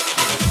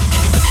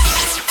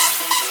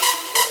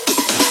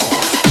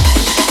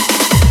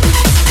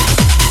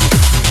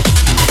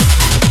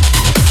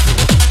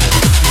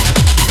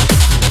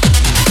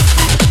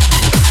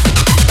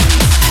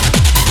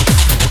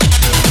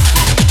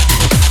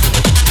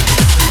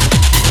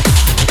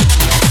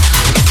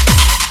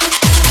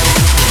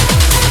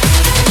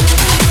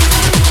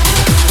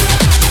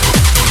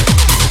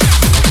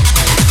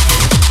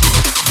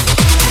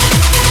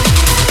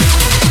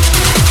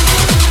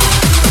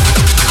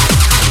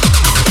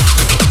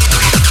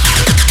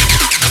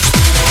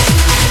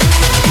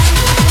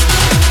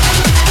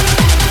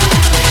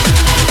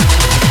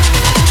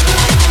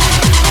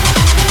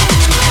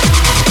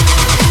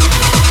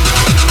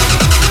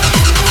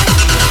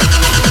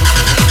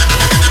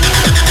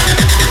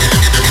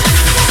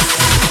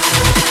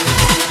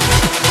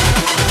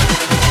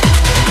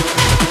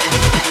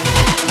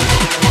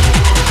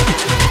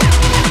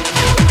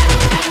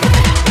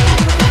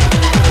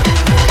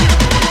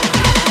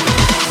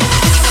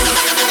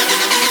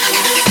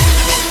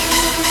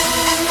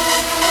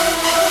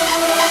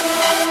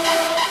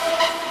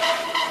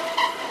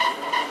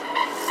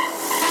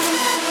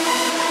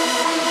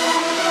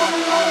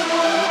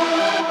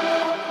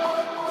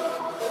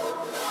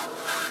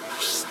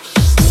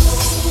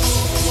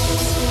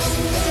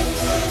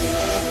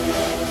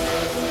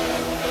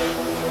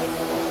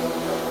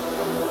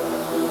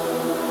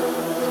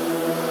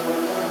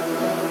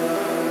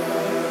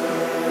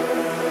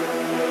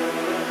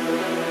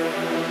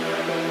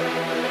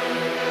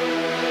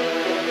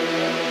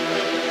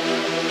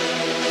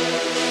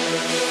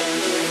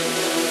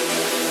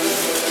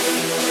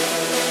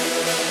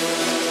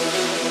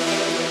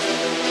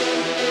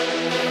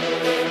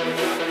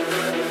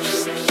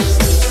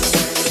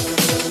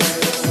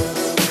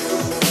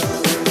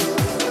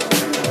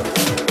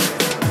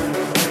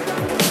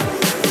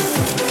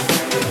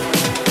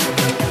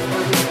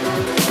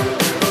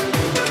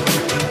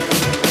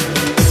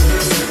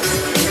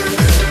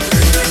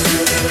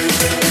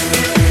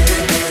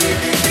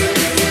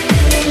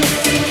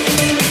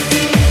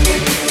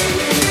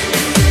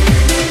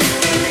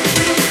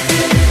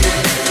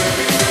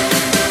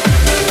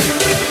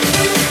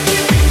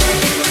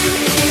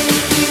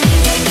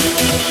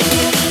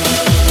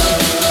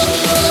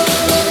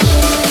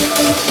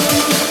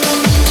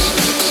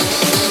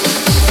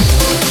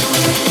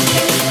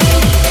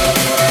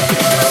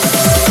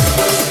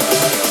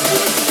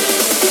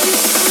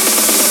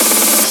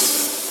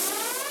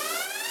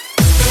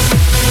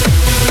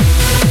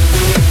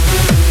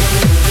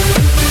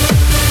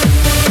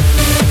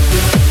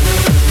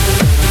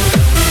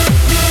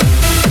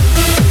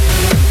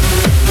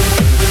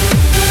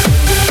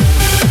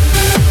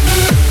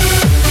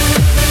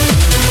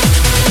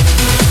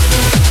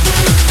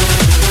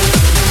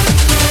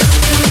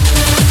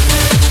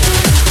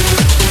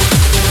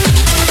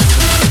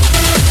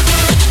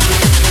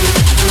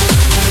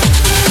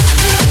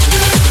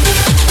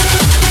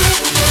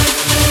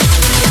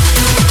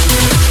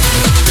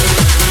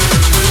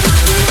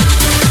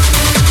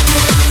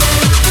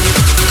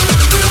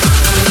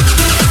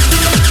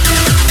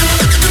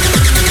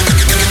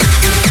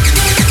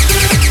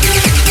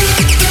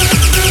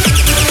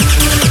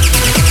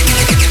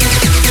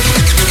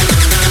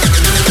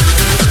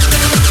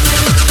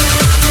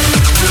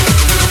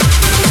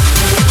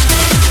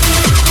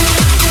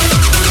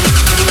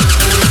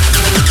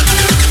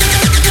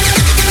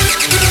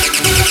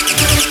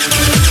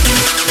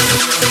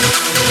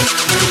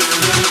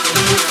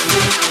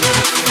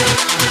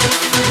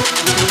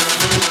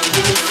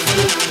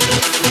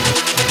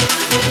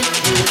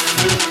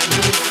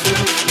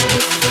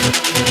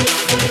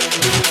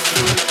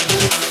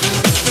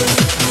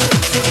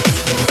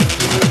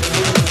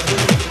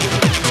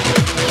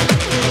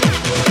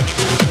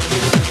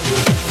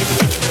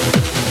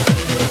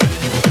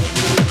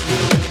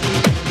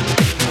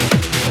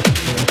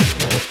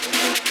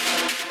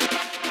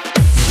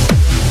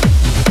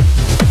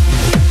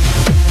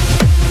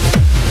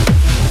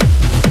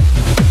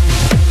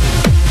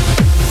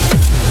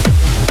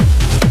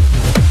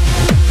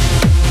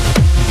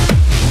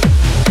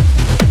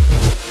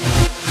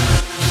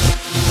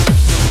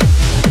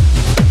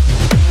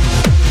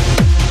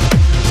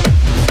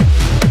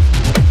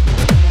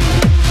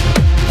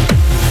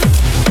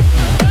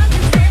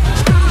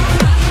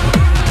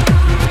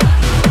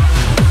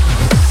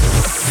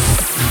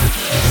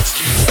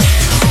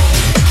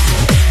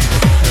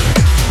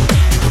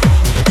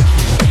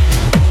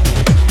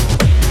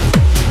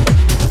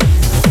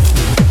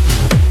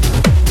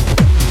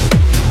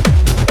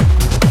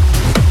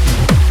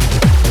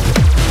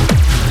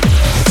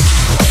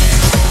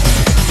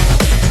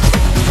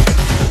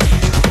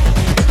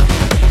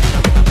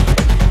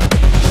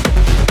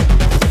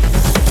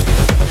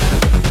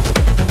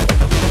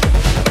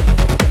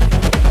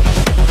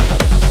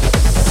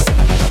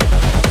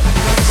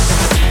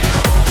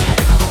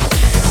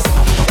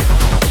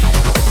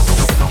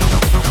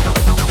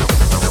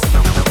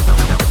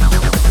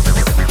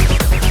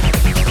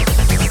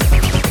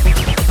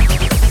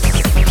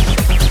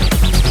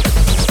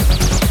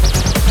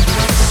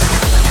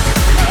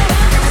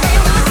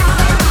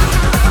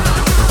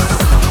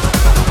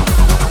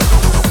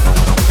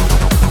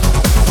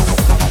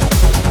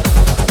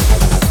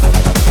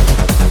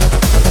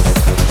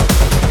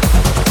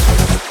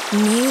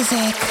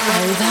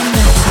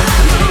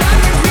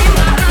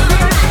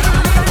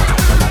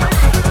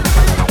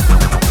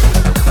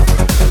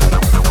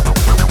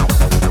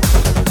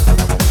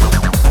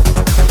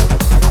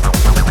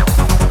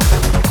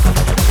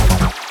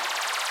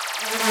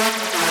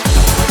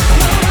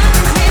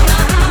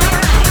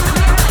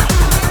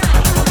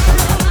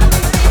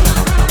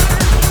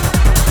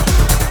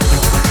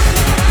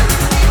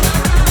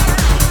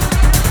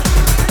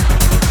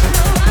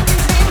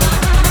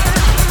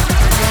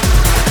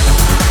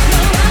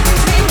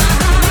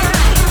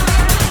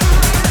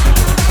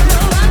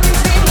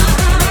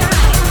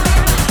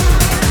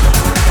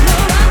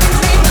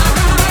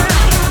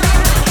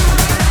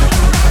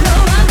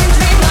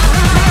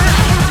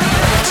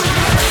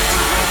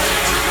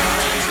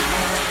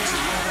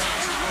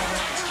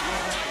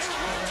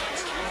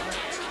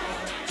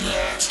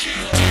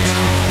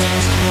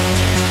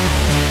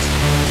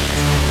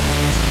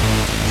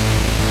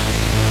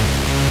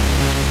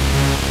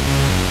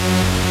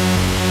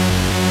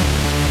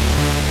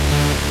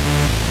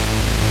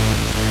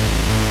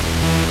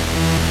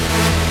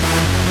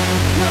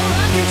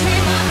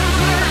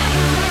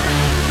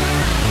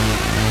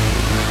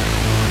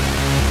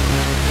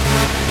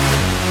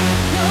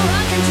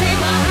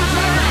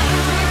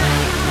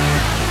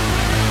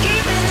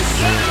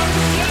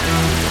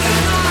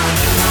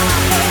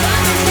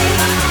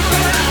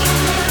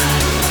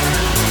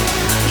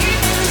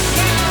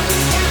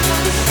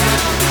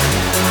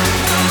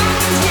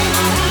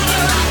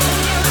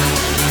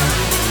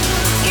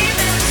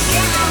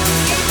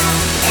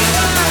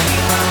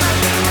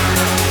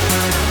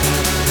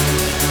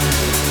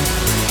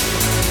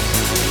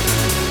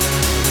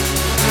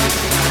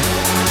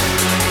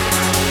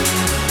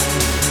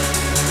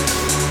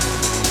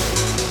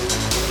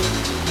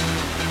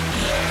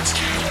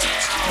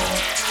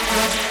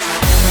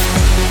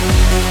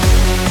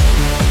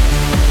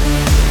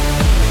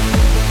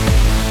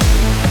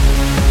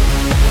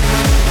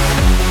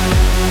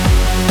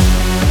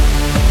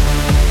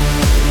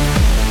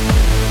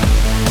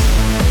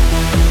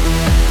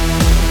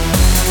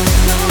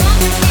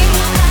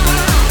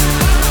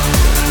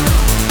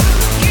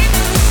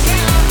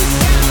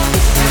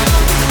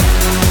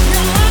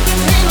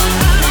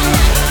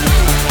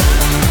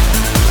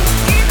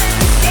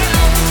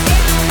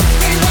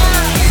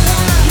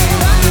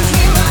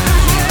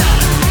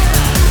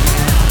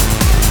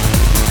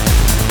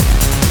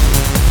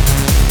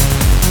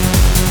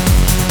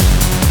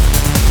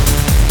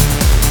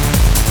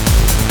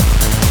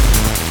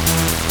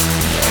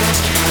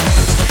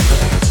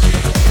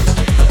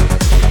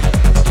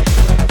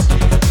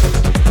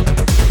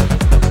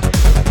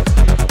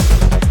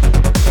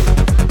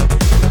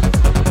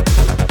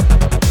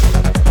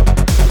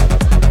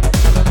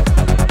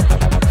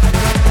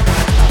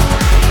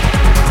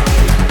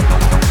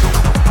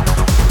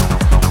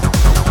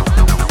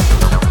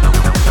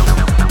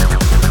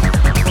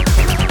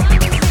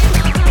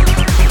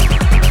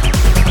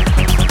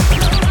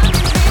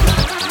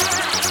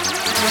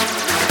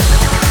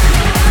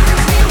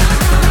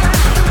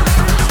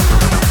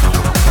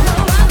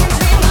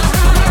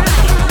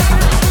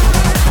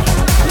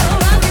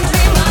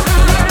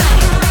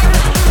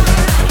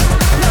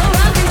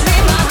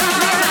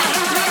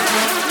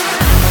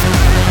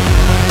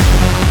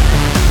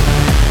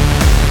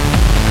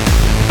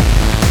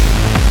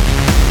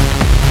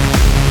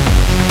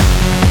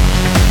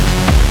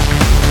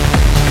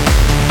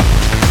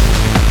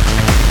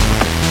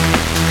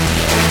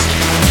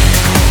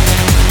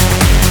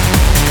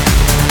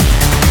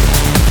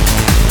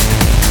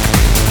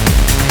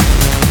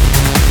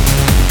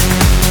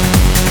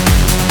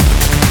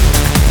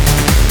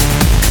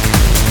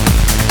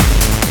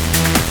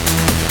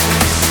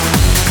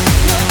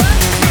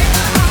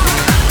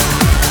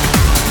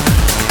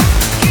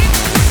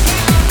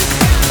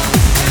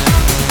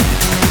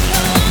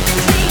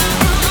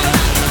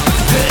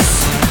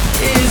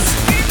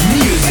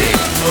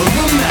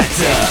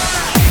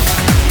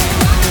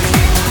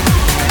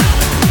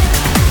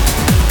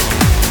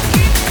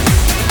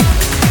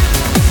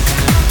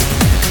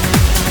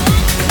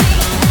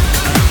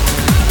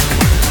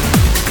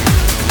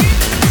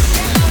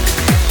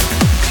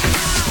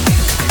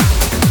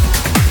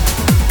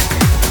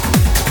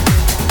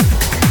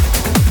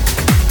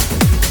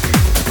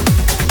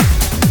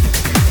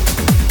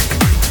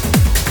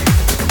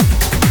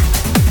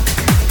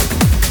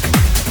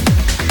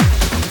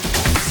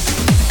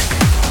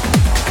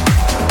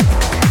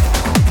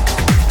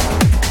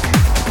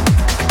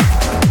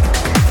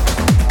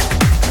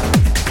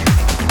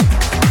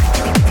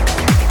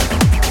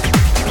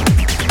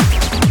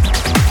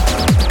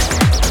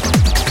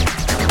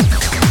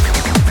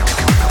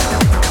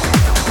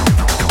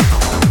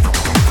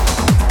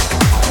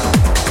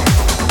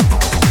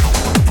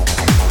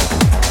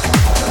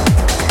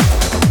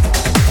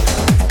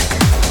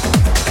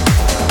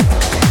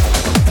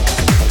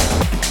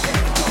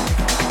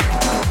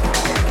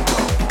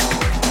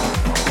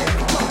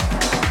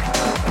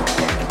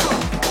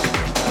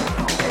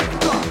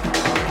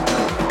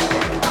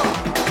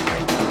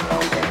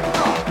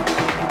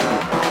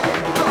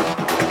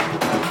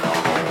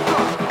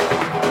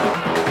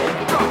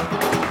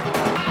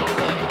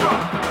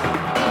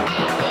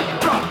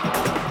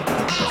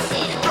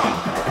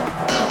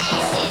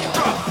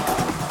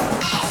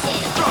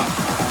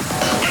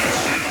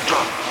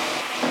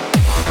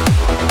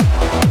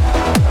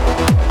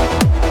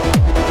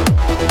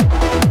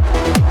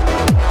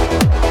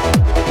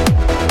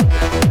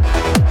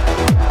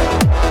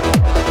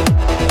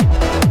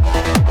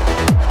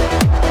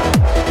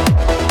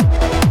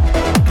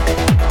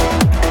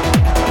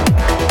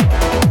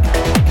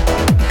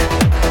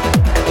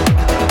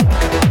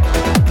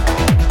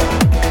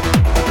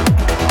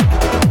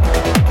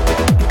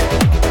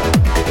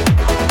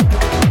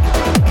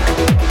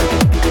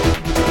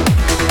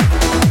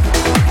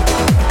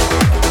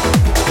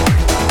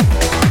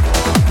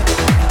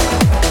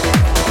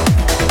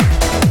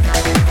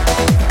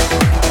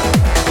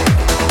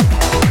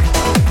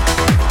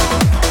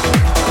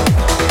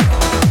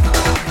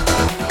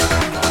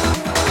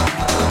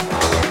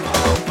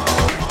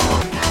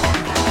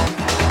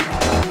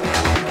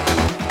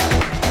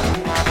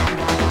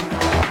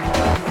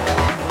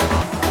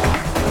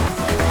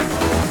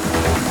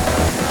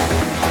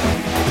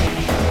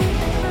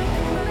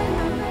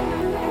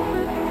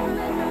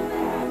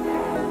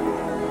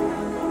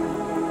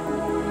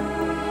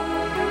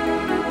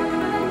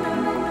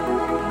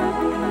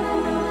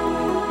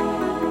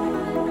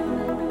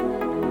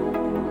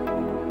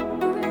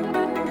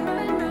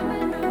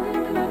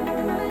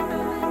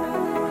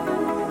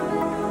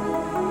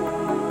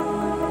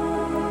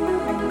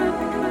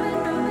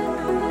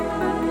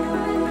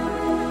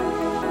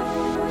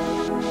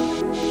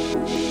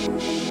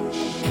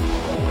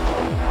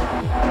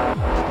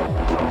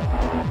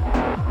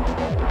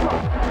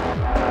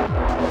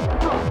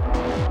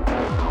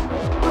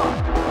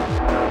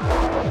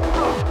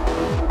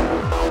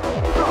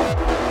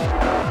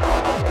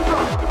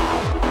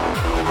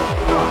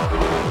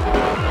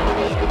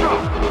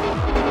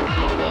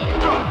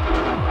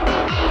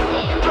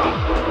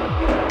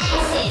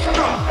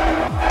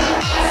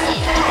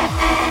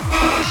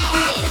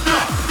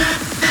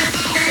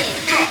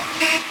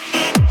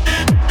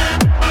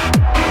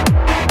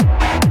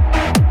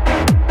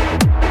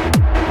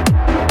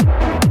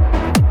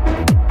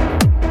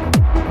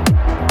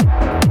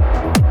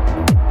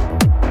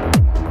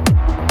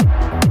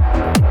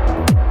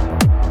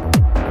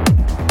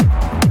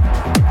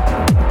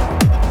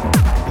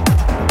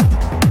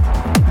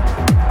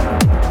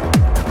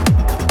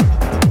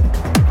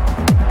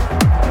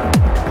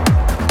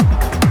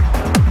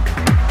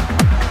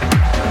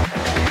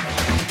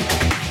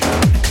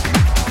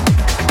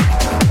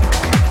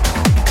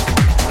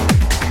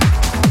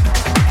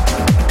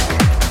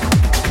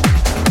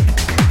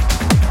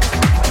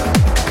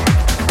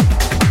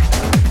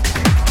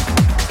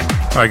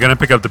 All right, gonna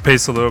pick up the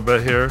pace a little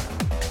bit here.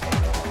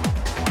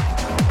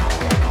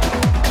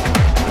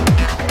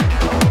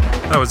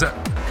 That was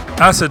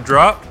Acid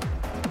Drop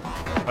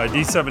by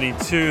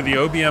D72, the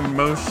OBM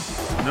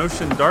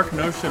Notion Dark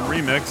Notion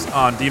remix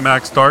on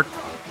D-Max Dark.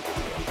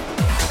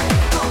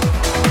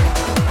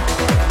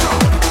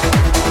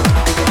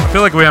 I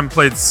feel like we haven't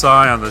played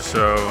Psy on the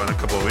show in a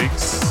couple of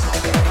weeks.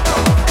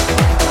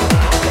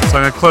 So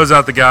I'm gonna close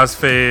out the gas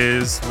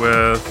phase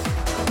with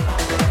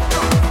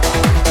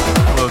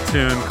a little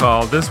tune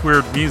called This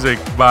Weird Music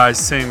by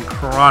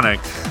Synchronic.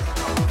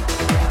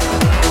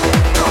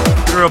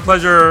 It's a real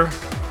pleasure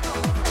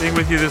being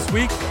with you this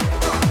week.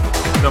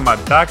 You know, my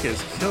back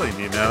is killing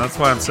me, man. That's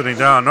why I'm sitting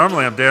down.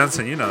 Normally I'm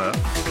dancing, you know that.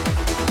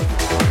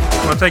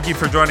 I want to thank you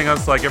for joining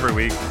us like every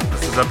week.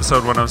 This is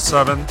episode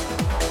 107.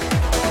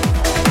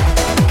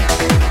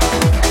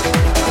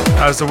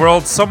 As the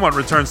world somewhat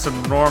returns to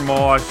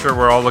normal, I'm sure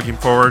we're all looking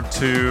forward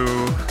to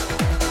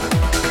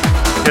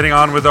getting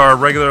on with our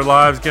regular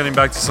lives, getting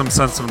back to some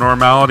sense of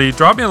normality.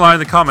 Drop me a line in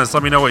the comments.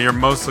 Let me know what you're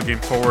most looking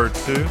forward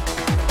to.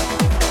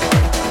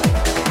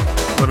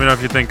 Let me know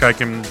if you think I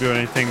can do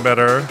anything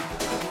better.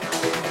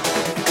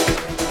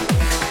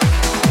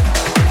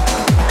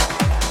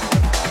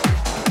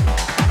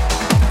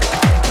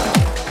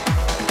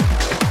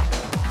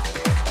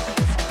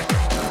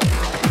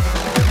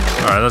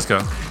 All right, let's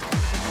go.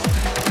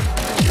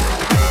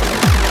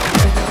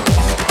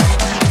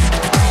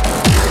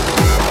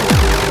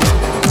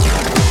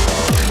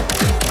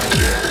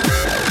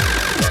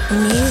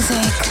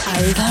 Music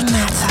over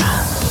matter.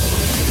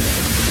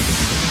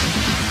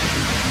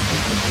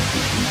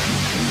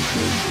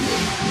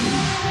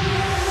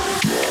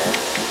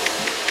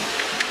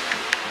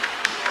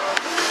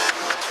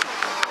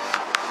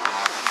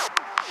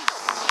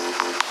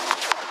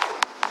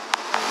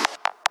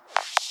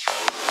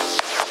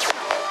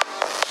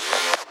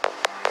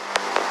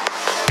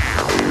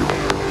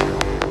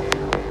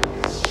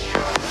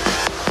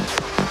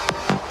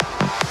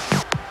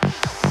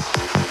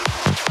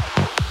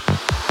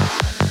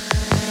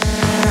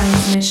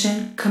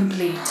 Transmission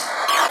complete.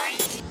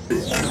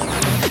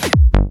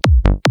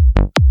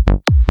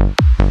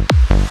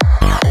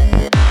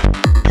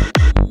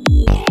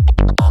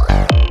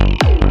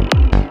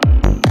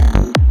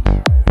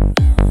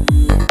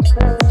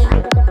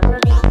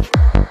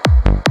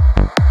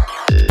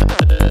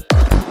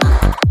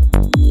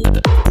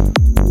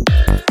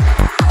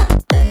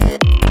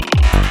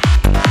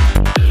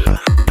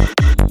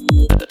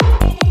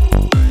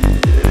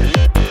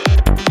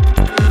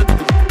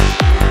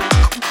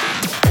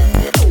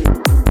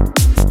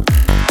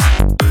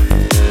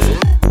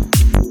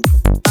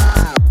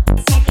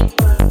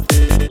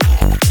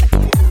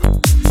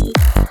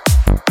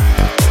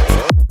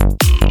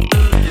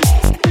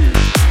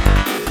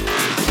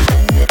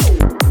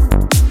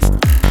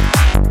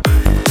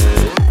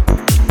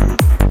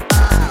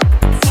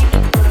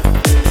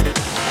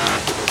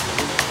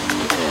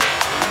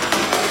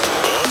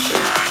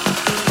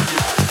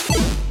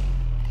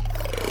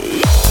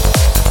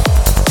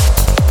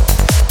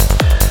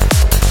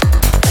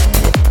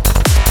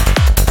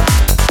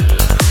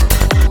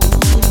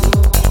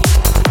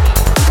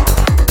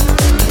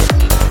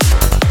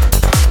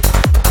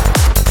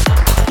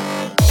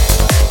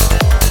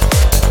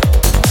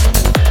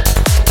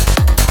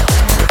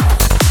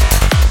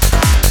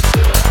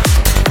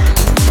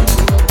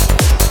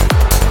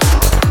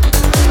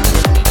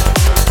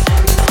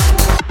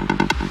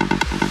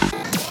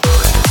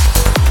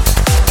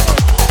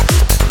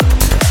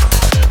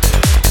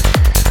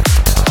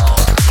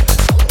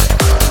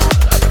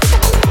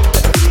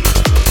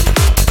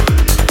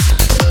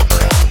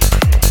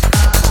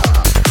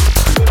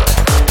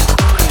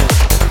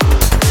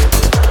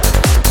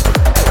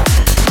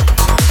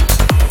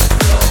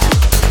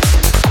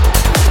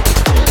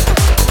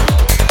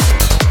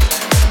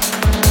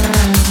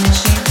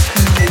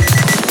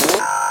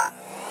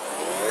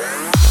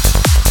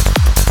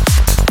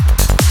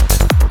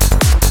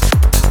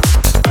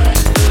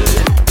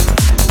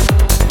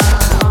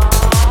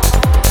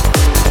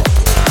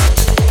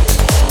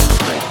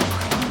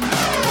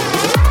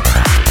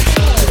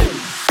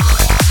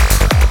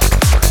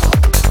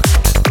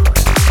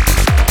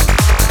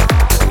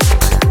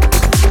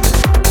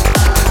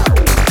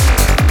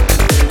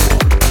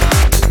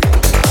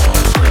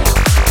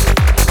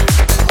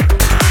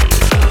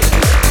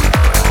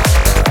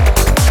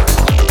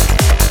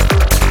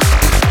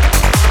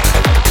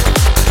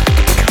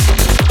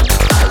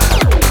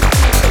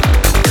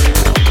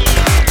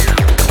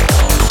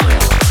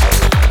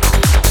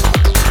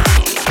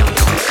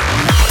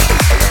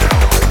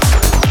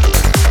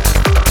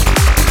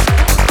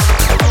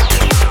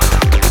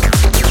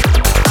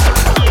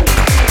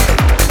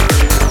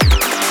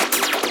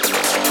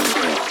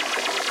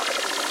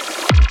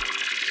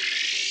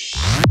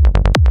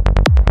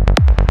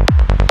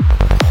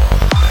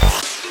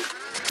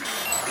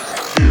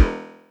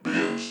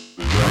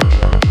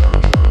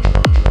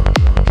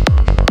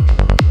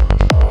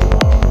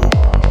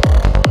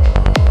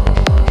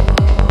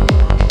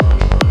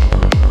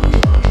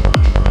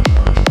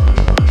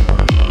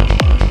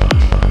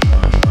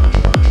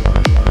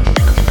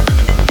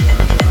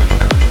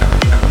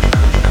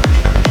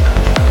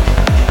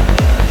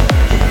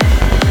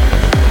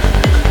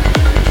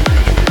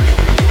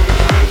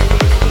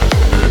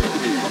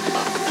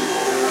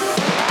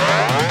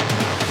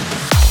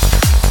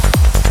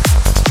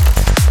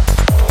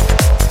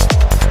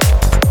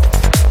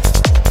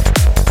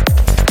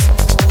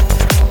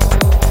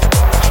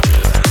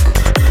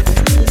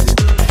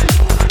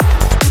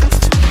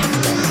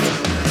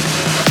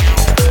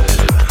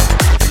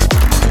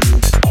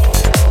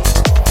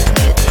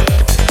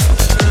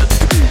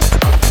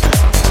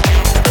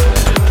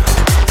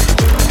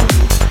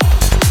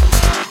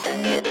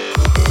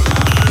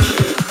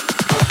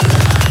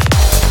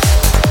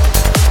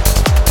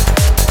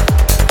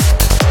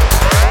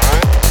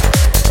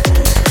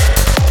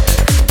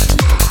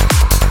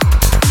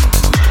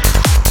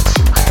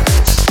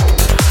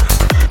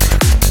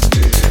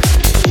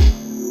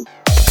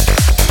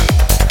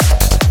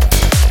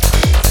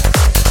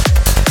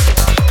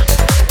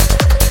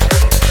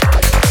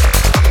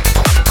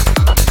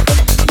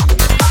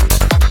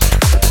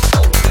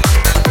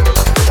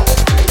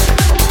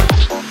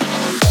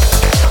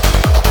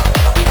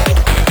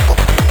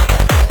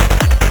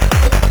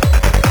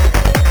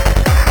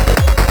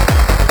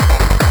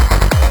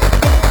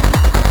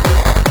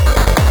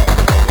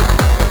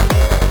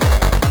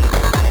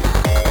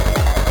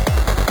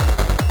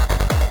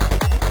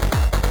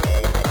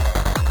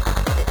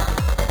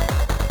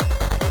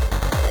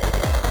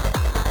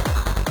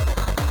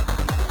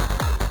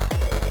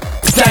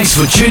 Thanks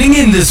for tuning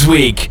in this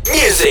week.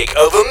 Music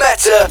Over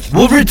Matter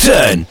will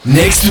return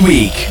next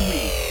week.